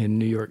in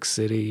New York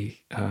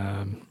City,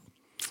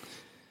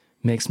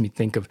 makes me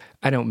think of,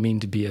 I don't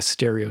mean to be a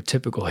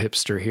stereotypical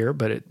hipster here,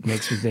 but it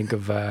makes me think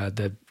of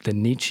the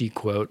Nietzsche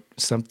quote,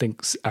 something,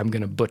 I'm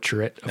going to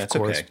butcher it, of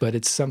course, okay. But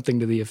it's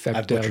something to the effect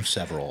I've butchered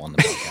several on the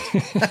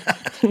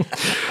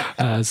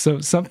podcast.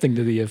 So something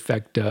to the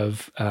effect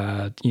of,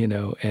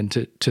 and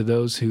to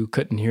those who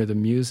couldn't hear the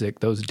music,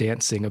 those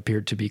dancing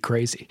appeared to be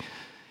crazy.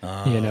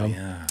 Oh,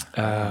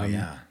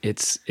 yeah.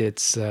 It's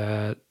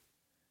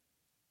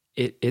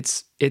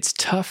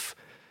tough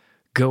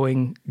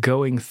going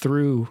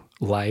through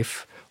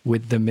life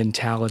with the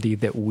mentality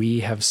that we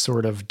have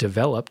sort of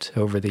developed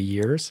over the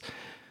years,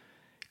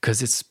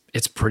 because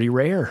it's pretty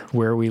rare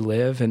where we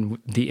live, and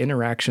the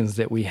interactions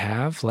that we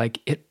have, like,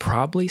 it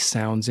probably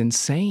sounds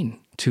insane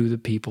to the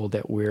people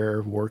that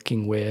we're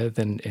working with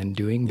and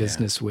doing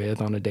business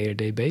with on a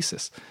day-to-day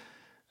basis.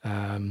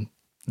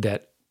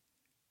 That,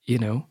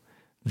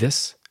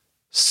 this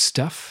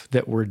stuff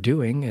that we're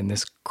doing and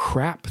this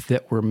crap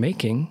that we're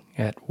making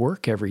at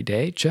work every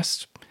day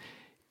just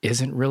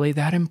isn't really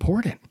that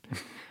important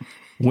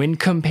when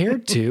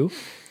compared to,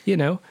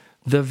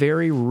 the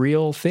very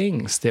real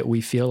things that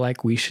we feel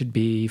like we should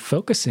be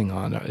focusing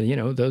on.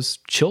 Those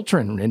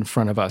children in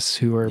front of us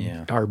who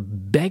are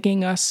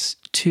begging us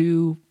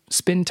to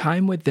spend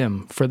time with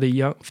them for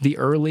the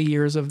early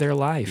years of their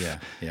life.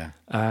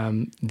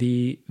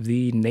 The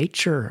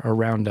nature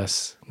around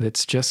us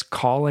that's just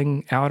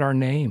calling out our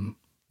name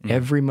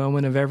every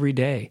moment of every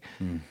day.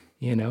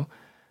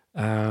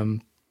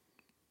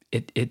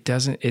 It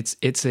doesn't.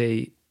 It's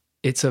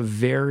a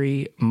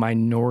very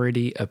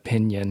minority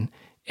opinion,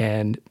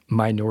 and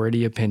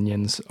minority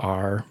opinions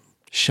are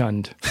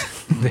shunned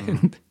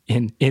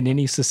in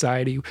any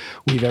society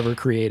we've ever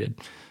created.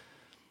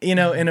 In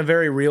a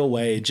very real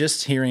way,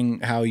 just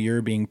hearing how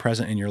you're being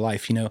present in your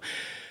life,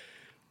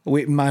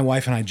 My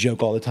wife and I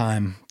joke all the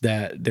time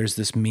that there's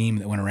this meme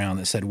that went around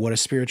that said, what a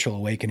spiritual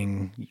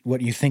awakening, what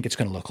you think it's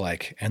going to look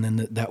like. And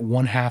then that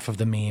one half of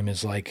the meme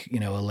is like,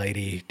 a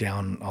lady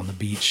down on the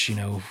beach, in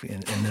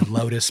the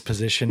lotus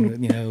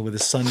position, with the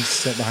sun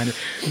set behind her.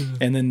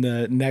 And then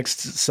the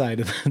next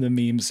side of the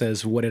meme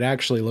says what it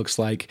actually looks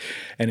like.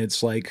 And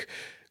it's like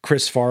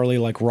Chris Farley,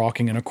 like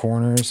rocking in a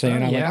corner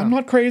saying, I'm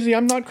not crazy.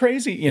 I'm not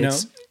crazy.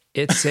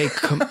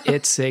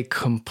 It's a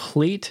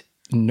complete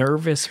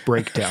nervous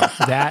breakdown.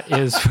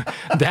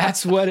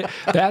 That's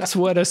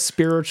what a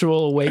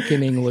spiritual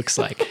awakening looks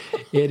like.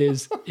 It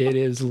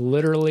is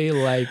literally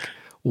like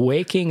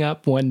waking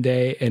up one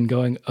day and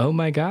going, oh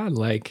my God,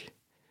 like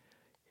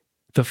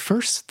the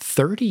first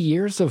 30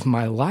 years of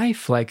my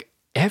life, like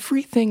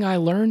everything I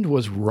learned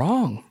was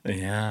wrong.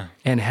 Yeah.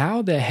 And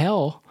how the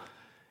hell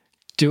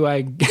do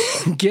I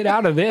get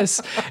out of this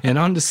and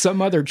onto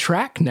some other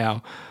track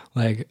now?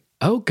 Like,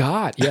 oh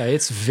God. Yeah.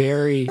 It's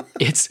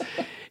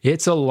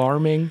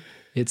alarming.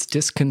 It's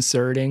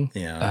disconcerting.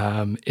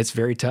 Yeah. It's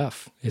very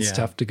tough. It's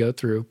tough to go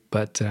through,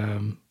 but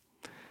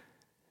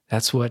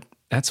that's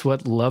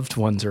what loved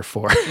ones are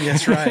for.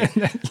 That's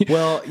right.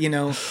 Well,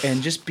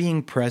 and just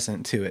being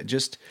present to it,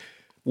 just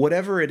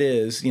whatever it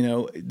is,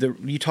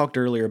 you talked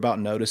earlier about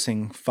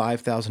noticing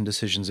 5,000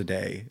 decisions a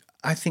day.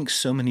 I think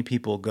so many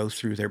people go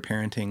through their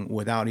parenting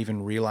without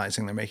even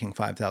realizing they're making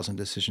 5,000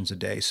 decisions a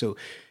day. So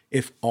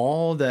if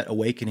all that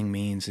awakening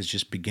means is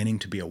just beginning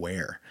to be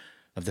aware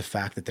of the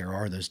fact that there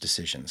are those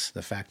decisions,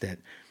 the fact that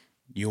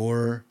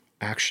your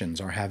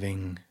actions are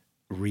having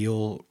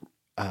real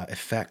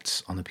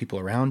effects on the people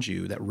around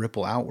you that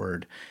ripple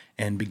outward,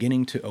 and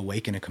beginning to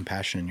awaken a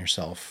compassion in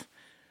yourself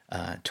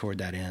toward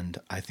that end,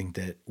 I think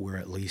that we're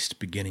at least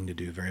beginning to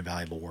do very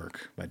valuable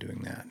work by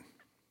doing that.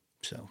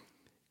 So,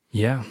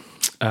 yeah.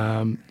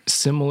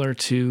 Similar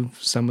to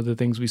some of the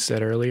things we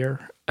said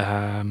earlier,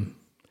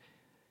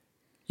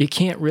 you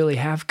can't really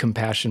have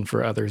compassion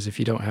for others if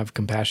you don't have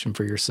compassion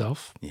for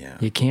yourself. Yeah.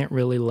 You can't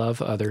really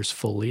love others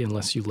fully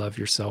unless you love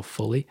yourself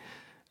fully.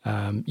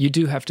 You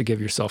do have to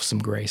give yourself some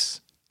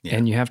grace,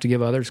 and you have to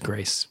give others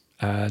grace.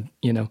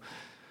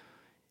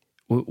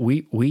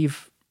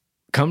 We've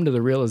come to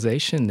the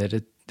realization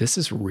that this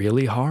is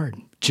really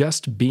hard.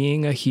 Just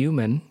being a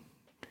human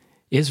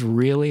is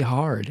really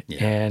hard.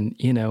 Yeah. And,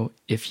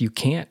 if you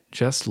can't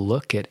just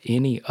look at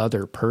any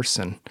other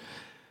person,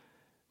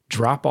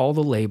 drop all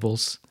the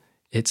labels.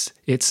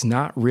 It's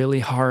not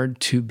really hard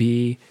to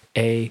be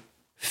a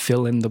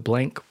fill in the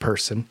blank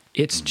person.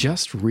 It's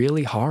just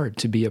really hard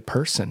to be a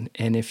person.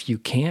 And if you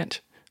can't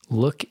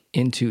look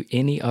into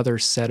any other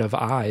set of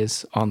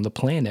eyes on the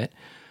planet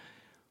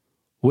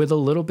with a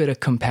little bit of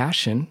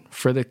compassion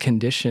for the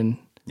condition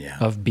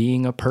of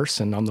being a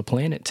person on the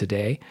planet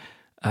today,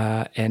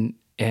 and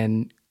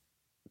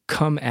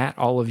come at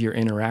all of your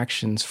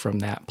interactions from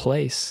that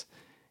place,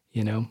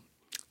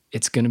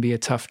 it's going to be a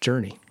tough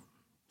journey.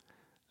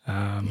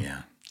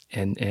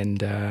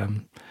 And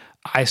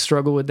I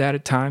struggle with that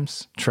at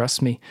times.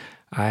 Trust me.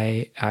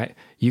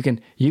 You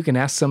can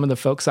ask some of the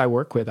folks I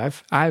work with.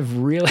 I've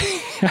really,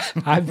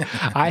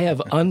 I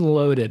have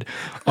unloaded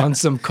on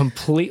some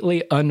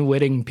completely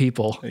unwitting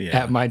people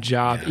at my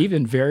job,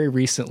 even very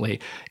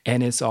recently.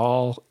 And it's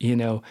all,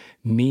 me.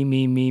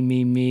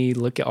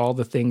 Look at all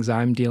the things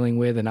I'm dealing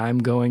with and I'm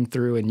going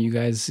through, and you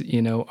guys,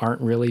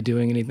 aren't really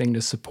doing anything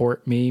to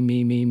support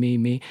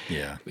me.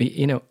 Yeah.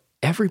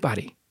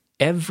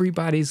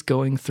 Everybody's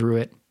going through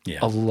it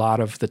a lot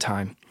of the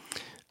time.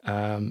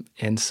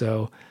 And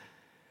so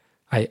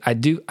I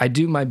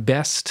do my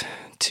best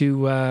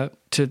to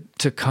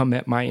come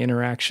at my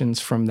interactions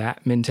from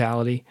that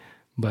mentality,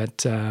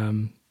 but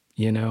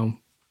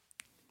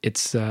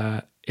it's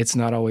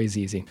not always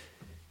easy.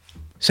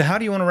 So how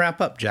do you want to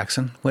wrap up,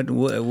 Jackson? What do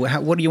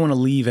you want to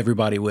leave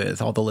everybody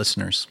with, all the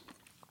listeners?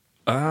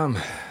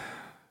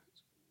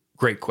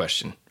 Great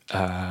question.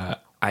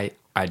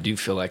 I do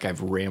feel like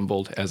I've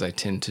rambled, as I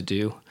tend to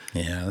do.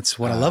 Yeah, that's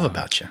what I love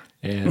about you.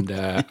 And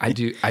I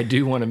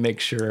do want to make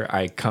sure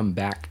I come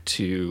back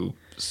to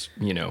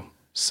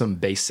some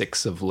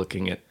basics of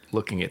looking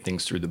at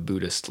things through the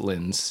Buddhist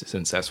lens,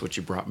 since that's what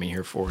you brought me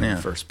here for in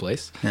the first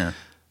place. Yeah.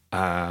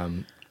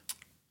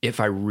 If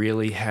I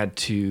really had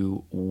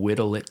to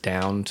whittle it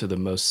down to the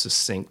most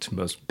succinct,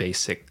 most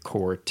basic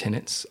core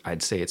tenets,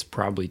 I'd say it's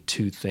probably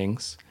two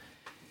things: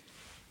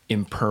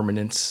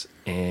 impermanence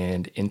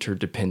and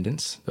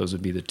interdependence. Those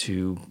would be the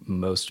two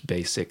most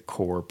basic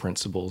core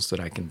principles that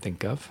I can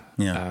think of.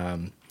 Yeah.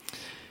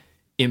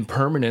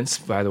 Impermanence,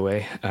 by the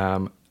way,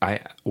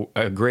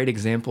 a great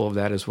example of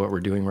that is what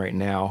we're doing right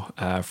now.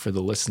 For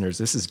the listeners,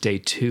 this is day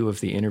 2 of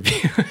the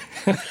interview.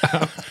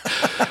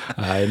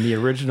 In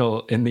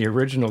the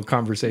original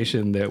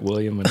conversation that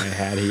William and I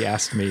had, he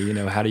asked me,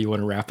 how do you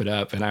want to wrap it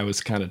up? And I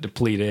was kind of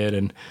depleted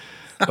and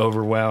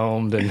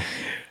overwhelmed and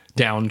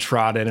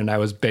downtrodden, and I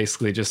was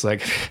basically just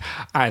like,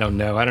 I don't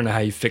know how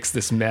you fix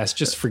this mess.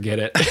 Just forget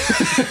it.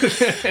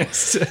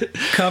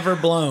 Cover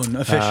blown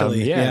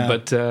officially.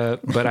 But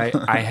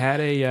I had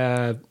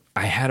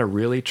a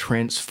really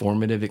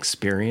transformative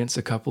experience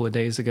a couple of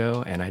days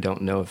ago, and I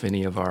don't know if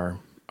any of our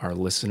our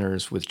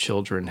listeners with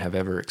children have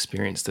ever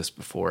experienced this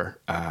before.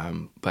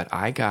 But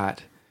I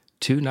got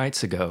 2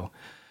 nights ago,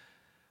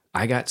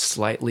 I got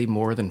slightly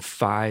more than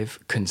 5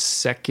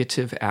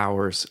 consecutive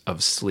hours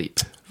of sleep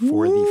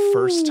for the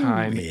first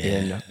time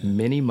in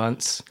many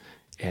months,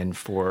 and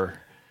for,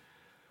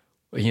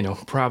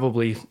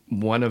 probably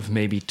one of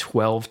maybe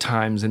 12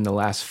 times in the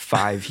last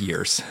 5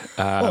 years.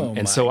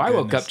 And so I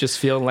woke up just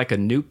feeling like a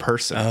new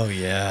person. Oh,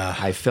 yeah.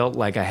 I felt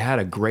like I had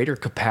a greater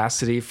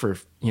capacity for,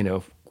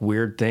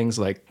 weird things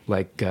like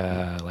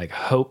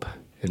hope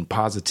and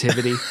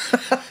positivity.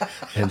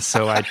 And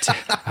so I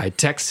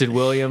texted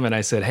William and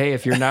I said, hey,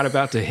 if you're not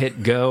about to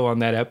hit go on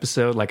that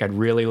episode, like, I'd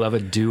really love a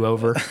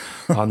do-over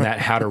on that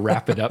how to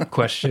wrap it up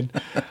question.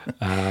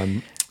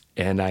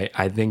 And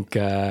I think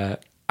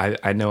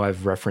I know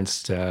I've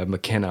referenced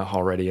McKenna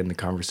already in the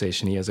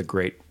conversation. He has a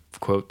great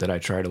quote that I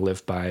try to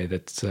live by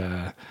that's,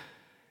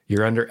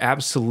 you're under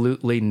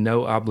absolutely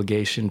no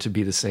obligation to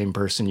be the same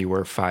person you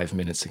were 5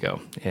 minutes ago.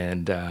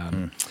 And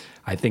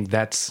I think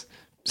that's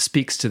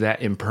speaks to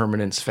that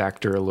impermanence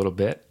factor a little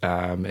bit.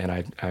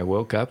 And I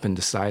woke up and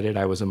decided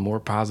I was a more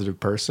positive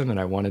person, and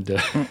I wanted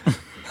to,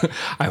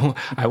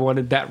 I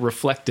wanted that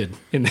reflected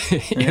in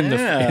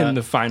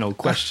the final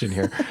question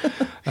here.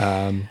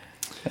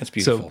 That's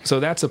beautiful. So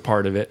that's a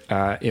part of it.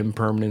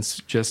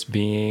 Impermanence just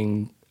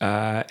being,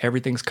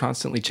 everything's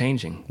constantly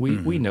changing.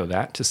 We know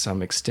that to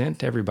some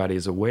extent. Everybody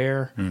is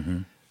aware.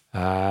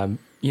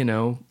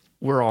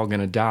 We're all going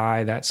to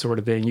die, that sort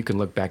of thing. You can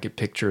look back at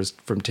pictures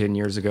from 10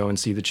 years ago and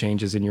see the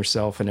changes in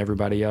yourself and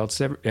everybody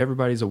else.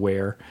 Everybody's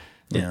aware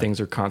that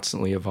things are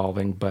constantly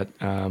evolving, but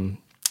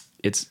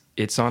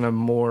it's on a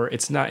more,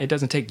 it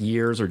doesn't take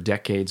years or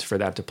decades for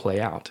that to play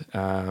out.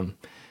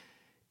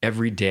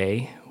 Every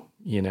day,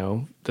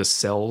 the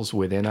cells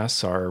within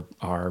us are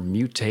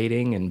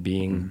mutating and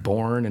being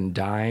born and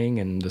dying,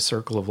 and the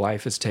circle of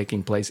life is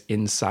taking place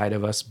inside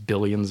of us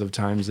billions of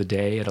times a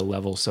day at a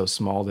level so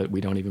small that we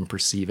don't even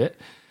perceive it.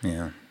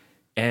 Yeah.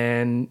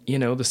 And,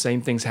 the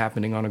same thing's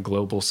happening on a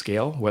global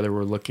scale, whether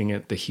we're looking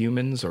at the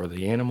humans or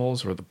the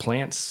animals or the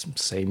plants,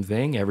 same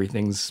thing.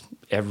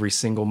 Every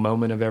single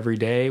moment of every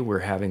day, we're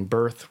having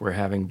birth, we're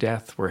having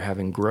death, we're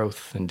having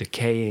growth and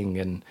decaying,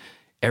 and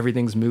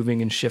everything's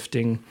moving and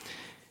shifting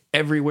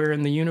everywhere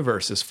in the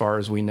universe, as far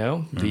as we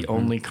know. The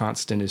only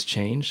constant is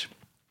change.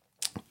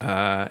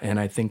 And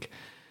I think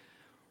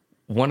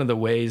one of the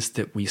ways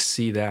that we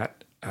see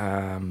that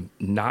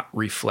not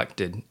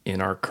reflected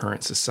in our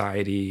current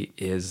society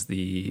is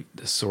the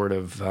sort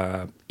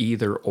of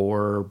either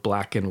or,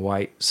 black and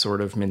white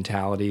sort of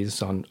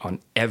mentalities on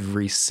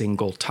every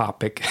single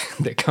topic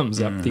that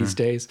comes up these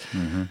days.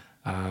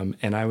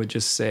 And I would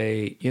just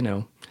say,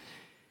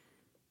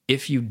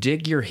 if you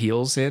dig your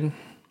heels in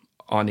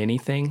on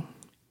anything,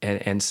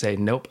 and say,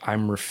 nope,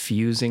 I'm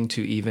refusing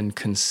to even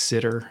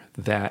consider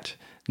that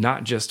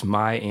not just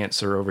my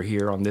answer over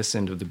here on this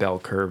end of the bell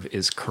curve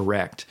is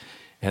correct,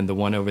 and the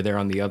one over there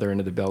on the other end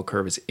of the bell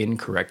curve is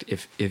incorrect.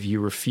 If you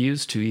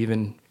refuse to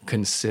even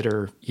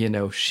consider,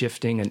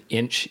 shifting an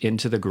inch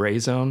into the gray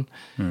zone,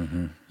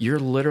 you're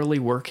literally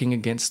working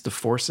against the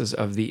forces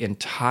of the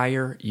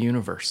entire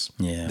universe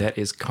that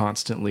is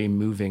constantly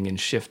moving and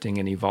shifting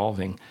and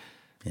evolving.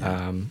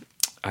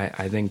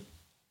 I think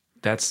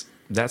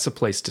that's a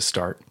place to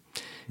start,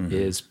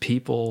 is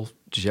people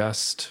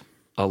just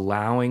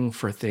allowing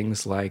for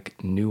things like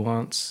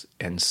nuance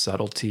and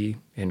subtlety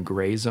and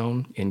gray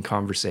zone in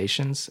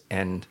conversations,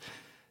 and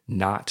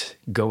not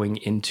going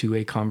into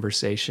a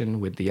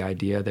conversation with the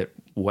idea that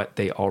what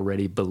they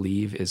already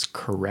believe is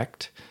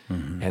correct,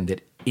 and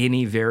that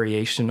any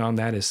variation on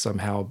that is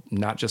somehow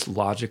not just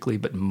logically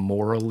but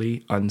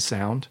morally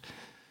unsound.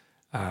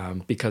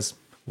 Because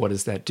what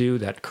does that do?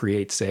 That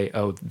creates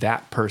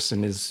that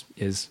person is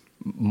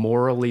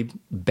morally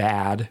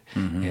bad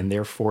and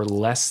therefore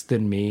less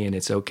than me, and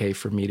it's okay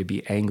for me to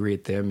be angry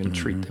at them and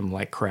treat them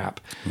like crap.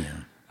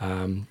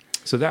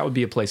 So that would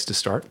be a place to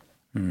start.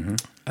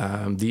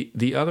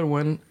 The other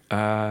one,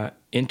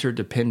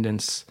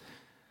 interdependence,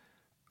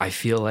 I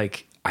feel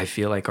like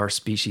our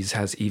species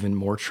has even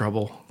more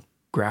trouble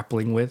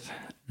grappling with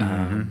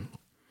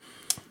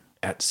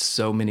at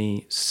so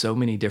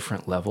many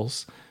different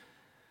levels.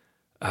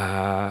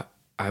 I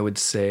would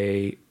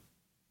say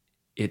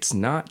it's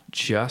not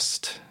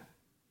just,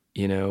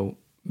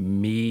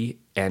 me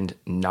and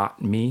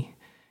not me.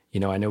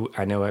 I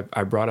know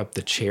I brought up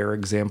the chair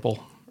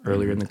example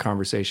earlier in the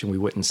conversation. We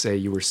wouldn't say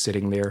you were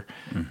sitting there.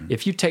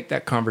 If you take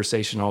that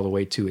conversation all the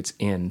way to its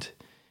end,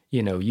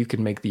 you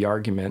can make the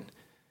argument,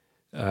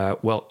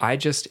 well, I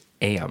just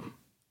am.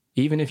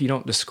 Even if you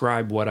don't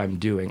describe what I'm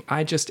doing,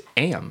 I just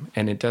am.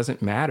 And it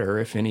doesn't matter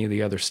if any of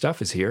the other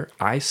stuff is here.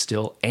 I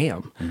still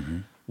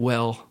am.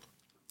 Well,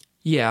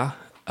 yeah.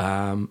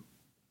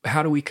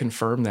 How do we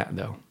confirm that,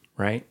 though,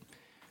 right?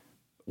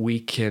 We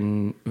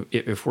can,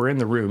 if we're in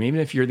the room, even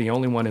if you're the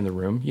only one in the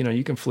room,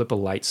 you can flip a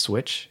light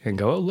switch and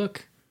go, oh,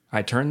 look,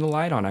 I turned the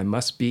light on. I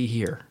must be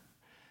here.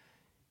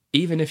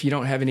 Even if you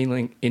don't have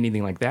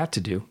anything like that to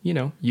do,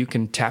 you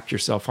can tap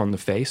yourself on the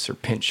face or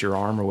pinch your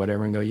arm or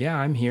whatever and go, yeah,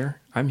 I'm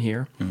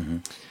here.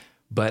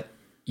 But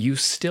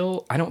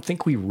I don't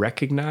think we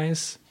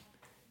recognize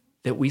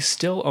that we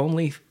still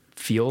only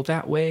feel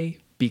that way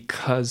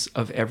because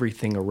of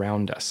everything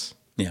around us.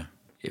 Yeah.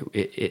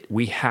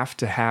 We have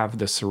to have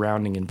the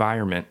surrounding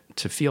environment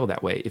to feel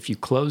that way. If you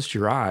closed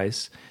your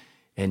eyes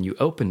and you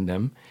opened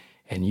them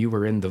and you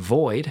were in the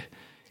void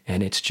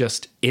and it's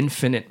just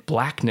infinite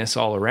blackness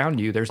all around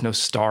you, there's no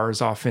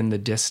stars off in the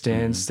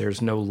distance,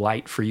 there's no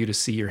light for you to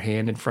see your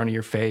hand in front of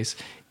your face.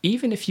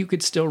 Even if you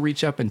could still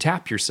reach up and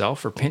tap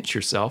yourself or pinch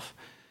yourself,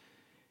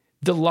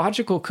 the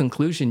logical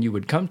conclusion you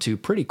would come to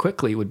pretty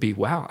quickly would be,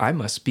 wow, I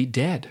must be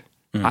dead.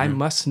 I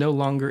must no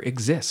longer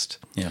exist.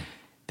 Yeah.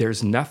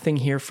 There's nothing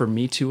here for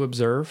me to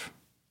observe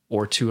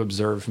or to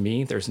observe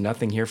me. There's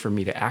nothing here for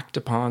me to act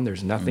upon.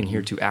 There's nothing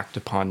here to act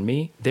upon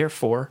me.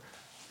 Therefore,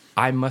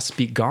 I must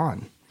be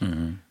gone.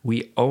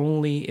 We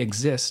only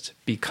exist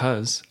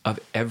because of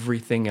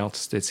everything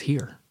else that's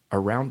here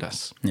around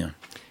us. Yeah.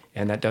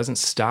 And that doesn't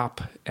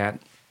stop at,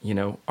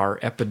 our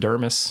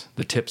epidermis,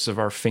 the tips of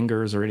our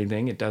fingers or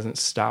anything. It doesn't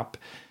stop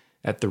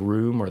at the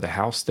room or the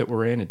house that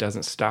we're in. It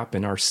doesn't stop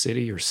in our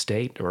city or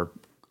state or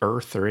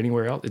earth or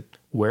anywhere else.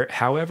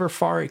 However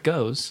far it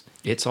goes,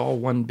 it's all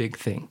one big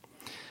thing.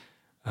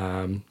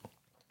 And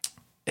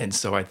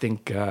so I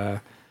think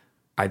the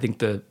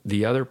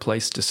other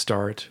place to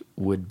start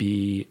would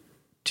be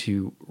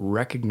to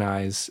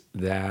recognize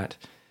that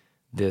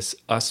this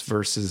us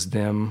versus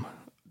them,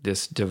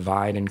 this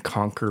divide and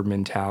conquer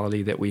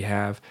mentality that we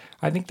have,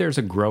 I think there's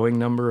a growing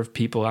number of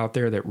people out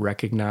there that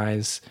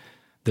recognize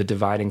the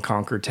divide and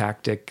conquer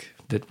tactic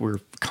that we're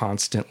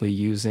constantly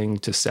using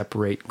to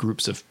separate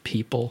groups of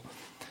people.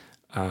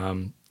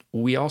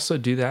 We also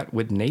do that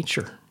with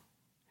nature.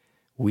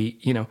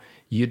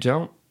 You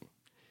don't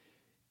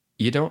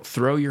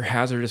throw your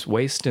hazardous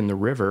waste in the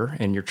river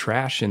and your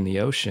trash in the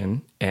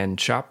ocean and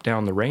chop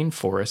down the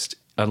rainforest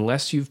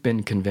unless you've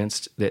been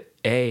convinced that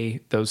A,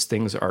 those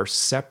things are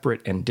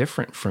separate and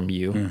different from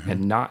you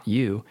and not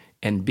you,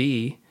 and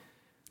B,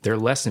 they're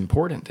less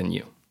important than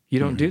you. You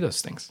don't do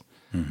those things.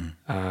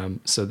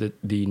 So that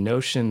the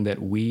notion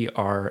that we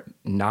are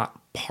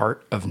not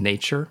part of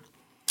nature,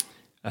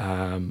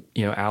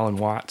 Alan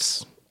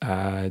Watts,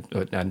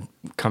 and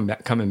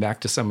coming back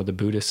to some of the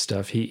Buddhist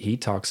stuff, he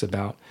talks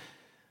about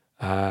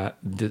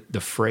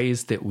the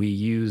phrase that we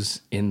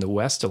use in the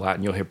West a lot,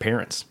 and you'll hear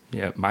parents.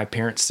 My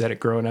parents said it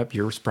growing up.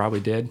 Yours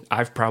probably did.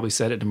 I've probably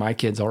said it to my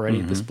kids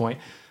already at this point.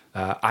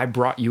 I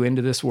brought you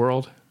into this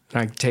world,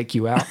 and I take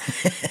you out.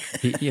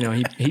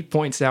 He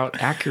points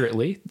out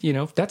accurately,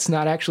 that's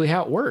not actually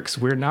how it works.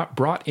 We're not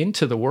brought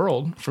into the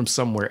world from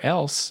somewhere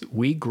else.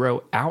 We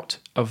grow out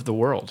of the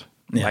world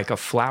like a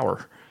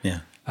flower.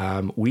 Yeah.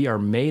 We are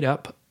made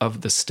up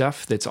of the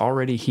stuff that's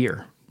already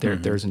here.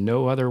 There's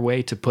no other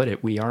way to put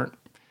it. We aren't,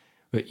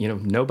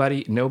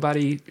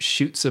 nobody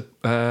shoots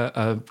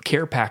a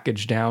care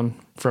package down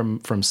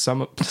from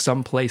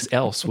some place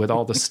else with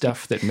all the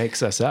stuff that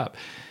makes us up.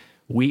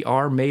 We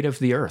are made of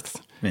the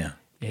earth. Yeah.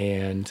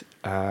 And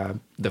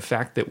the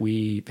fact that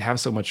we have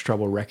so much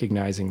trouble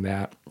recognizing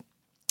that,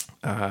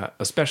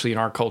 especially in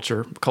our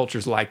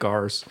cultures like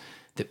ours,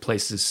 that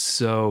places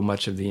so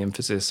much of the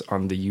emphasis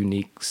on the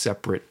unique,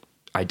 separate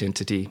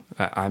identity.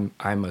 I'm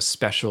a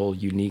special,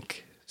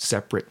 unique,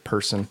 separate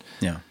person.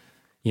 Yeah.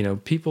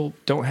 People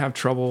don't have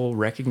trouble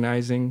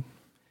recognizing,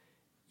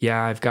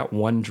 I've got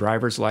one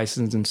driver's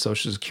license and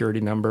social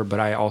security number, but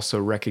I also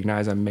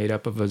recognize I'm made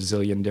up of a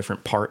zillion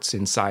different parts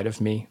inside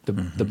of me,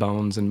 the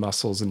bones and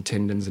muscles and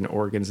tendons and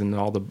organs and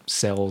all the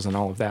cells and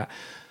all of that.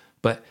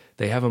 But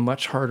they have a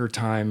much harder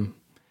time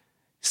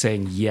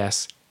saying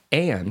yes,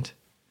 and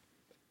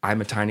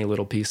I'm a tiny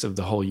little piece of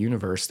the whole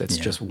universe that's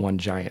just one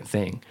giant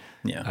thing.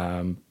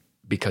 Yeah.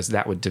 Because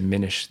that would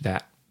diminish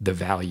the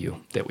value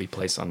that we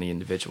place on the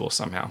individual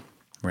somehow.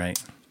 Right.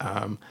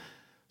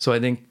 So I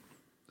think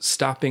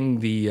stopping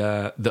the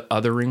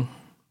othering,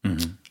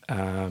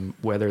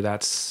 whether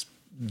that's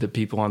the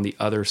people on the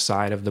other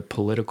side of the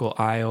political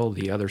aisle,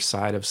 the other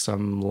side of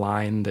some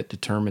line that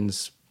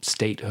determines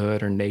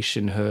statehood or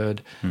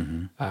nationhood,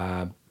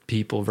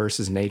 people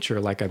versus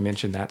nature, like I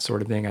mentioned, that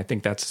sort of thing. I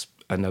think that's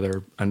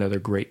another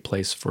great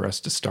place for us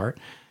to start.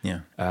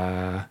 Yeah.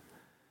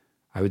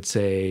 I would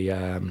say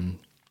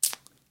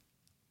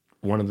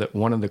one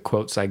of the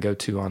quotes I go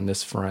to on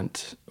this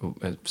front,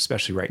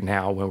 especially right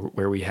now,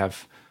 where we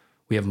have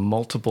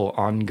multiple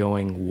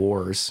ongoing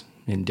wars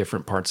in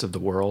different parts of the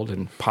world,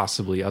 and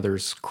possibly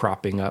others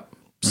cropping up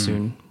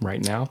soon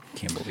right now.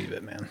 Can't believe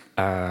it, man.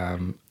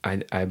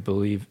 I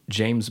believe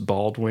James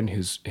Baldwin,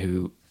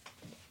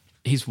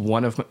 he's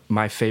one of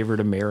my favorite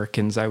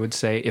Americans, I would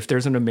say. If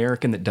there's an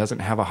American that doesn't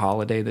have a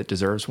holiday that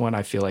deserves one,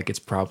 I feel like it's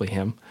probably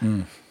him.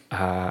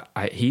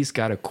 He's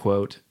got a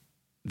quote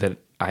that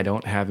I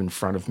don't have in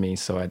front of me,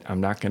 so I'm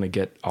not going to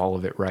get all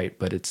of it right,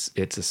 but it's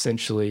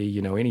essentially,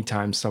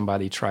 anytime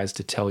somebody tries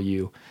to tell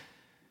you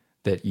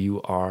that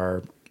you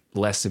are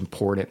less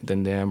important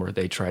than them, or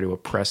they try to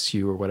oppress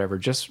you or whatever,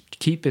 just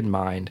keep in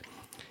mind,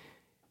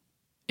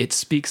 it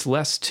speaks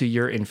less to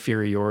your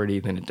inferiority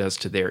than it does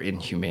to their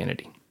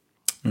inhumanity.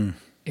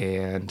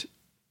 And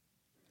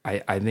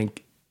I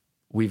think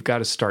we've got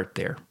to start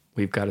there.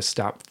 We've got to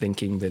stop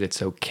thinking that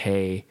it's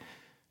okay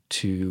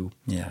to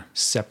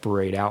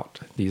separate out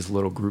these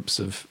little groups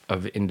of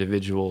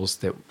individuals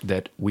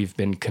that we've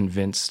been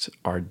convinced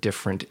are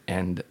different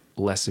and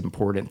less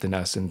important than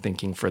us, and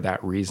thinking for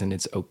that reason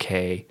it's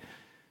okay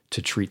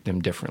to treat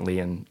them differently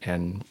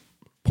and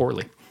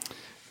poorly.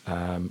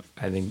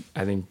 I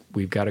think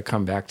we've got to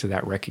come back to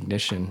that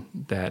recognition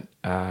that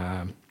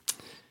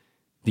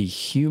the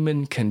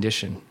human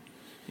condition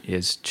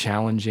is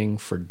challenging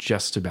for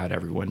just about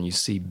everyone. You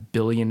see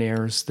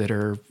billionaires that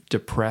are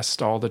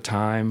depressed all the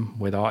time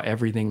with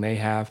everything they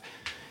have,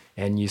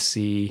 and you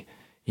see,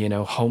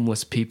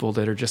 homeless people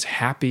that are just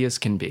happy as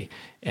can be,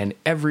 and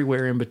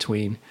everywhere in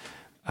between.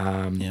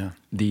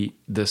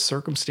 The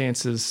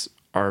circumstances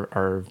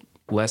are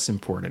less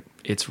important.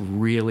 It's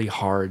really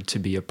hard to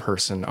be a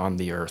person on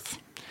the earth.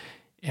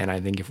 And I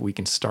think if we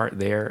can start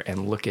there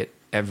and look at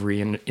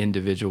every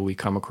individual we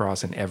come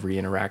across and every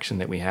interaction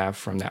that we have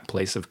from that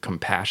place of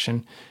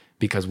compassion,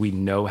 because we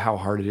know how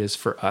hard it is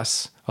for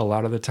us a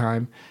lot of the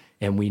time.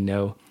 And we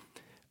know,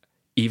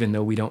 even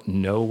though we don't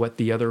know what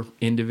the other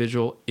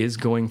individual is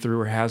going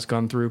through or has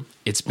gone through,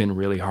 it's been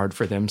really hard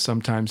for them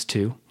sometimes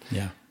too.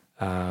 Yeah.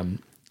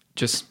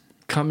 Just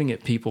coming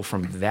at people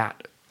from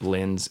that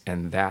lens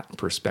and that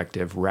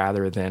perspective,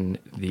 rather than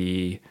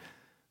the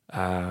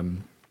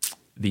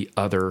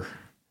other,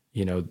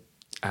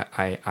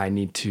 I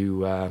need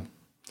to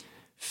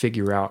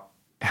figure out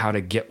how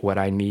to get what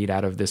I need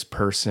out of this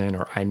person,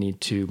 or I need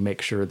to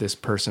make sure this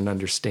person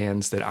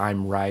understands that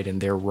I'm right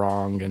and they're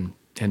wrong,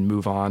 and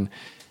move on.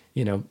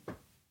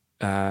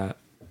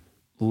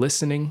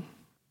 Listening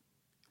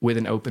with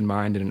an open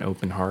mind and an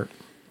open heart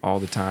all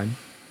the time.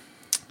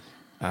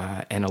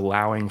 And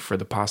allowing for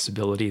the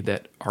possibility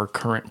that our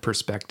current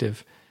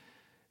perspective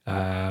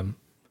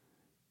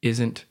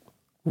isn't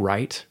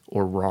right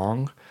or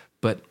wrong,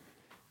 but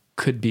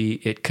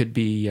it could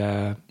be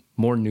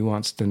more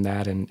nuanced than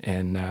that,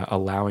 and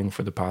allowing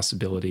for the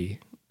possibility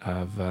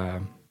of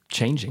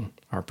changing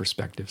our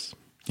perspectives.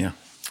 Yeah,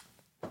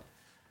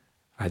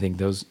 I think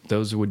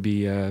those would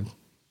be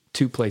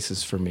two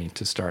places for me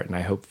to start, and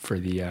I hope for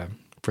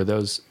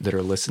those that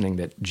are listening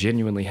that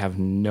genuinely have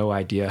no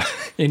idea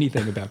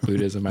anything about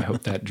Buddhism, I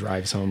hope that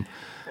drives home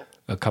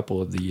a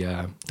couple of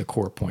the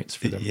core points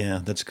for them. Yeah,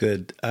 that's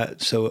good.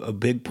 So a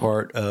big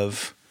part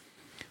of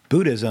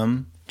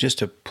Buddhism, just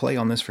to play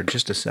on this for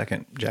just a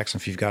second, Jackson,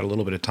 if you've got a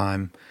little bit of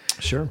time.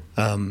 Sure.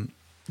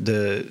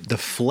 The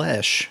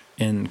flesh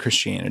in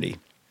Christianity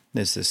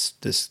is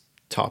this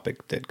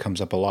topic that comes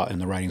up a lot in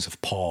the writings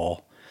of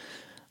Paul.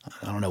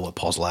 I don't know what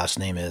Paul's last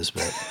name is,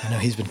 but I know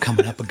he's been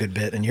coming up a good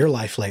bit in your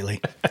life lately.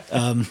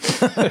 But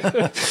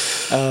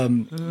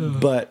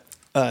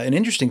an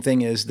interesting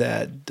thing is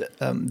that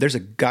there's a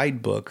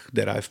guidebook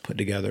that I've put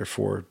together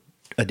for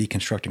a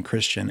deconstructing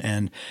Christian,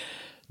 and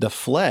the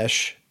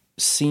flesh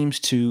seems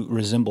to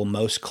resemble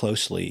most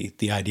closely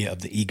the idea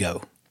of the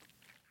ego,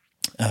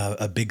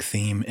 a big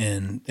theme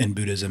in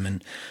Buddhism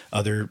and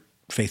other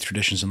faith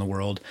traditions in the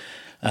world,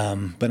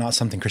 but not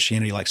something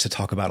Christianity likes to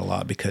talk about a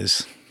lot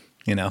because,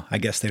 I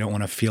guess they don't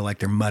want to feel like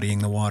they're muddying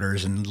the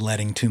waters and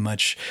letting too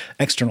much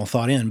external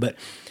thought in. But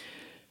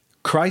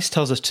Christ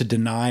tells us to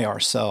deny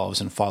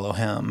ourselves and follow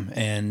him,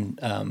 and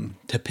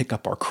to pick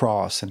up our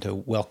cross and to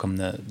welcome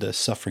the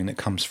suffering that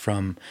comes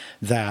from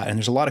that. And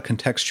there's a lot of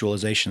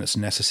contextualization that's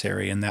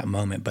necessary in that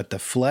moment. But the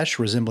flesh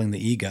resembling the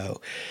ego,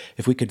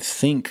 if we could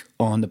think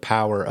on the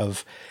power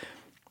of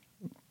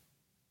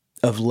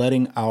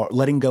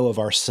letting go of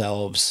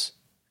ourselves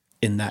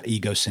in that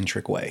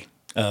egocentric way,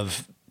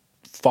 of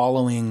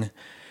following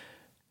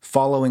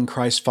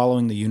Christ,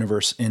 following the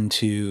universe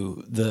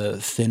into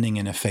the thinning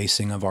and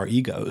effacing of our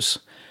egos,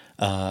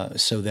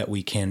 so that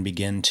we can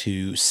begin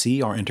to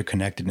see our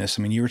interconnectedness.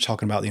 I mean, you were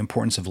talking about the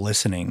importance of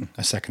listening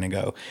a second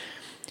ago.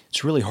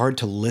 It's really hard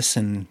to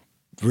listen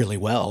really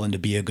well and to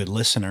be a good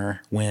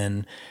listener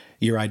when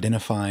you're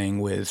identifying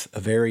with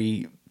a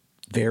very,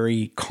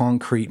 very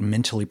concrete,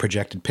 mentally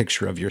projected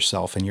picture of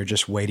yourself, and you're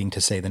just waiting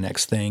to say the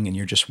next thing, and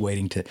you're just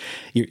waiting to,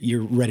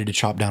 you're ready to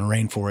chop down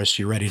rainforests,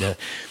 you're ready to,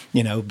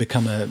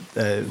 become a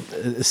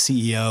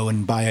CEO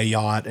and buy a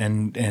yacht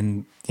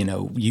and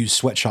use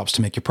sweatshops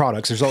to make your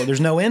products. There's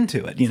no end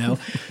to it,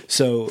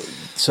 So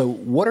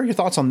what are your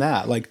thoughts on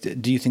that? Like,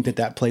 do you think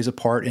that plays a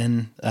part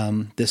in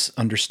this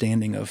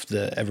understanding of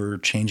the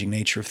ever-changing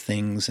nature of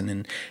things and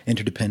in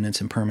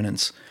interdependence and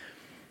permanence?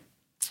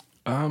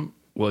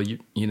 Well,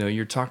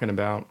 you're talking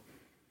about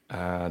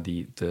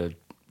the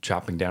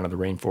chopping down of the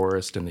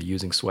rainforest and the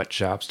using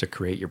sweatshops to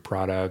create your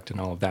product and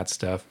all of that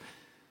stuff.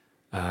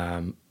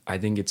 I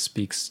think it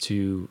speaks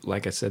to,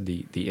 like I said,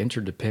 the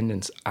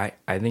interdependence. I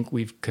think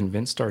we've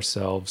convinced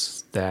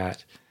ourselves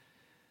that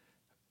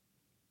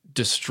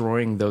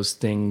destroying those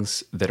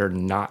things that are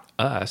not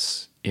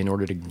us in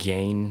order to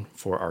gain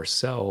for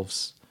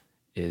ourselves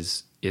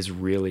is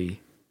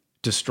really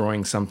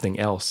destroying something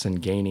else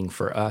and gaining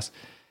for us.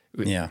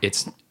 Yeah.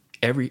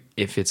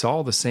 If it's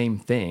all the same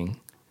thing,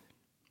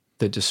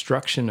 the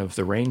destruction of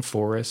the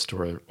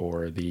rainforest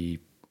or the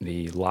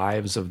the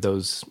lives of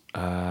those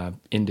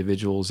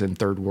individuals in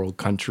third world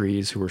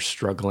countries who are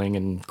struggling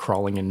and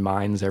crawling in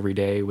mines every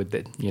day with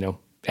the,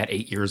 at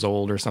 8 years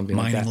old or something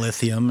like that. Mining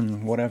lithium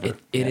and whatever.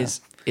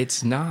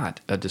 It's not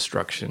a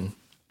destruction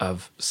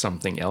of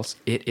something else.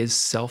 It is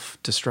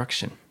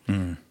self-destruction.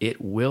 It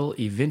will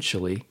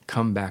eventually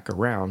come back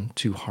around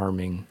to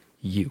harming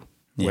you,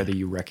 whether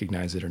you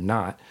recognize it or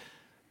not,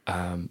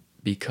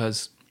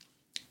 because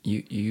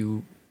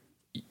you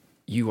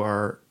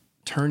are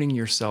turning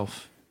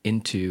yourself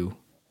into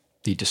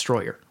the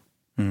destroyer,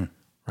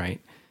 right?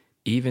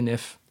 Even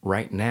if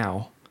right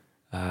now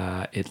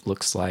it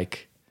looks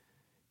like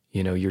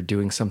you're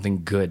doing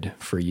something good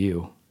for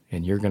you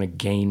and you're going to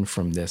gain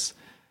from this.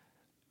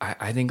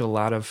 I think a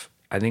lot of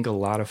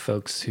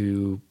folks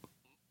who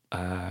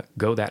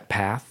go that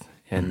path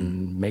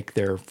and make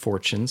their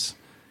fortunes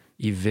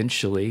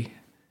eventually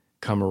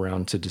come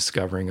around to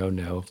discovering, oh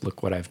no,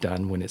 look what I've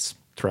done, when it's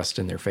thrust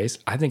in their face.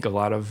 I think a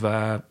lot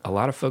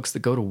of folks that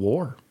go to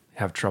war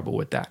have trouble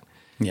with that.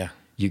 Yeah.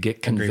 You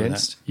get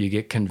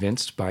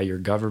convinced by your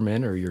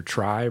government or your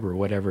tribe or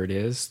whatever it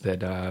is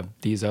that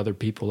these other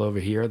people over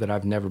here that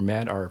I've never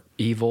met are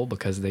evil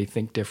because they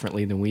think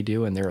differently than we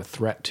do, and they're a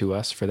threat to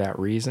us for that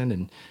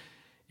reason.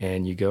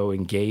 And you go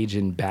engage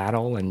in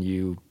battle and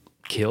you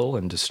kill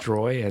and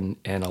destroy, and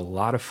a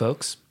lot of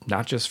folks,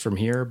 not just from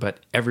here but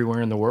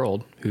everywhere in the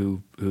world,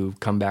 who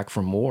come back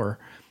from war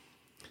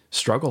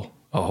struggle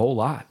a whole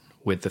lot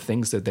with the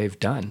things that they've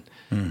done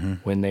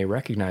when they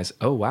recognize,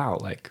 oh wow,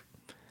 like,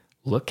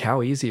 look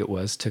how easy it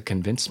was to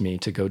convince me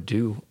to go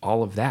do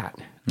all of that.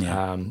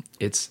 Yeah.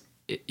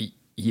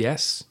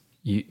 Yes,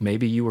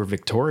 maybe you were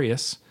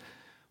victorious,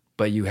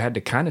 but you had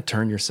to kind of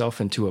turn yourself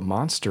into a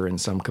monster in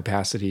some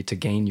capacity to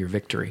gain your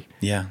victory.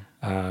 Yeah.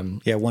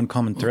 One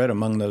common thread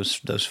among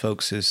those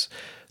folks is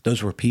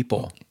those were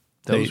people.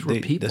 Those were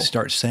people. They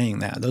start saying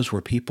that. Those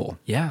were people.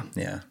 Yeah.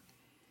 Yeah.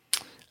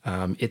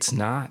 It's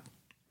not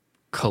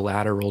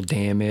collateral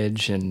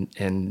damage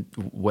and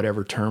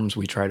whatever terms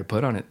we try to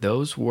put on it.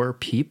 Those were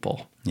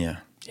people. Yeah.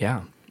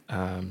 Yeah.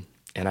 And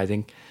I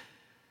think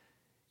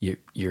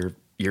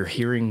you're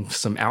hearing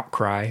some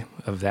outcry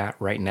of that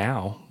right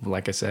now,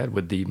 like I said,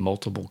 with the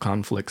multiple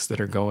conflicts that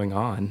are going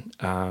on,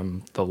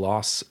 the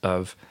loss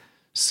of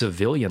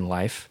civilian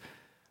life.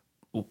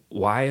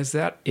 Why is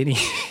that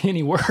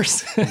any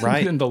worse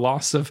than the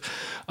loss of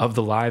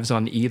the lives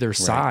on either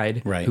side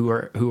who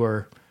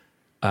are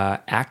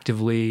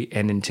actively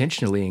and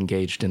intentionally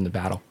engaged in the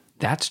battle?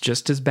 That's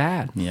just as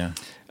bad. Yeah.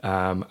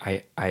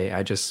 I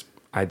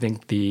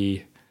think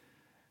the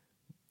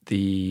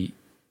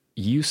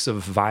use of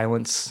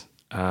violence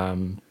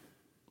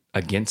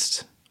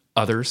against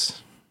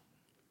others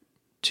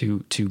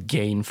to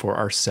gain for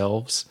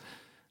ourselves,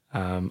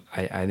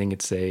 I think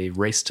it's a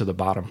race to the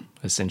bottom,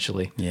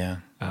 essentially. Yeah.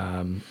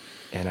 And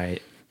I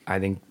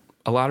think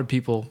a lot of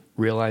people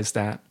realize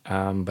that,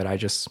 but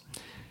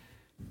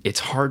it's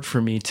hard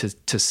for me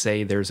to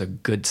say there's a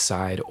good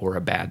side or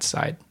a bad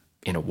side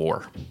in a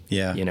war.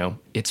 Yeah.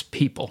 It's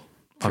people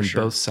on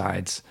both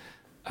sides,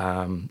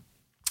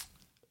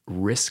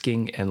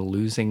 risking and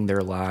losing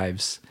their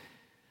lives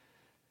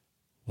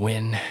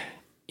when,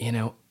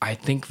 I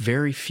think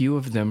very few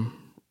of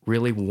them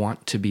really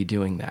want to be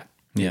doing that.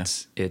 Yeah.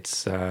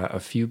 It's a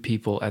few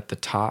people at the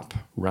top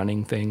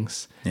running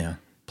things,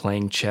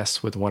 playing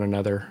chess with one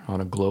another on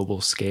a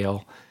global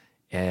scale,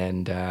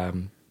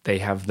 and they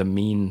have the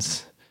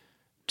means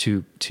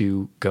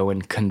to go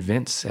and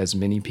convince as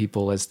many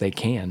people as they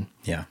can,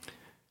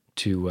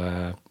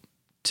 to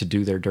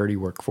do their dirty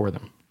work for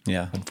them.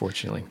 Yeah,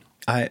 unfortunately,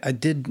 I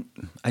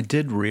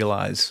did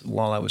realize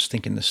while I was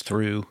thinking this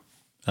through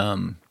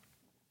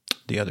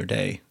the other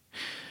day,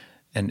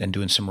 and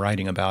doing some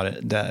writing about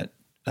it, that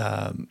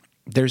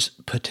there's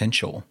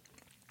potential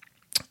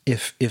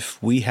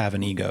if we have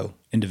an ego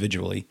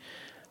individually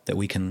that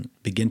we can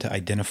begin to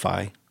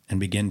identify and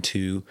begin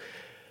to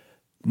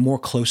more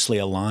closely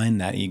align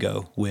that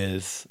ego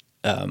with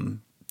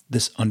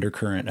this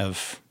undercurrent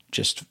of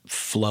just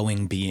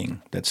flowing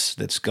being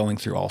that's going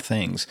through all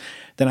things,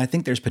 then I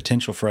think there's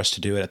potential for us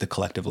to do it at the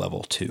collective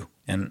level too.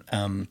 And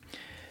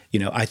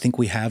I think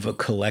we have a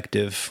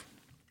collective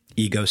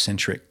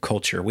egocentric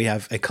culture. We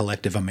have a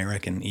collective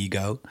American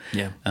ego.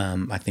 Yeah.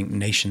 I think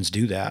nations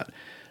do that.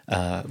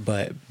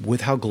 But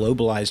with how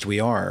globalized we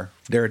are,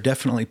 there are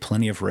definitely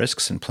plenty of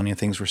risks and plenty of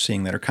things we're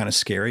seeing that are kind of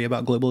scary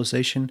about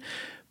globalization.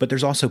 But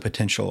there's also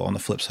potential on the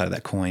flip side of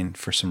that coin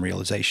for some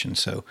realization.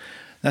 So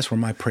that's where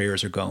my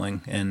prayers are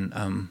going. And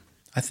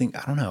I think,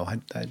 I don't know,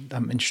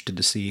 I'm interested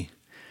to see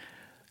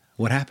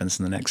what happens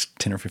in the next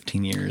 10 or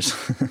 15 years.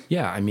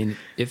 Yeah, I mean,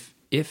 if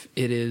it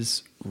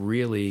is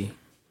really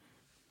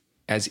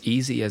as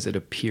easy as it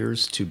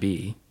appears to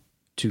be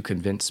to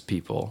convince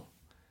people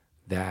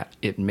that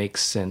it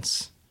makes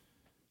sense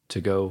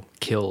to go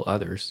kill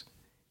others,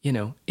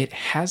 it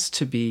has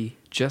to be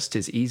just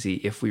as easy,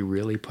 if we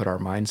really put our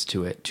minds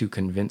to it, to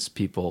convince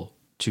people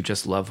to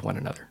just love one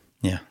another.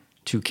 Yeah.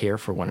 To care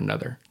for one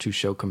another, to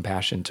show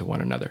compassion to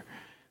one another.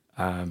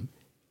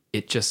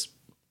 It just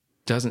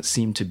doesn't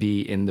seem to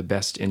be in the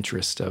best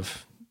interest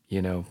of,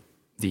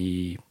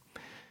 the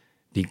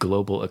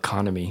global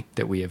economy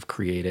that we have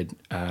created,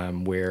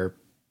 where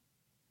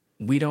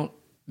we don't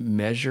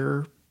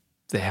measure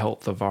the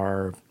health of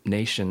our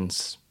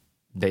nations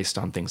based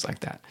on things like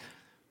that.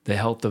 The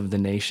health of the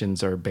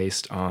nations are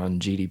based on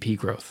GDP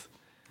growth.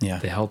 Yeah.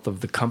 The health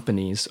of the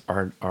companies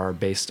are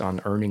based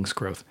on earnings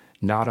growth,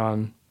 not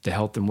on the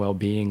health and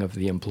well-being of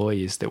the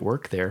employees that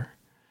work there.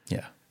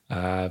 Yeah.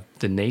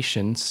 The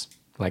nations,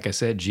 like I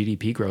said,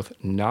 GDP growth,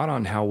 not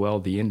on how well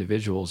the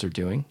individuals are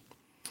doing.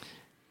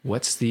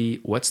 What's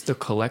the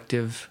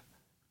collective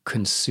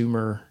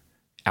consumer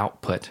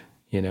output?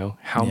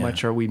 How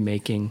much are we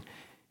making,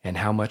 and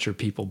how much are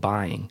people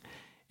buying?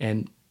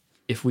 And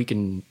if we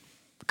can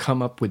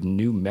come up with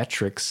new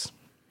metrics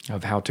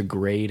of how to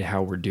grade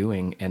how we're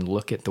doing and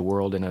look at the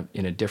world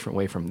in a different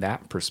way from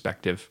that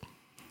perspective,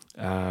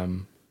 I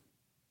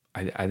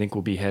think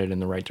we'll be headed in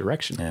the right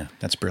direction. Yeah,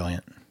 that's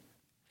brilliant.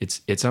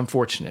 It's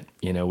unfortunate,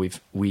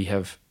 we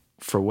have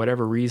for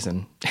whatever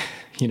reason,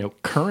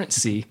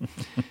 currency.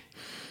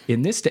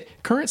 In this day,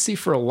 currency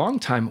for a long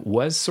time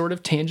was sort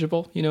of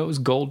tangible. It was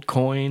gold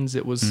coins,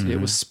 it was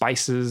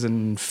spices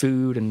and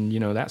food and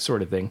that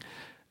sort of thing.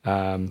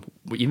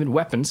 Even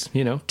weapons,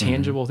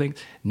 tangible things.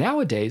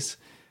 Nowadays,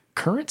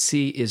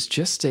 currency is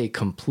just a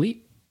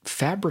complete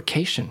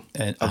fabrication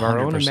of our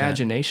own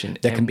imagination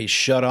that can be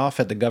shut off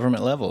at the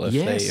government level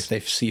if they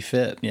see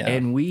fit. Yeah,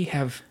 and we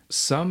have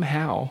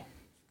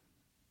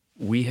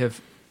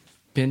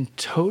been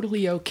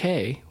totally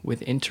okay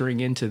with entering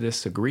into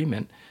this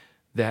agreement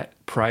that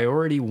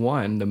priority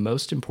one, the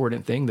most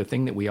important thing, the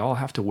thing that we all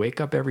have to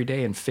wake up every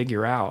day and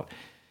figure out,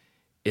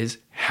 is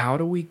how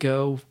do we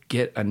go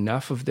get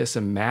enough of this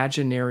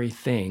imaginary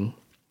thing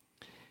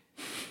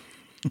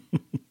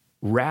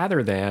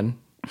rather than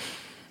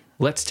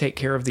let's take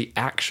care of the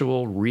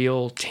actual,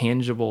 real,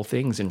 tangible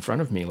things in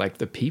front of me, like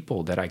the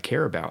people that I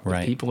care about,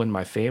 the people in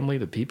my family,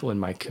 the people in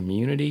my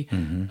community,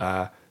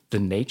 the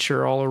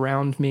nature all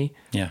around me.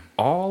 Yeah.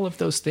 All of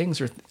those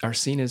things are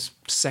seen as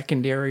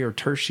secondary or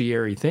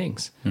tertiary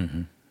things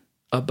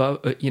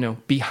above,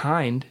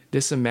 behind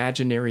this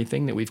imaginary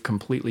thing that we've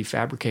completely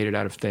fabricated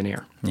out of thin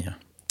air. Yeah.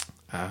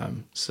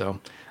 So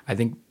I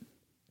think,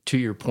 to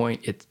your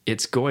point,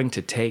 it's going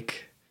to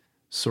take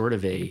sort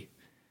of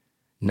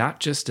not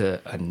just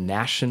a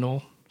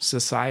national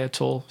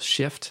societal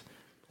shift,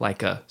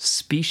 like a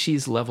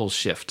species level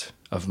shift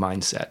of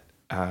mindset.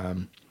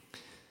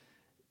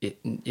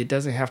 It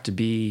doesn't have to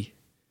be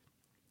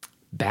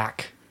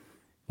back.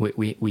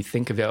 We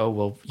think of it,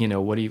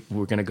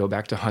 we're going to go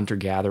back to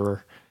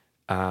hunter-gatherer.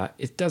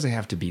 It doesn't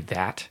have to be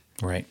that.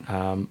 Right.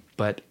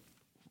 But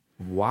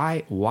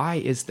why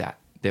is that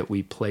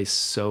we place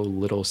so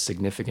little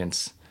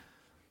significance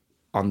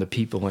on the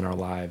people in our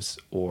lives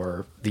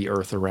or the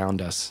earth around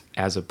us,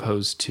 as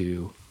opposed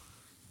to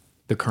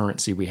the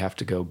currency we have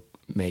to go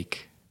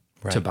make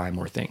to buy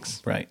more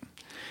things? Right.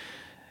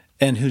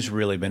 And who's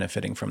really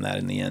benefiting from that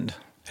in the end?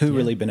 Who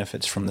really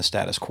benefits from the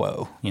status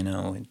quo?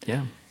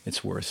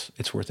 It's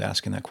worth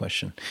asking that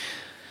question.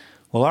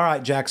 Well, all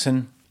right,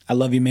 Jackson, I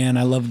love you, man.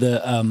 I love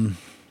the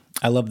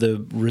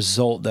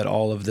result that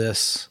all of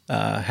this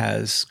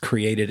has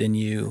created in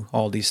you,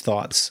 all these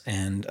thoughts,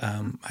 and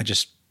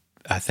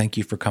I thank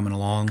you for coming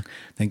along.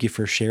 Thank you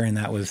for sharing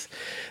that with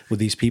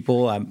these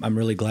people. I'm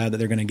really glad that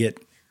they're going to get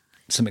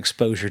some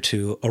exposure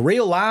to a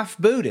real life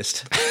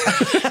Buddhist.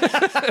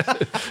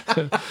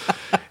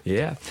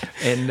 Yeah.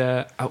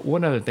 And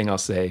one other thing I'll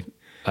say,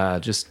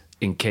 just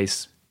in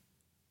case,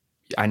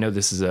 I know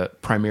this is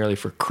primarily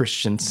for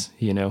Christians,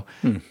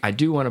 I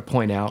do want to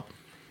point out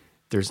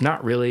there's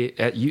not really,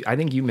 I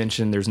think you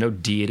mentioned there's no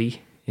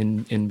deity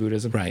in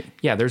Buddhism. Right.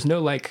 Yeah, there's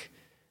no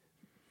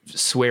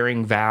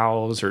swearing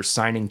vows or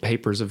signing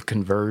papers of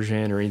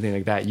conversion or anything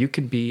like that. You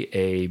can be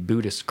a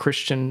Buddhist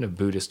Christian, a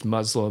Buddhist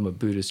Muslim, a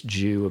Buddhist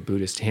Jew, a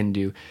Buddhist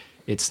Hindu.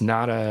 It's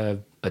not a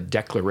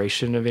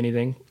declaration of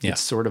anything. Yeah.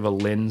 It's sort of a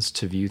lens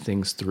to view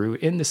things through,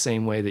 in the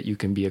same way that you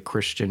can be a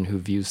Christian who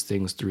views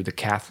things through the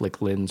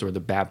Catholic lens or the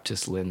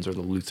Baptist lens or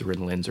the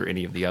Lutheran lens or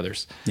any of the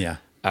others. Yeah.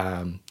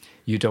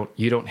 You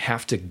don't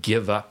have to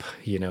give up,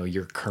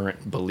 your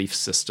current belief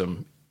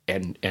system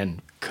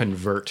and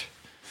convert.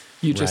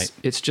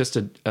 It's just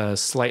a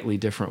slightly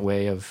different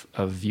way of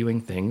viewing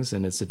things,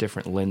 and it's a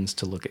different lens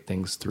to look at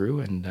things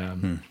through.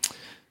 And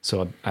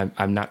so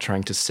I'm not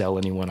trying to sell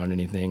anyone on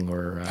anything,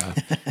 or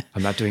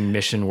I'm not doing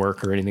mission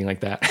work or anything like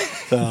that.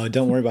 Oh,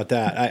 don't worry about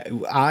that.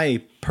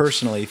 I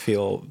personally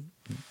feel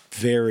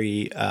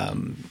very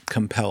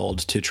compelled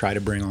to try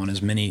to bring on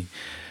as many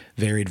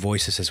varied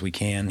voices as we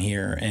can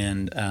here.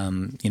 And,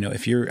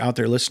 if you're out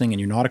there listening and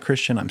you're not a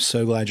Christian, I'm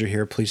so glad you're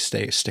here. Please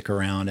stick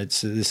around.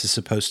 This is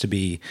supposed to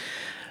be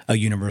a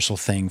universal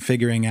thing,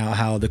 figuring out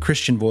how the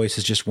Christian voice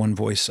is just one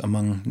voice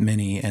among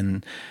many.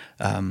 And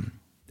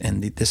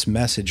this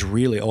message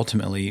really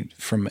ultimately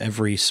from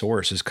every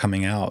source is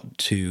coming out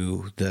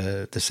to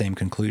the same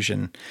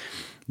conclusion.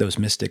 Those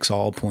mystics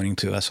all pointing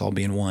to us all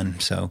being one.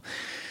 So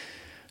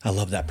I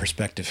love that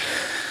perspective.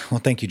 Well,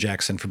 thank you,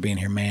 Jackson, for being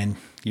here, man.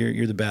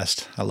 You're the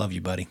best. I love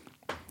you, buddy.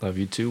 Love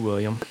you too,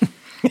 William.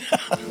 Well,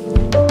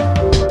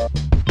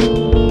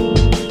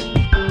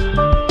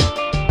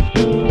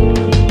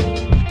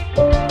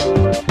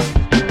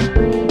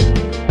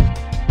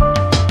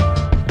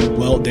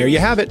 there you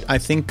have it. I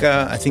think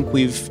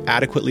we've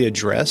adequately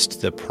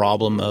addressed the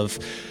problem of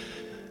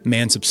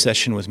man's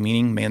obsession with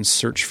meaning, man's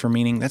search for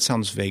meaning. That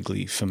sounds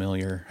vaguely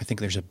familiar. I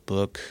think there's a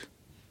book.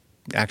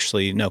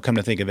 Actually, no, come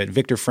to think of it,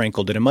 Viktor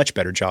Frankl did a much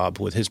better job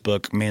with his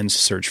book, Man's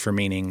Search for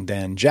Meaning,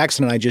 than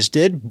Jackson and I just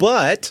did,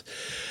 but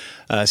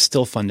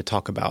still fun to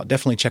talk about.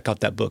 Definitely check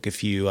out that book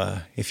if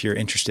you're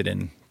interested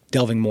in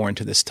delving more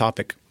into this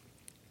topic.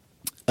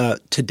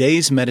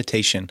 Today's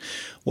meditation,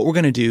 what we're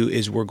going to do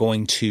is we're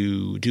going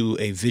to do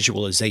a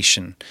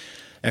visualization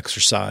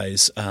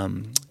exercise,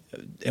 and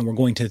we're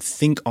going to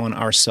think on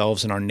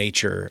ourselves and our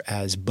nature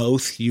as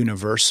both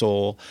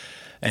universal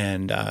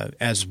and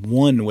as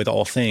one with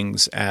all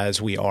things,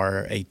 as we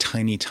are a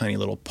tiny, tiny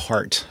little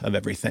part of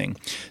everything.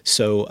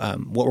 So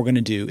what we're going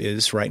to do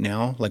is right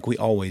now, like we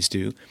always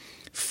do,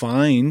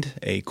 find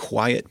a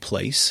quiet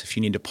place. If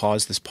you need to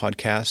pause this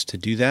podcast to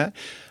do that,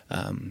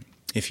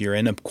 if you're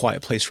in a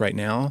quiet place right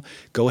now,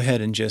 go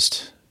ahead and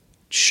just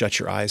shut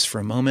your eyes for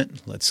a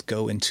moment. Let's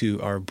go into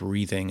our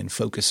breathing and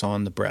focus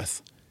on the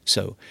breath.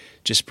 So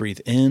just breathe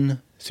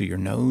in through your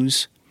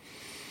nose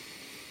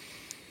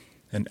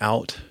and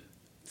out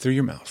through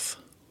your mouth.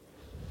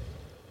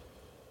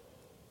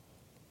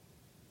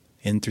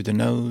 In through the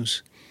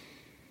nose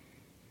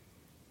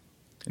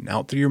and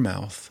out through your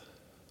mouth.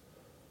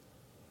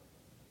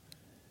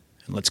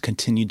 And let's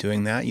continue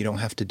doing that. You don't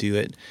have to do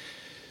it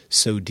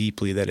so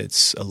deeply that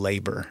it's a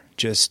labor.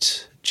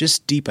 Just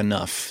deep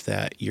enough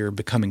that you're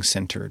becoming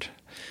centered.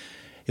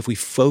 If we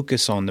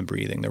focus on the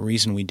breathing, the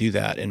reason we do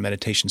that in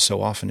meditation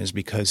so often is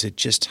because it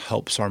just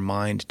helps our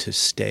mind to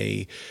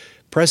stay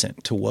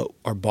present to what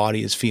our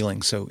body is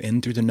feeling. So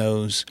in through the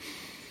nose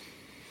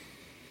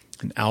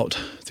and out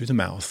through the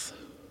mouth.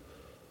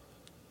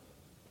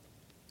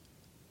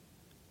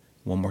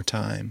 One more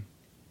time.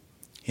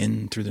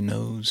 In through the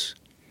nose,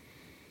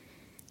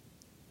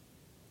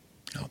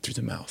 out through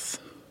the mouth.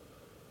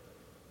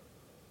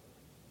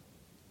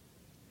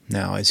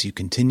 Now, as you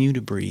continue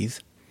to breathe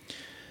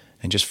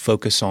and just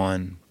focus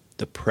on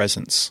the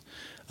presence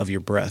of your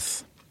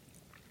breath,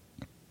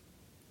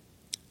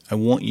 I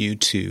want you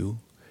to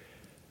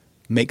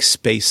make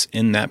space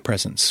in that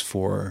presence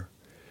for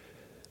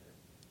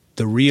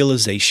the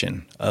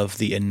realization of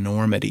the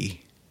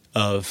enormity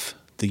of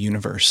the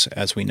universe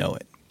as we know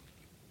it.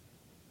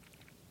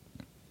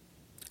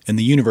 And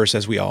the universe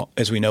as we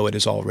know it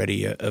is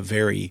already a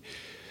very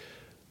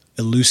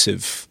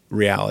elusive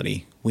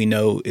reality. We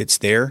know it's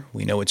there,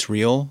 we know it's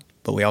real,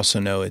 but we also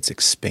know it's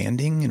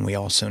expanding, and we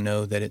also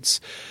know that it's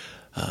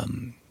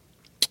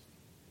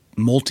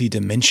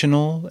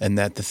multidimensional, and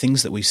that the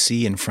things that we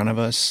see in front of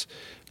us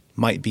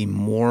might be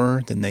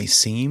more than they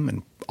seem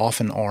and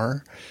often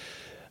are.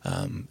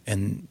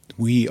 And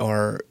we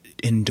are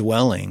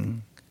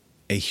indwelling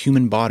a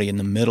human body in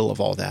the middle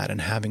of all that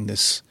and having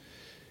this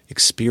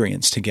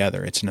experience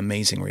together. It's an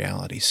amazing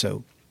reality.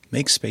 So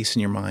make space in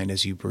your mind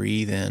as you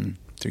breathe in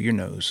through your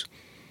nose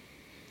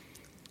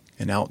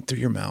and out through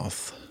your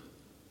mouth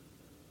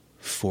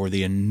for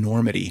the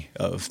enormity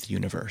of the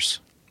universe.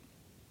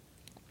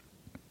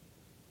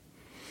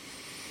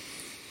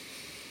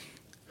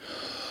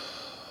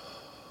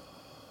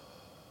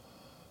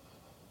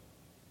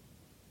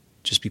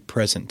 Just be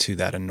present to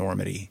that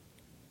enormity.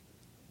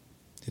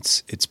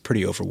 It's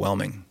pretty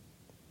overwhelming.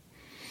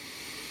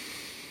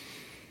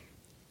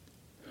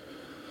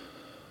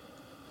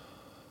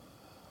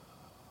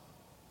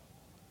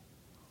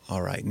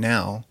 All right,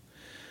 now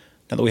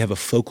that we have a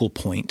focal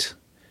point,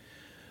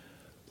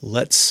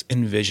 let's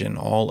envision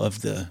all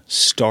of the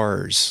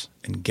stars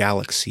and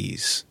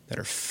galaxies that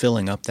are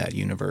filling up that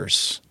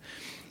universe.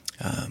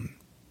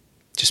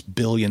 Just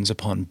billions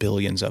upon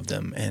billions of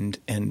them,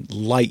 and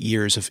light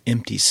years of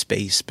empty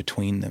space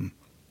between them.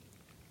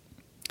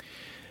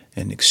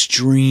 And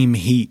extreme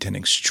heat and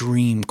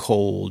extreme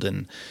cold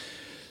and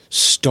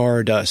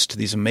stardust,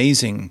 these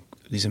amazing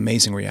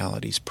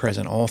realities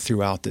present all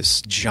throughout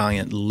this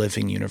giant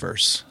living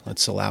universe.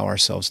 Let's allow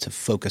ourselves to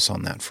focus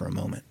on that for a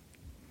moment.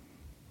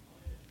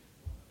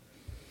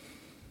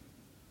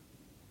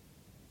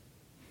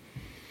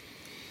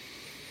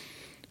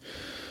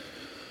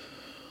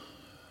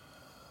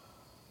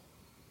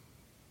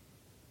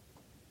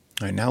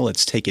 All right, now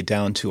let's take it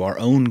down to our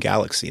own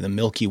galaxy, the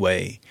Milky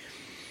Way,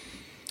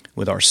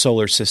 with our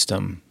solar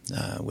system,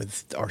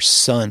 with our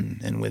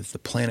sun, and with the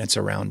planets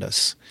around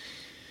us,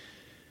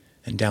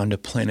 and down to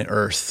planet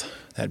Earth,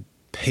 that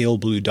pale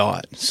blue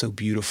dot, so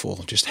beautiful,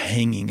 just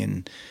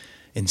hanging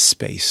in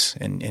space.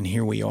 And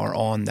here we are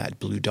on that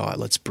blue dot.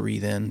 Let's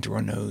breathe in through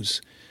our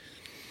nose.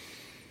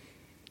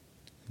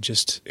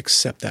 Just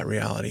accept that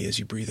reality as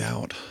you breathe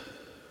out.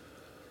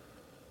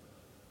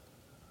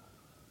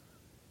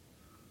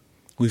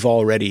 We've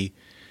already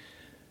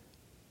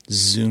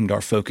zoomed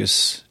our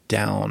focus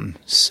down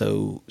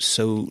so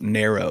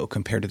narrow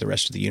compared to the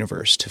rest of the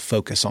universe to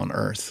focus on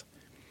Earth.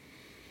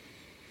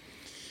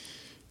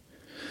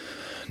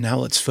 Now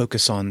let's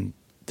focus on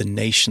the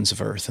nations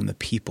of earth and the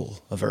people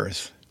of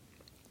earth.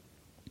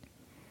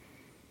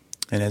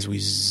 And as we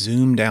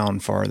zoom down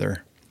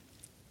farther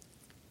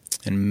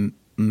and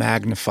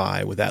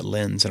magnify with that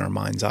lens in our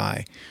mind's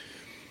eye,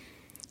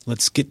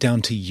 let's get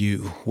down to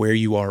you, where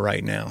you are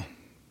right now.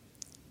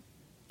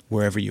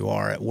 Wherever you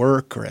are, at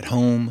work or at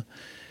home,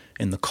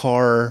 in the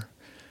car,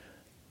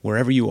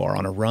 wherever you are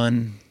on a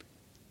run,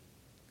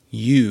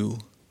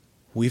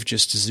 we've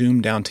just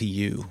zoomed down to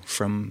you,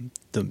 from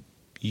the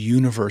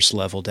universe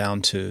level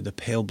down to the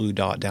pale blue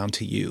dot, down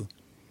to you.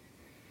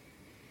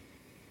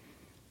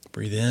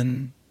 Breathe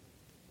in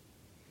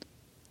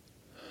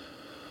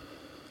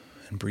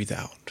and breathe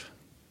out.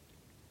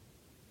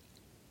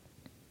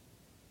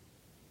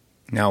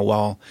 Now,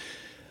 while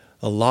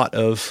a lot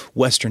of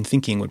Western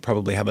thinking would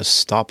probably have us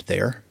stop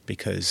there,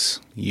 because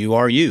you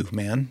are you,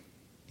 man,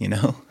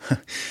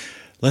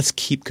 let's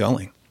keep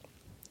going.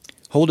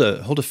 Hold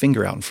a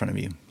finger out in front of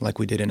you, like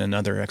we did in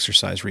another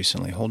exercise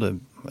recently. Hold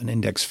an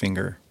index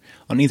finger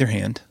on either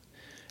hand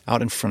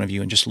out in front of you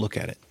and just look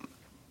at it.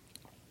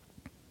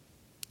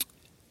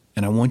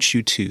 And I want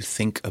you to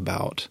think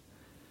about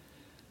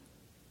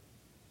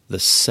the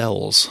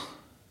cells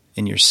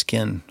in your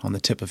skin on the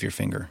tip of your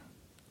finger.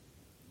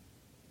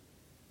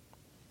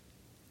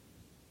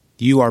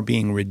 You are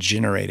being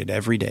regenerated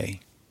every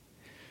day.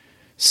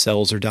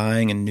 Cells are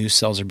dying and new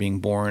cells are being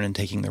born and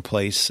taking their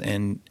place,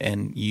 and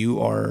you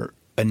are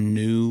a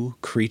new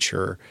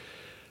creature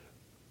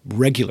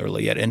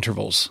regularly at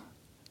intervals.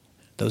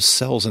 Those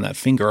cells in that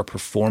finger are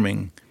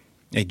performing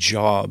a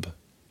job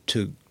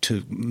to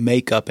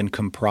make up and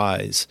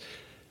comprise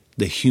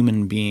the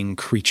human being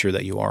creature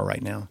that you are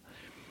right now.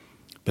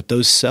 But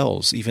those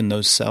cells, even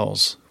those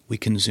cells, we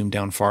can zoom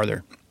down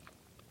farther.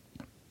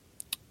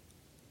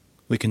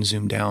 We can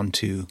zoom down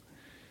to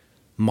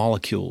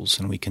molecules,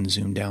 and we can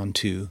zoom down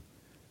to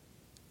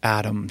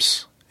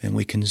atoms, and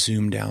we can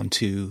zoom down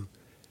to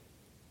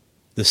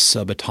the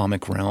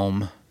subatomic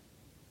realm,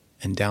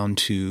 and down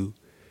to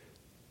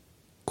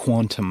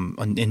quantum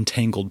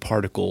entangled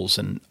particles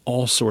and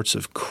all sorts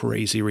of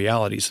crazy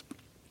realities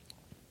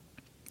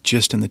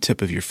just in the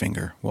tip of your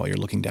finger while you're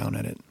looking down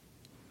at it.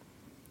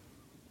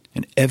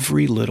 And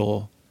every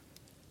little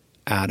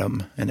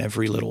atom and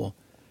every little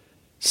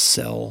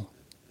cell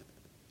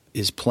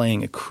is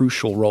playing a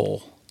crucial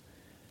role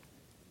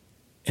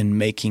in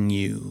making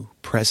you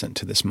present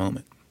to this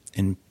moment,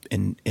 in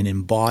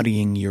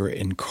embodying your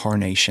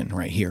incarnation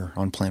right here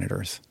on planet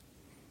Earth.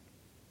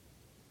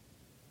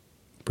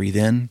 Breathe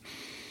in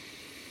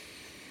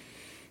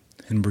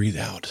and breathe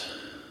out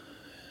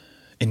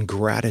in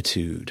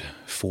gratitude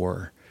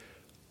for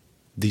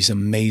these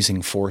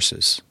amazing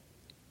forces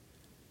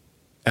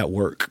at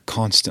work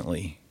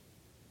constantly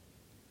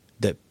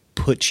that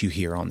put you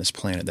here on this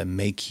planet, that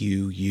make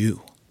you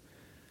you.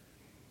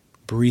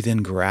 Breathe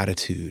in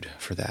gratitude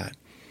for that.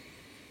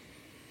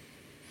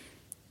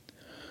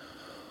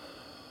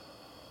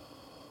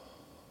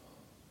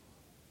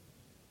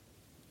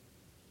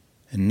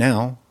 And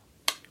now,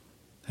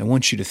 I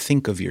want you to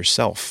think of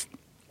yourself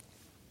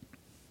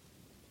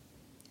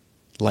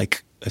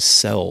like a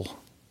cell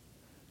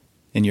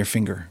in your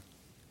finger.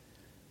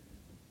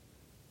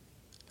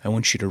 I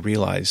want you to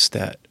realize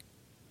that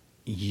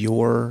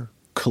your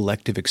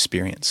collective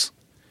experience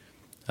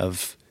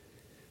of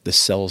the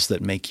cells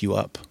that make you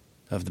up,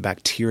 of the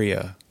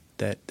bacteria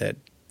that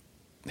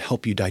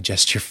help you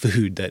digest your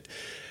food,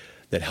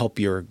 that help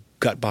your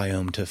gut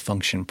biome to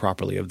function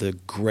properly, of the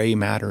gray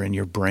matter in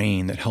your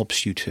brain that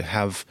helps you to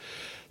have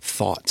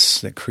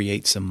thoughts, that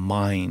creates a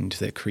mind,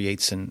 that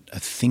creates a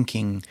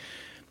thinking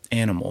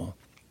animal.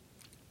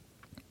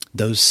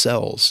 Those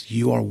cells,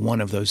 you are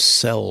one of those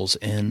cells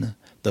in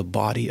the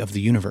body of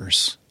the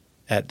universe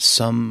at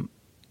some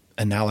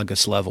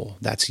analogous level.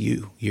 That's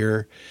you.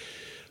 You're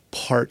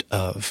part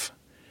of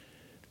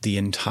the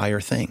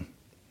entire thing.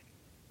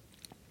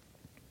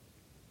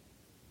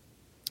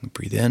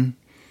 Breathe in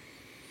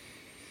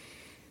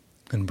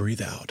and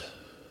breathe out.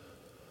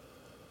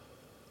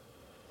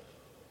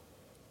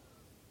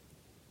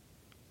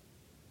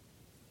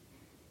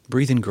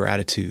 Breathe in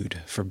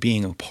gratitude for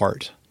being a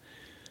part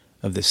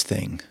of this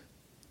thing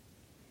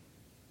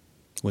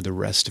with the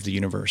rest of the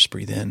universe.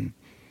 Breathe in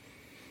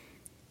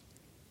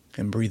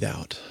and breathe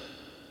out.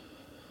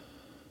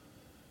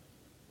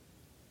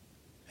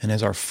 And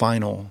as our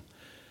final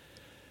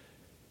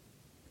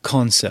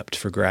concept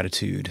for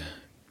gratitude,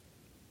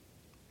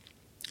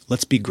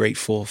 let's be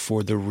grateful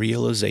for the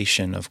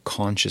realization of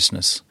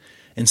consciousness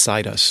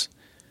inside us,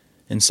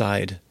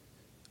 inside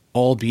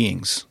all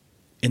beings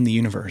in the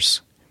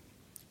universe.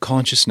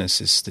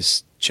 Consciousness is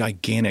this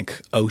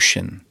gigantic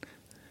ocean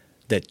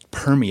that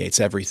permeates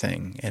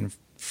everything, and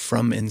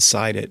from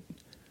inside it,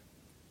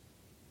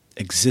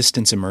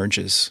 existence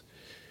emerges.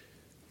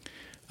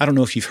 I don't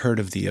know if you've heard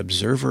of the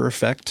observer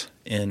effect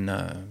in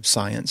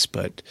science,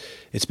 but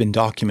it's been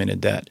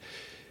documented that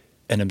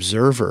an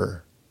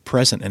observer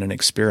present in an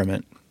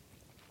experiment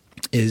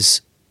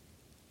is,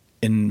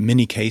 in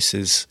many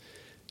cases,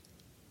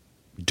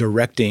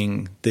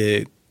 directing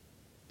the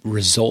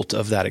result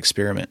of that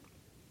experiment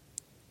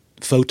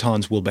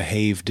photons will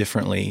behave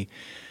differently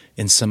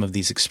in some of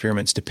these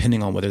experiments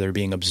depending on whether they're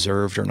being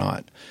observed or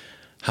not.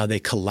 How they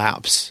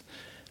collapse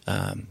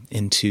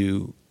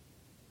into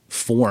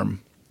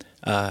form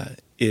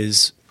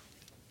is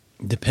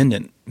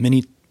dependent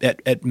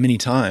at many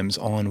times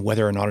on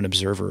whether or not an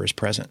observer is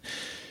present.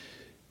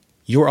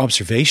 Your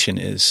observation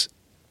is,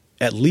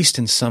 at least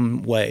in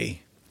some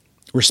way,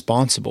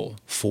 responsible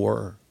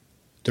for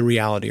the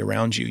reality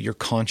around you. Your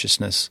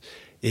consciousness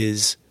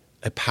is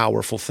a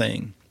powerful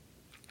thing,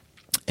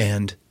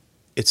 and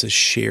it's a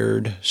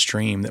shared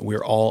stream that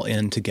we're all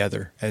in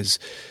together as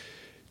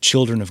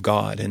children of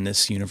God in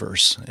this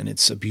universe, and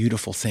it's a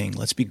beautiful thing.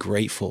 Let's be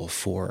grateful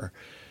for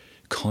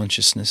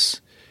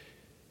consciousness,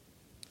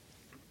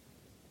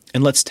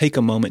 and let's take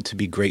a moment to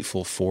be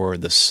grateful for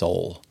the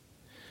soul.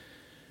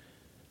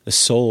 The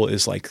soul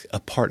is like a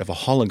part of a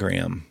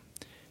hologram.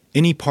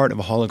 Any part of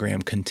a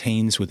hologram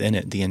contains within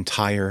it the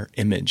entire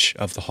image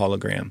of the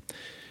hologram.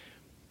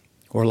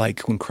 Or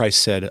like when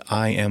Christ said,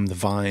 I am the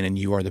vine and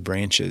you are the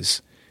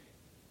branches.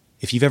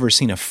 If you've ever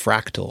seen a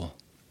fractal,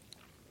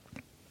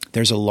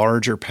 there's a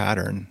larger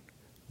pattern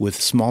with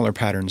smaller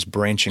patterns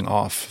branching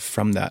off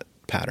from that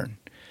pattern.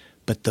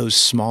 But those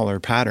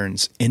smaller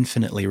patterns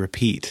infinitely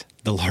repeat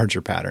the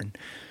larger pattern.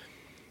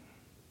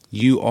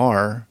 You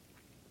are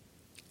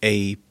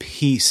a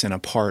piece and a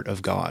part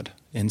of God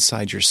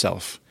inside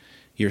yourself.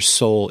 Your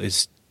soul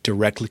is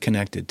directly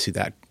connected to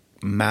that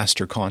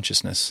master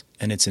consciousness,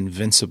 and it's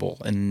invincible,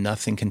 and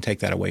nothing can take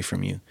that away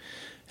from you.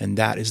 And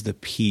that is the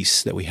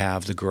peace that we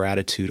have, the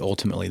gratitude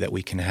ultimately that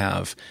we can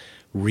have,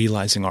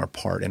 realizing our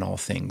part in all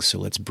things. So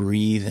let's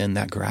breathe in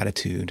that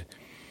gratitude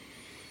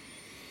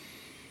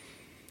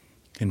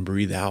and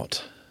breathe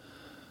out.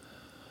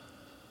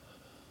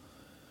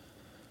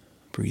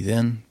 Breathe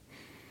in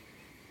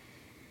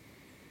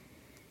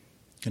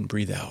and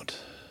breathe out.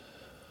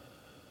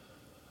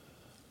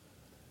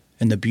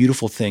 And the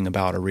beautiful thing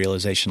about a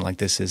realization like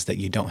this is that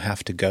you don't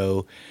have to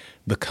go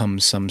become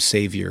some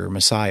savior or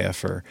messiah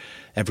for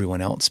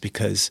everyone else,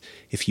 because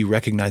if you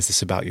recognize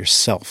this about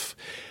yourself,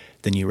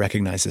 then you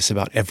recognize this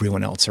about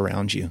everyone else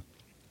around you.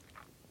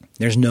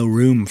 There's no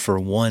room for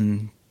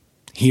one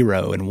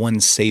hero and one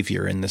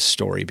savior in this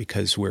story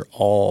because we're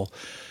all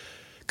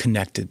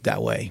connected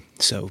that way.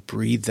 So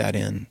breathe that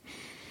in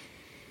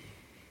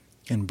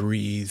and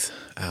breathe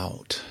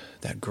out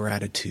that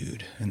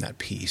gratitude and that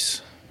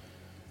peace.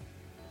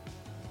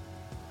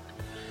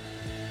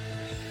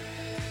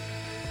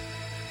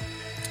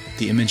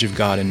 The image of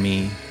God in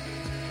me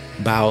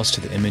bows to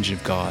the image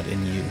of God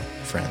in you,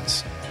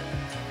 friends.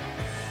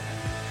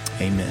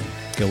 Amen.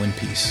 Go in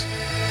peace.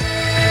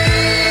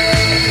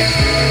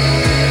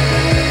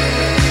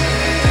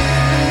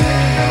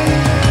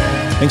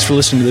 Thanks for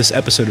listening to this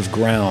episode of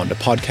Ground, a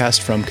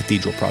podcast from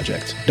Cathedral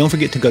Project. Don't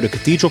forget to go to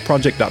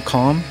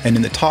cathedralproject.com, and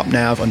in the top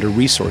nav under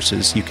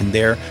resources, you can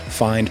there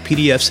find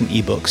PDFs and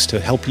ebooks to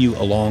help you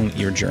along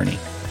your journey.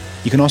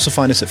 You can also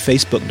find us at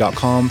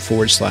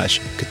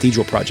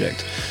facebook.com/Cathedral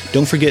Project.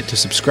 Don't forget to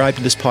subscribe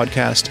to this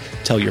podcast,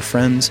 tell your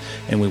friends,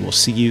 and we will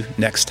see you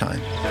next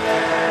time.